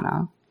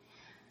Mantrayana.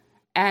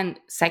 And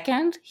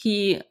second,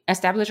 he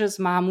establishes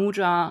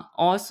Mahamudra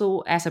also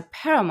as a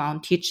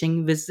paramount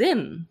teaching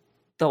within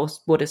those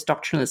Buddhist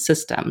doctrinal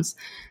systems,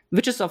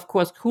 which is of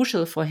course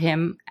crucial for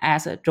him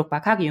as a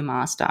Drukpa Kagyu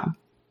master.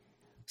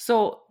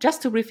 So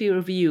just to briefly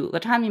review, the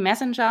Timely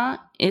Messenger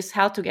is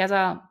held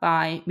together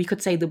by, we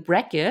could say, the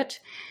bracket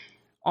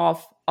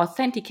of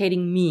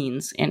authenticating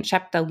means in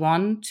chapter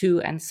 1, 2,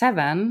 and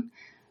 7.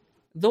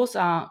 Those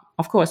are,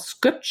 of course,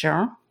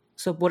 scripture,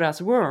 so Buddha's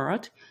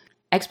word,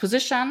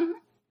 exposition,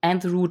 and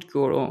the root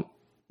guru.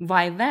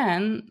 While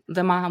then,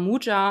 the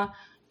Mahamudra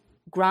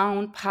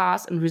ground,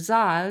 path, and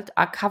result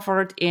are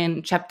covered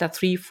in chapter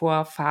 3,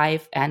 4,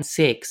 5, and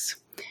 6,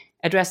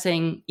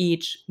 addressing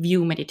each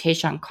view,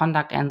 meditation,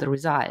 conduct, and the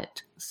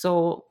result.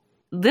 So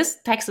this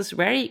text is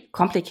very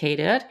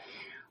complicated,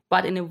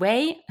 but in a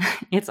way,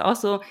 it's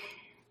also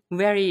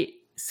very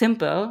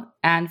simple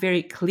and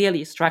very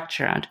clearly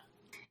structured.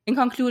 In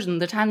conclusion,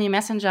 the Timely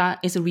Messenger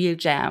is a real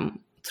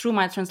gem. Through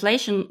my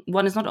translation,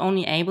 one is not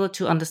only able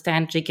to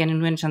understand J. Genrin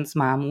Rinchen's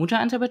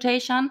Mahamudra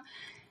interpretation,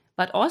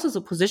 but also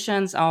the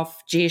positions of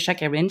J.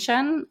 Shakya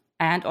Rinchen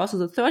and also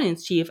the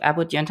 13th chief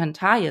Abbot Yönten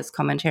Taye's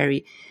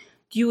commentary,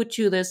 due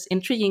to this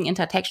intriguing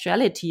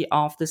intertextuality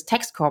of this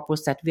text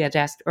corpus that we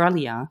addressed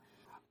earlier.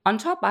 On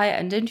top, I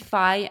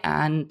identify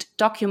and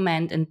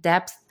document in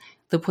depth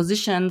the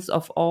positions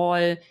of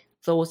all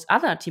those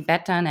other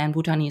Tibetan and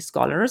Bhutanese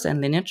scholars and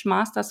lineage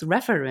masters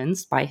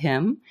referenced by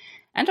him,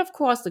 and of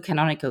course the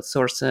canonical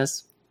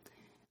sources.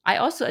 I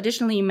also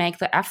additionally make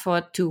the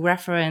effort to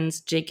reference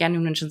J. Gyan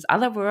Rinpoche's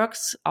other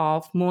works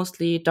of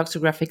mostly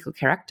doxographical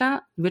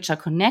character, which are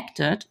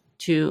connected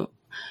to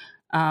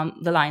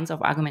the lines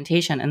of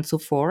argumentation and so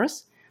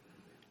forth,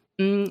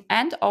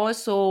 and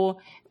also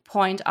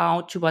point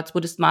out towards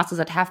Buddhist masters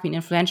that have been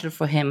influential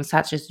for him,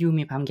 such as Yu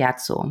Mipam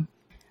Gyatso.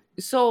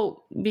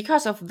 So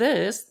because of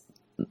this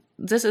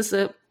is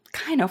a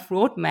kind of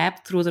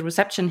roadmap through the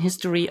reception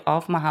history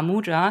of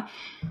Mahamudra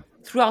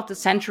throughout the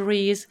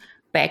centuries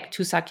back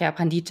to Sakya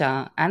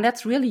Pandita. And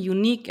that's really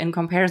unique in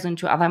comparison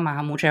to other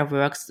Mahamudra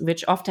works,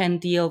 which often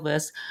deal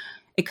with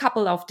a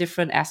couple of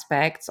different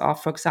aspects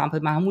of, for example,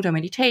 Mahamudra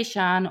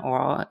meditation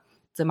or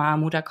the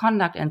Mahamudra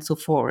conduct and so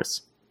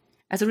forth.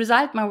 As a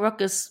result, my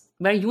work is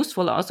very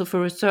useful also for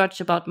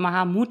research about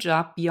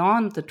Mahamudra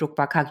beyond the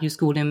Drukpa Kagyu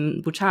school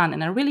in Bhutan.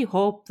 And I really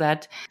hope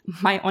that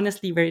my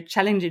honestly very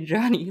challenging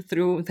journey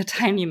through the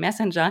Timely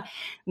Messenger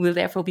will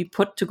therefore be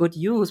put to good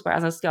use by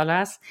other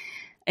scholars.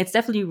 It's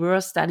definitely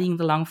worth studying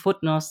the long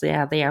footnotes. They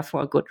are there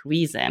for a good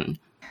reason.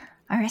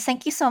 All right,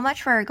 thank you so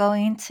much for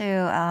going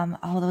to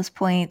all those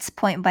points,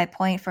 point by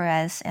point for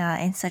us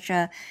in such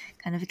a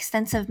kind of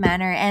extensive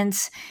manner. And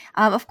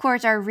of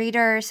course, our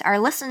readers, our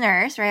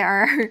listeners, right,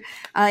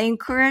 are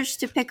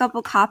encouraged to pick up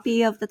a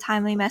copy of the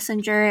Timely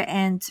Messenger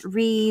and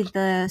read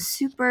the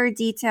super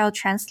detailed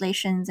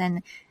translations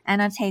and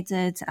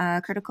annotated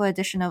critical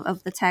edition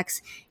of the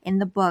text in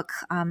the book.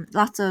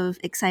 Lots of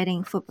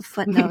exciting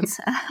footnotes,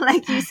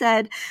 like you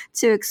said,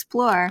 to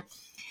explore.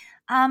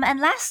 And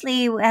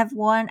lastly, we have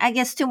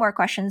two more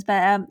questions,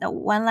 but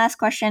one last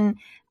question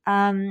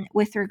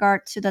with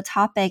regard to the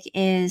topic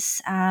is,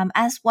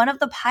 as one of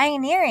the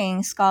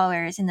pioneering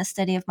scholars in the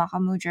study of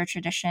Mahamudra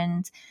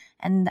traditions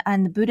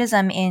and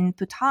Buddhism in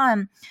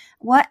Bhutan,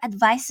 what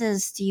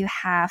advices do you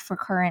have for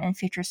current and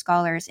future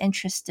scholars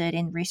interested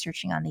in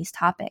researching on these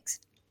topics?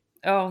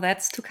 Oh,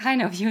 that's too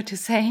kind of you to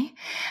say.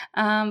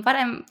 But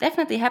I'm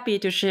definitely happy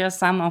to share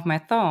some of my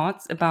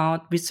thoughts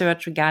about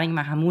research regarding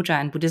Mahamudra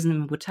and Buddhism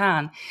in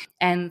Bhutan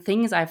and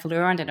things I've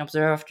learned and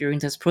observed during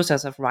this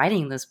process of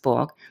writing this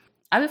book.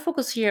 I will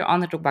focus here on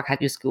the Drukpa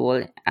Kagyu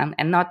school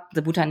and not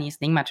the Bhutanese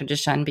Nyingma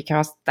tradition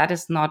because that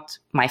is not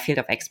my field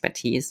of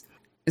expertise.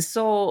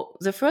 So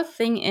the first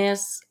thing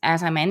is,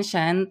 as I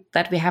mentioned,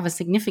 that we have a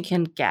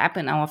significant gap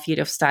in our field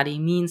of study,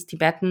 means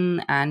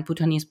Tibetan and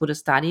Bhutanese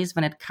Buddhist studies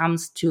when it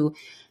comes to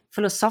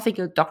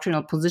philosophical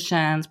doctrinal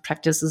positions,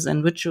 practices,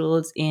 and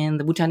rituals in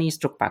the Bhutanese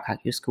Drukpa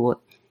Kagyu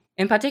school,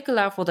 in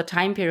particular for the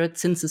time period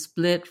since the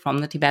split from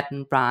the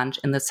Tibetan branch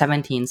in the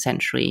 17th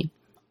century.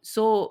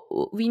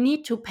 So we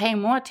need to pay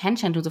more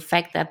attention to the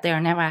fact that there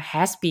never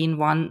has been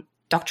one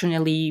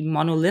doctrinally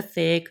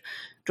monolithic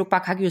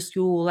Drukpa Kagyu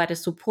school that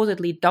is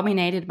supposedly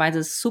dominated by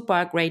this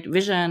super great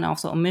vision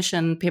of the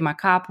omission Pema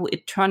Kapu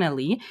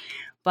eternally.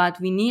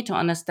 But we need to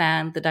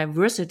understand the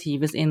diversity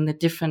within the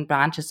different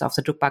branches of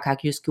the Drukpa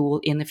Kagyu school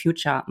in the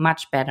future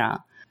much better.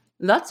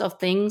 Lots of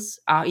things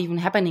are even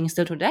happening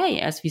still today,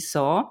 as we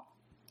saw,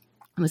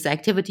 with the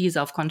activities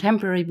of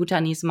contemporary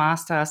Bhutanese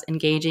masters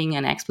engaging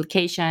in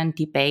explication,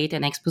 debate,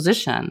 and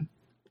exposition.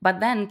 But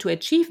then to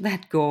achieve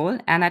that goal,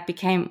 and that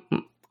became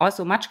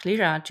also much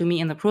clearer to me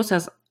in the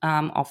process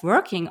of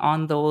working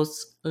on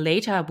those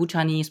later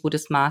Bhutanese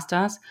Buddhist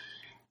masters,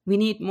 we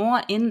need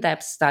more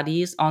in-depth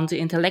studies on the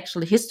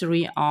intellectual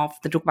history of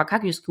the Drukpa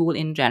Kagyu school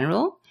in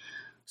general.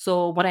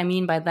 So what I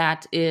mean by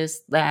that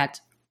is that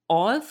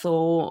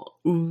although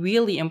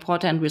really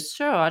important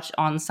research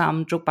on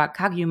some Drukpa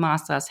Kagyu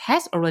masters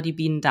has already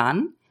been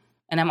done,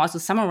 and I'm also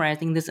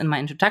summarizing this in my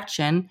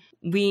introduction,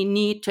 we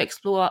need to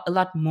explore a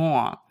lot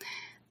more.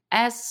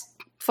 As,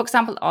 for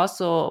example,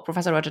 also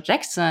Professor Roger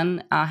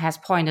Jackson has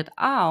pointed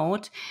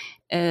out,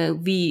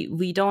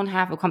 we don't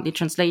have a complete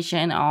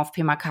translation of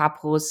Pema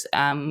Kapu's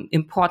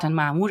important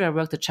Mahamudra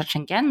work, the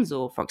Chachen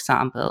Genzo, for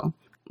example.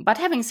 But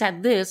having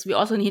said this, we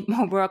also need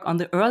more work on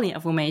the earlier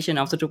formation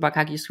of the Drukpa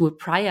Kagyu school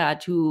prior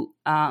to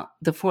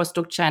the first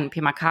Drukchen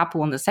Pema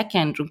Kapu and the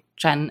second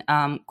Drukchen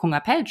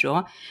Kunga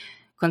Peljo,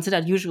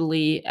 considered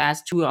usually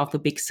as two of the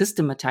big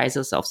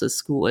systematizers of the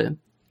school.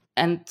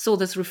 And so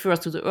this refers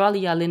to the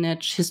earlier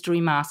lineage history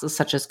masters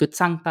such as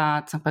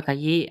Gyutsangpa, Tsangpa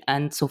Kagye,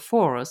 and so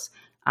forth,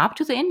 up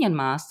to the Indian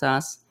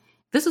masters.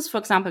 This is, for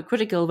example,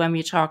 critical when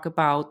we talk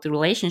about the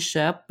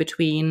relationship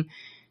between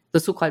the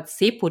so-called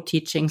Sepo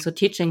teachings, so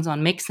teachings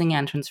on mixing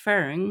and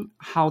transferring,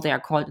 how they are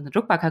called in the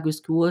Drukpa Kagyu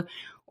school,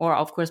 or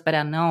of course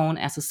better known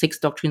as the 6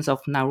 doctrines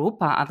of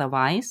Naropa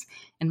otherwise,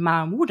 and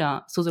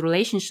Mahamudra, so the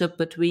relationship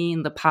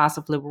between the path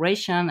of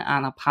liberation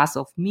and the path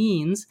of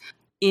means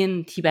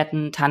in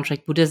Tibetan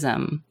Tantric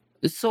Buddhism.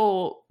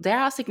 So there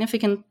are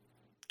significant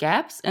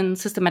gaps in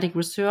systematic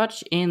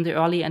research in the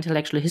early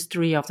intellectual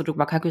history of the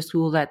Drukpa Kagyu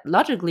school that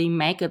logically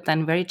make it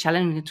then very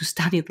challenging to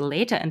study the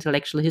later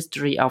intellectual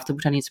history of the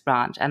Bhutanese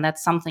branch. And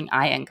that's something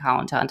I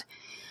encountered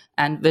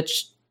and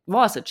which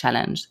was a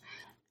challenge.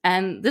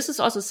 And this is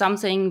also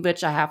something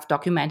which I have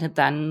documented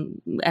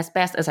then as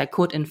best as I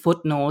could in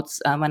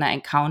footnotes when I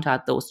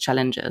encountered those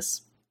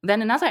challenges.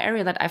 Then another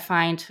area that I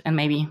find, and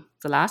maybe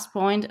the last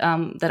point,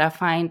 that I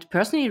find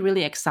personally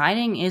really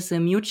exciting is the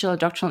mutual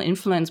doctrinal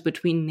influence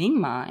between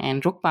Nyingma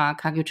and Drukpa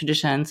Kagyu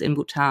traditions in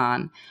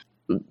Bhutan.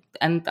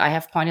 And I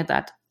have pointed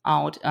that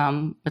out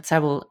at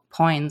several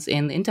points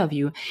in the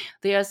interview.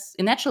 There's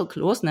a natural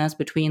closeness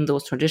between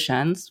those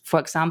traditions, for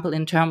example,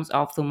 in terms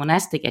of the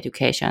monastic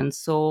education.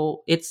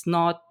 So it's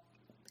not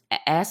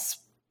as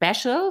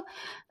special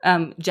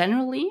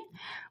generally,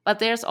 but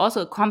there's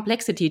also a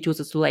complexity to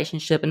this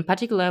relationship, in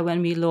particular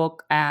when we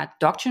look at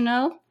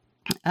doctrinal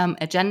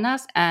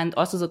agendas and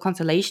also the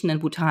constellation in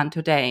Bhutan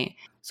today.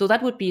 So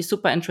that would be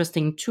super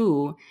interesting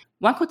too.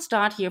 One could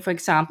start here, for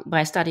example,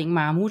 by studying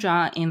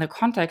Mahamudra in the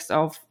context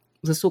of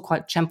the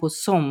so-called Chempo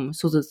Sum,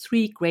 so the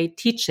three great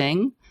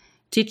teachings,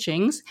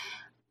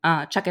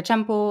 Chaka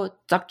Chempo,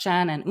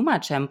 Dzogchen, and Uma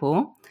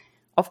Chempo.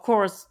 Of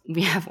course,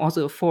 we have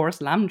also a fourth,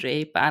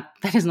 Lamdre, but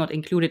that is not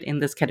included in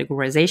this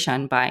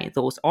categorization by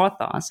those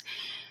authors.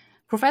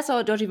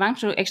 Professor Dorji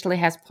Wangchu actually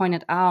has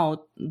pointed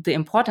out the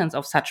importance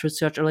of such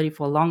research already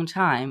for a long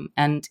time.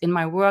 And in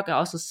my work, I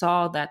also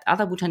saw that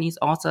other Bhutanese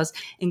authors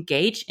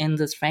engage in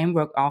this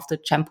framework of the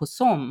Chempo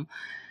Sum,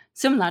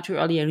 similar to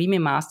earlier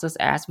Rime masters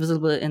as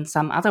visible in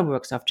some other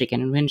works of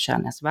Jigten and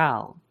Rinchen as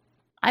well.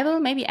 I will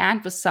maybe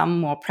end with some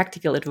more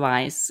practical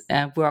advice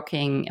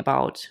working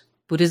about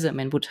Buddhism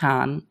in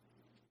Bhutan.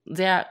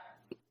 There are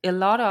a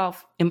lot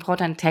of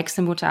important texts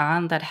in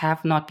Bhutan that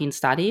have not been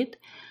studied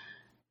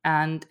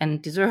and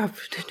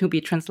deserve to be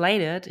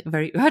translated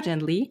very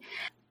urgently.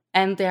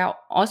 And they are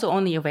also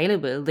only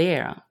available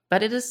there.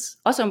 But it is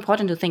also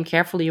important to think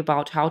carefully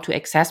about how to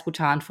access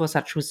Bhutan for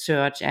such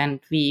research. And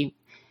we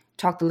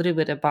talked a little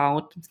bit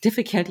about the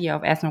difficulty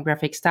of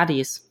ethnographic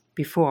studies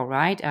before,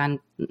 right? And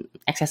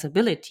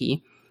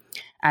accessibility.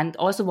 And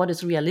also what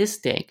is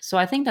realistic. So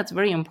I think that's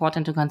very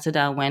important to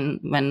consider when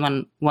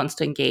one wants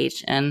to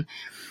engage in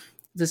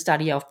the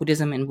study of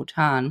Buddhism in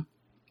Bhutan.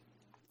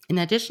 In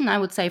addition, I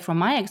would say from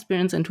my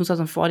experience in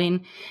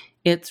 2014,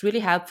 it's really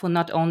helpful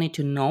not only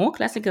to know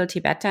classical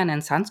Tibetan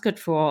and Sanskrit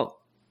for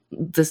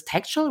this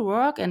textual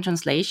work and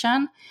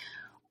translation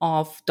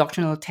of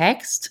doctrinal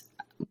text,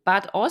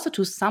 but also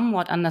to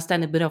somewhat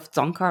understand a bit of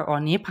Dzongkar or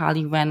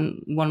Nepali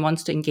when one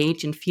wants to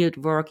engage in field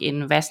work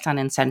in Western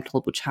and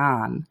Central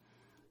Bhutan.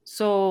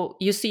 So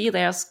you see,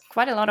 there's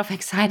quite a lot of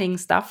exciting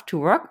stuff to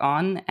work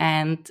on,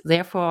 and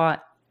therefore,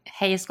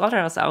 hey,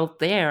 scholars out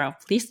there,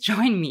 please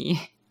join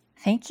me.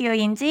 Thank you.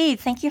 Indeed.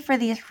 Thank you for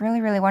these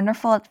really, really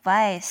wonderful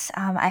advice.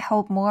 I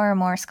hope more and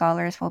more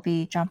scholars will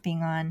be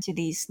jumping on to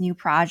these new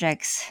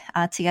projects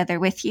together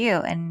with you,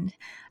 and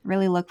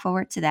really look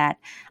forward to that.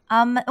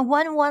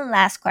 One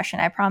last question.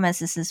 I promise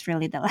this is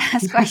really the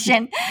last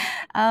question.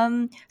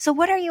 So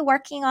what are you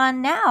working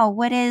on now?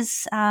 What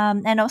is,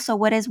 and also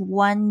what is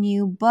one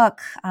new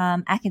book,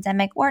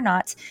 academic or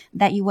not,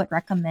 that you would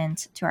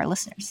recommend to our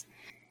listeners?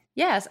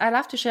 Yes, I'd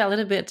love to share a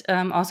little bit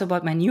also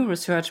about my new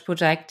research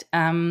project.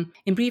 In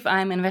brief,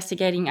 I'm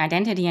investigating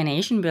identity and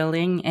nation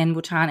building in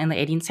Bhutan in the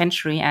 18th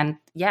century. And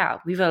yeah,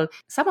 we will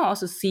somehow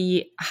also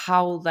see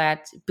how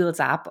that builds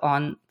up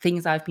on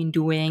things I've been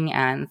doing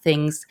and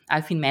things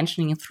I've been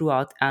mentioning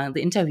throughout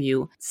the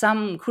interview.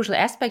 Some crucial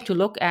aspect to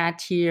look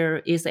at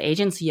here is the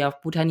agency of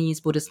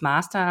Bhutanese Buddhist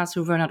masters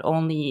who were not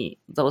only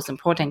those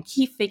important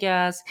key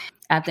figures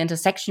at the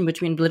intersection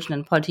between religion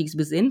and politics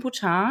within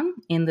Bhutan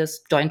in this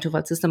joint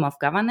twofold system of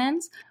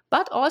governance,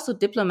 but also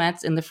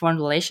diplomats in the foreign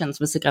relations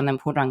with the Grandam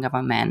Phodrang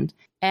government.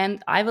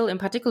 And I will in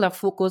particular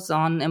focus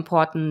on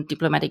important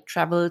diplomatic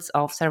travels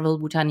of several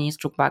Bhutanese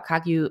Drukpa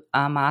Kagyu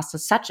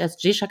masters, such as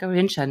Jishaka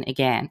Rinchen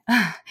again.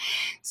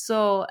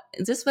 So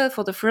this will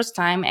for the first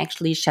time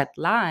actually shed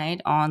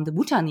light on the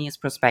Bhutanese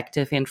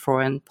perspective in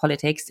foreign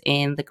politics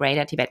in the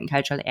greater Tibetan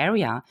cultural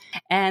area,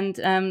 and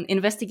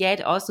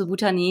investigate also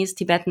Bhutanese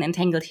Tibetan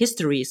entangled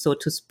history, so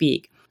to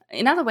speak.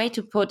 Another way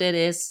to put it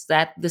is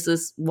that this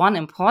is one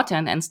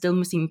important and still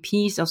missing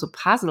piece of the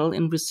puzzle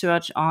in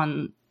research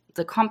on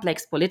the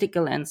complex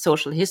political and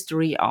social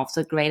history of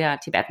the greater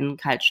Tibetan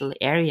cultural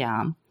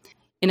area.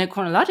 In a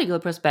chronological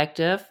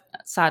perspective,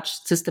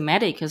 such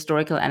systematic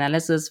historical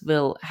analysis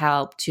will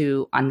help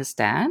to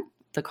understand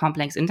the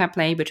complex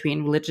interplay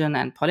between religion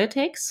and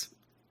politics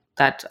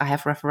that I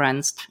have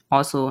referenced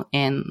also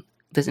in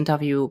this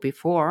interview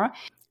before,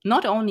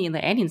 not only in the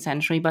 18th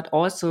century, but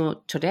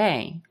also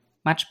today,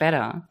 much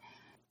better.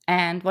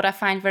 And what I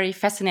find very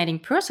fascinating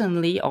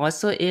personally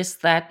also is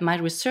that my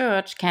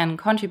research can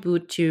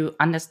contribute to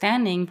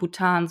understanding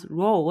Bhutan's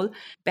role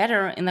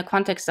better in the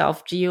context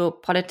of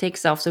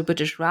geopolitics of the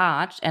British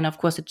Raj and, of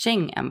course, the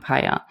Qing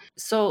Empire.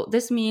 So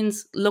this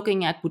means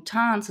looking at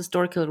Bhutan's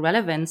historical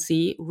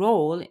relevancy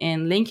role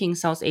in linking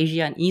South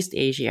Asia and East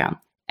Asia.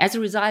 As a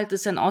result,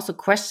 this then also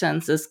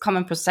questions this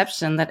common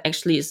perception that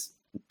actually is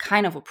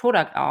kind of a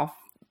product of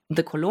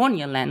the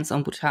colonial lens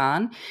on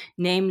Bhutan,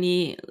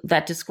 namely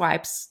that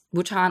describes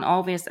Bhutan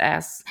always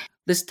as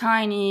this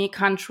tiny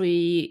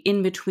country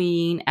in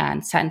between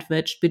and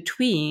sandwiched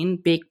between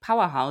big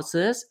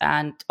powerhouses.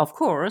 And of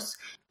course,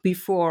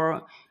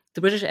 before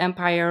the British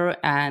Empire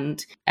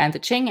and the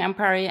Qing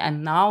Empire,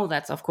 and now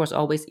that's of course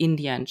always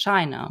India and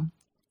China.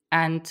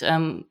 And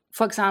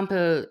for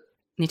example,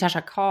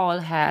 Natasha Call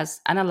has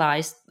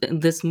analyzed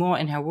this more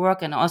in her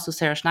work, and also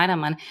Sarah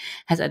Schneiderman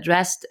has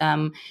addressed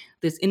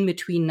this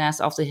in-betweenness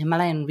of the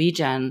Himalayan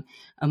region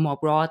more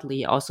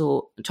broadly,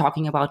 also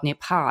talking about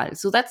Nepal.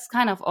 So that's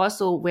kind of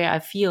also where I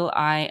feel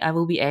I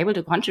will be able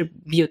to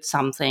contribute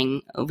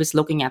something with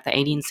looking at the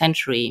 18th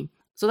century.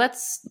 So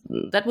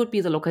that would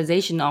be the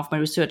localization of my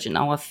research in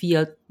our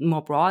field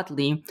more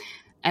broadly.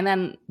 And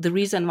then the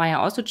reason why I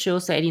also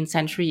chose the 18th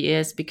century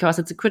is because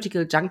it's a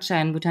critical juncture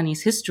in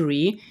Bhutanese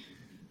history.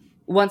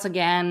 Once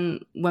again,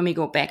 when we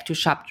go back to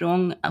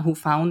Shabdrung, who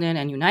founded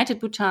and united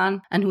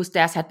Bhutan, and whose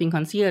death had been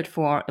concealed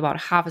for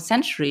about half a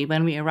century,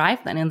 when we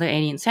arrived then in the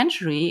 18th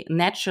century,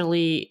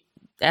 naturally,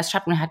 as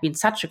Shabdrung had been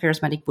such a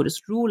charismatic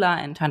Buddhist ruler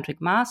and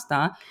tantric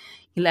master,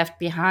 he left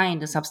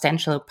behind a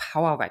substantial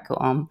power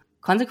vacuum.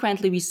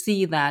 Consequently, we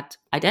see that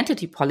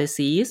identity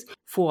policies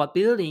for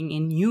building a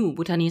new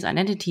Bhutanese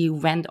identity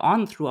went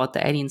on throughout the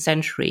 18th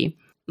century.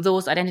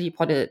 Those identity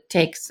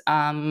politics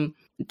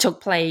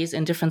took place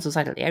in different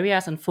societal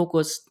areas and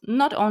focused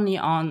not only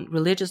on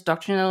religious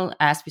doctrinal,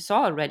 as we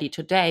saw already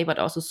today, but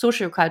also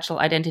socio-cultural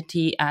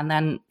identity, and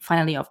then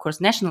finally, of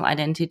course, national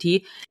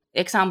identity.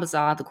 Examples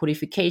are the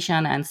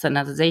codification and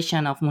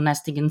standardization of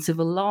monastic and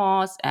civil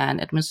laws and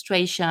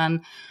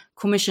administration,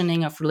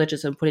 commissioning of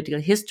religious and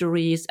political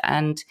histories.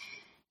 And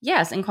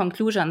yes, in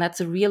conclusion, that's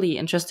a really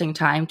interesting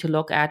time to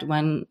look at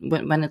when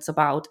it's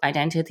about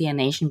identity and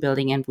nation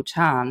building in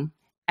Bhutan.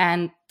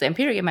 And the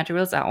empirical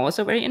materials are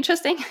also very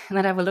interesting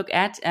that I will look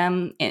at.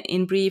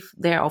 In brief,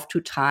 they are of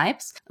two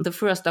types. The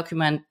first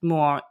document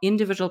more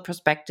individual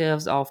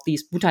perspectives of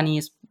these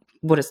Bhutanese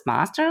Buddhist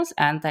masters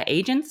and their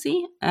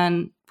agency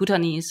and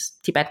Bhutanese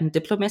Tibetan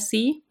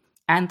diplomacy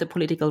and the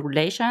political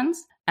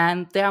relations.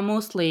 And they are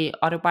mostly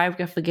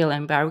autobiographical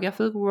and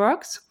biographical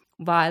works,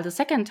 while the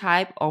second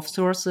type of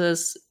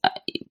sources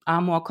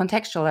are more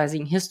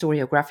contextualizing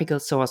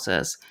historiographical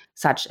sources,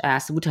 such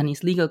as the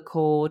Bhutanese legal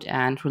code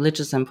and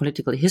religious and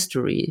political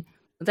history.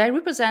 They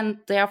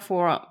represent,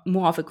 therefore,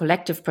 more of a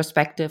collective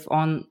perspective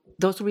on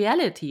those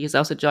realities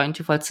of the joint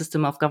twofold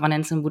system of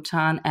governance in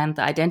Bhutan and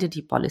the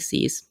identity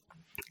policies.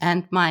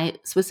 And my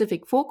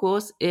specific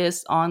focus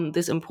is on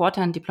these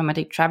important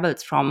diplomatic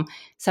travels from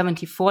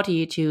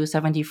 1740 to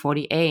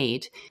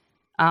 1748.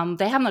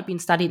 They have not been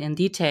studied in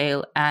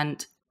detail,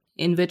 and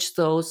in which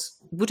those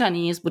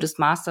Bhutanese Buddhist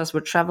masters were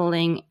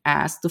traveling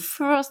as the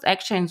first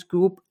exchange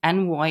group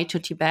envoy to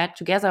Tibet,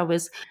 together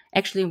with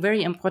actually a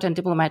very important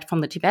diplomat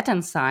from the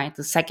Tibetan side,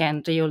 the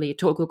second Deoli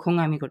Toku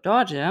Kongamigo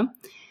Dorje.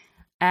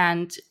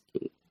 And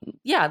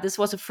yeah, this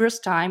was the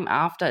first time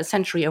after a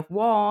century of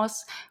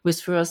wars, with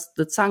first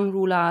the Tsang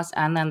rulers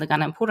and then the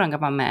Ganam Phodrang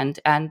government,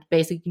 and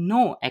basically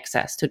no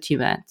access to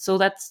Tibet. So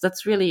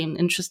that's really an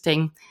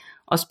interesting,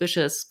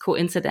 auspicious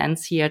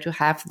coincidence here to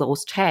have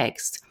those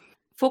texts.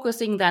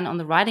 Focusing then on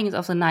the writings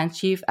of the ninth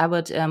chief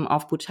abbot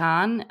of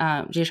Bhutan,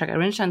 Jeshak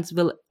Arinchans,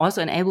 will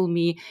also enable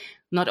me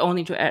not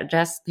only to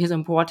address his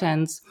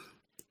importance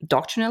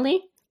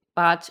doctrinally,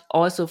 but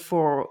also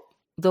for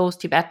those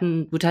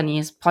Tibetan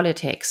Bhutanese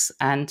politics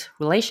and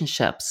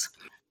relationships.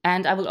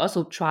 And I will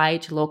also try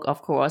to look,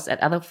 of course,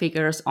 at other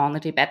figures on the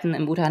Tibetan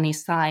and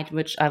Bhutanese side,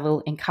 which I will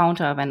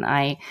encounter when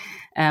I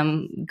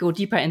go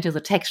deeper into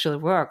the textual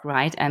work,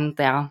 right? And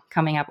there are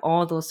coming up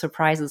all those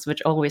surprises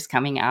which always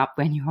coming up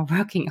when you are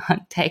working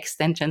on text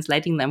and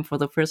translating them for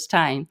the first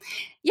time.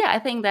 Yeah, I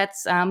think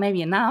that's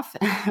maybe enough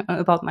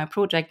about my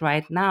project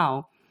right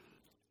now.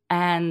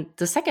 And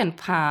the second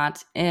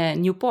part, a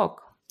new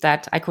book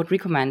that I could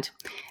recommend.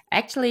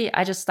 Actually,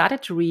 I just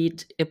started to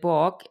read a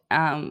book,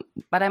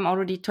 but I'm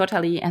already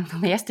totally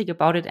enthusiastic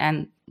about it,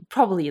 and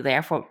probably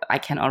therefore I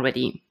can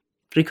already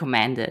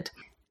recommend it.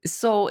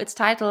 So it's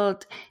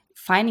titled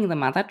Finding the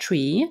Mother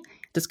Tree,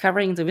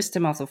 Discovering the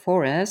Wisdom of the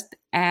Forest,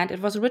 and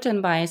it was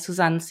written by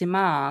Suzanne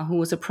Simard,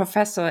 who is a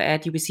professor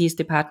at UBC's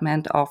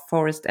Department of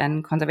Forest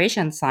and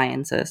Conservation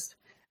Sciences.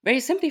 Very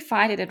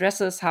simplified, it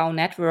addresses how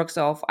networks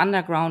of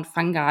underground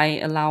fungi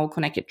allow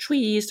connected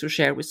trees to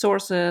share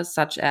resources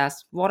such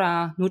as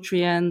water,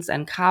 nutrients,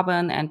 and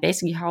carbon, and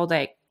basically how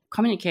they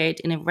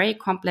communicate in a very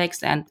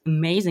complex and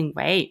amazing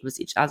way with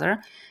each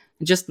other.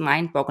 Just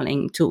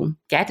mind-boggling to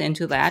get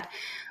into that.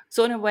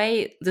 So in a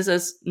way, this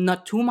is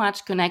not too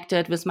much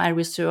connected with my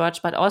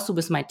research, but also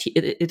with my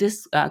it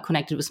is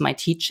connected with my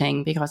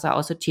teaching, because I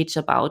also teach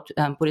about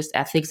Buddhist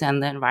ethics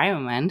and the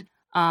environment.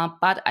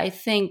 But I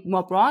think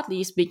more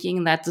broadly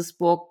speaking that this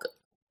book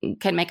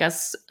can make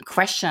us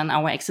question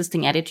our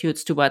existing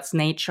attitudes towards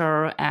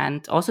nature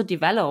and also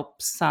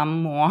develop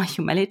some more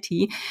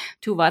humility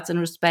towards and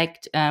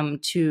respect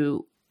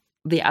to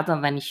the other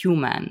than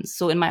human.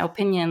 So in my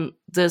opinion,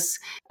 this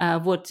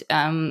would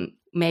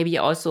maybe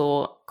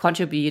also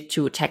contribute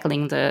to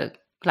tackling the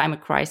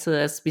climate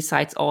crisis,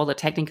 besides all the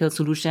technical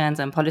solutions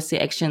and policy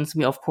actions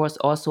we of course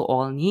also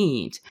all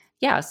need.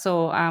 that's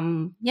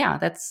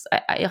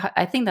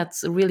I think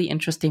that's a really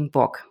interesting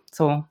book.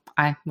 So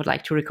I would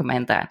like to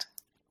recommend that.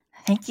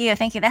 Thank you.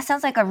 That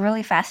sounds like a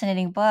really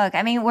fascinating book.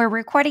 I mean, we're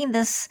recording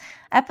this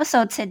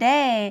episode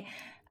today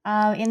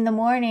in the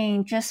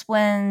morning, just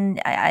when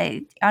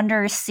I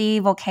undersea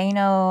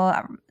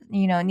volcano,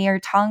 near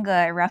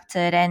Tonga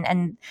erupted,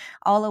 and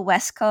all the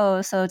West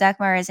Coast. So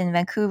Dagmar is in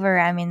Vancouver,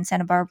 I'm in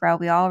Santa Barbara.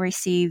 We all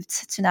received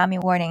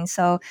tsunami warnings.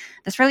 So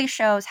this really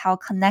shows how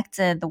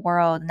connected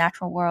the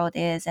natural world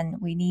is, and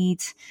we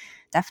need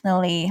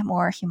definitely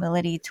more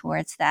humility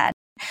towards that.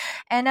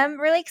 And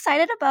I'm really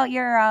excited about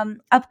your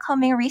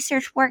upcoming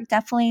research work.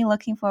 Definitely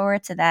looking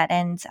forward to that.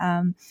 And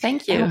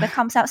thank you. I hope it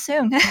comes out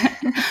soon.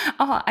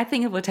 I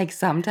think it will take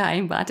some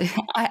time, but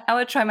I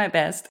will try my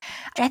best.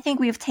 I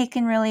think we've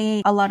taken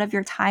really a lot of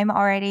your time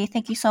already.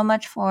 Thank you so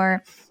much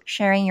for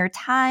sharing your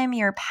time,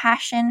 your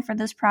passion for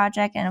this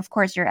project, and of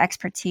course, your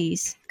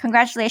expertise.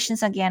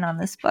 Congratulations again on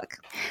this book.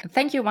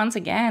 Thank you once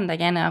again,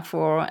 Diana,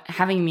 for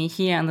having me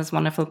here on this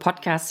wonderful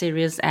podcast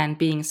series and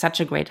being such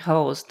a great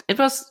host. It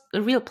was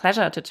a real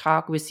pleasure to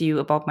talk with you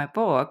about my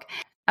book.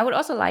 I would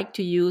also like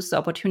to use the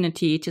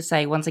opportunity to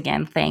say once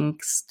again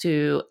thanks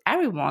to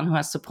everyone who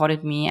has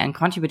supported me and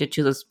contributed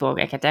to this book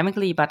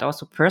academically, but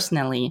also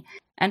personally.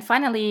 And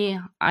finally,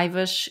 I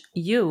wish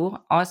you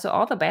also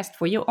all the best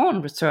for your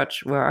own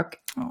research work.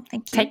 Oh,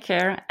 thank you. Take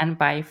care and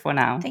bye for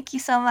now. Thank you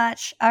so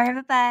much. All right,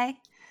 bye-bye.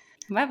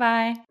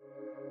 Bye-bye.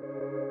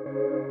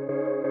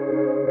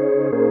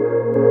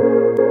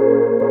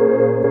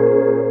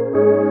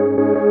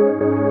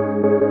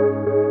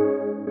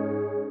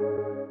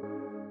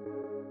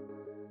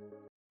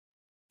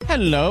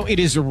 Hello, it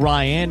is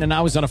Ryan, and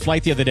I was on a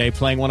flight the other day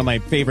playing one of my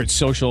favorite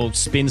social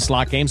spin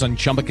slot games on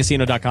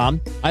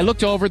ChumbaCasino.com. I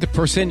looked over at the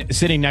person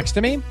sitting next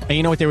to me, and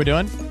you know what they were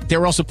doing? They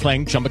were also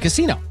playing Chumba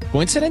Casino.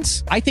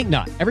 Coincidence? I think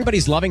not.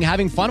 Everybody's loving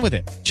having fun with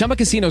it. Chumba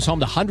Casino is home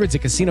to hundreds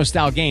of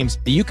casino-style games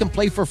that you can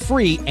play for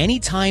free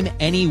anytime,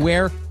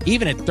 anywhere,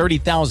 even at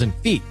 30,000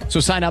 feet. So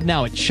sign up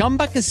now at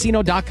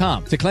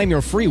ChumbaCasino.com to claim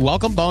your free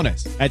welcome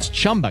bonus. That's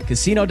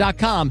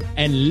ChumbaCasino.com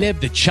and live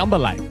the Chumba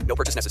life. No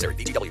purchase necessary.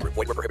 VGW. Void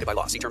where prohibited by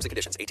law. See terms and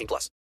conditions. 18+.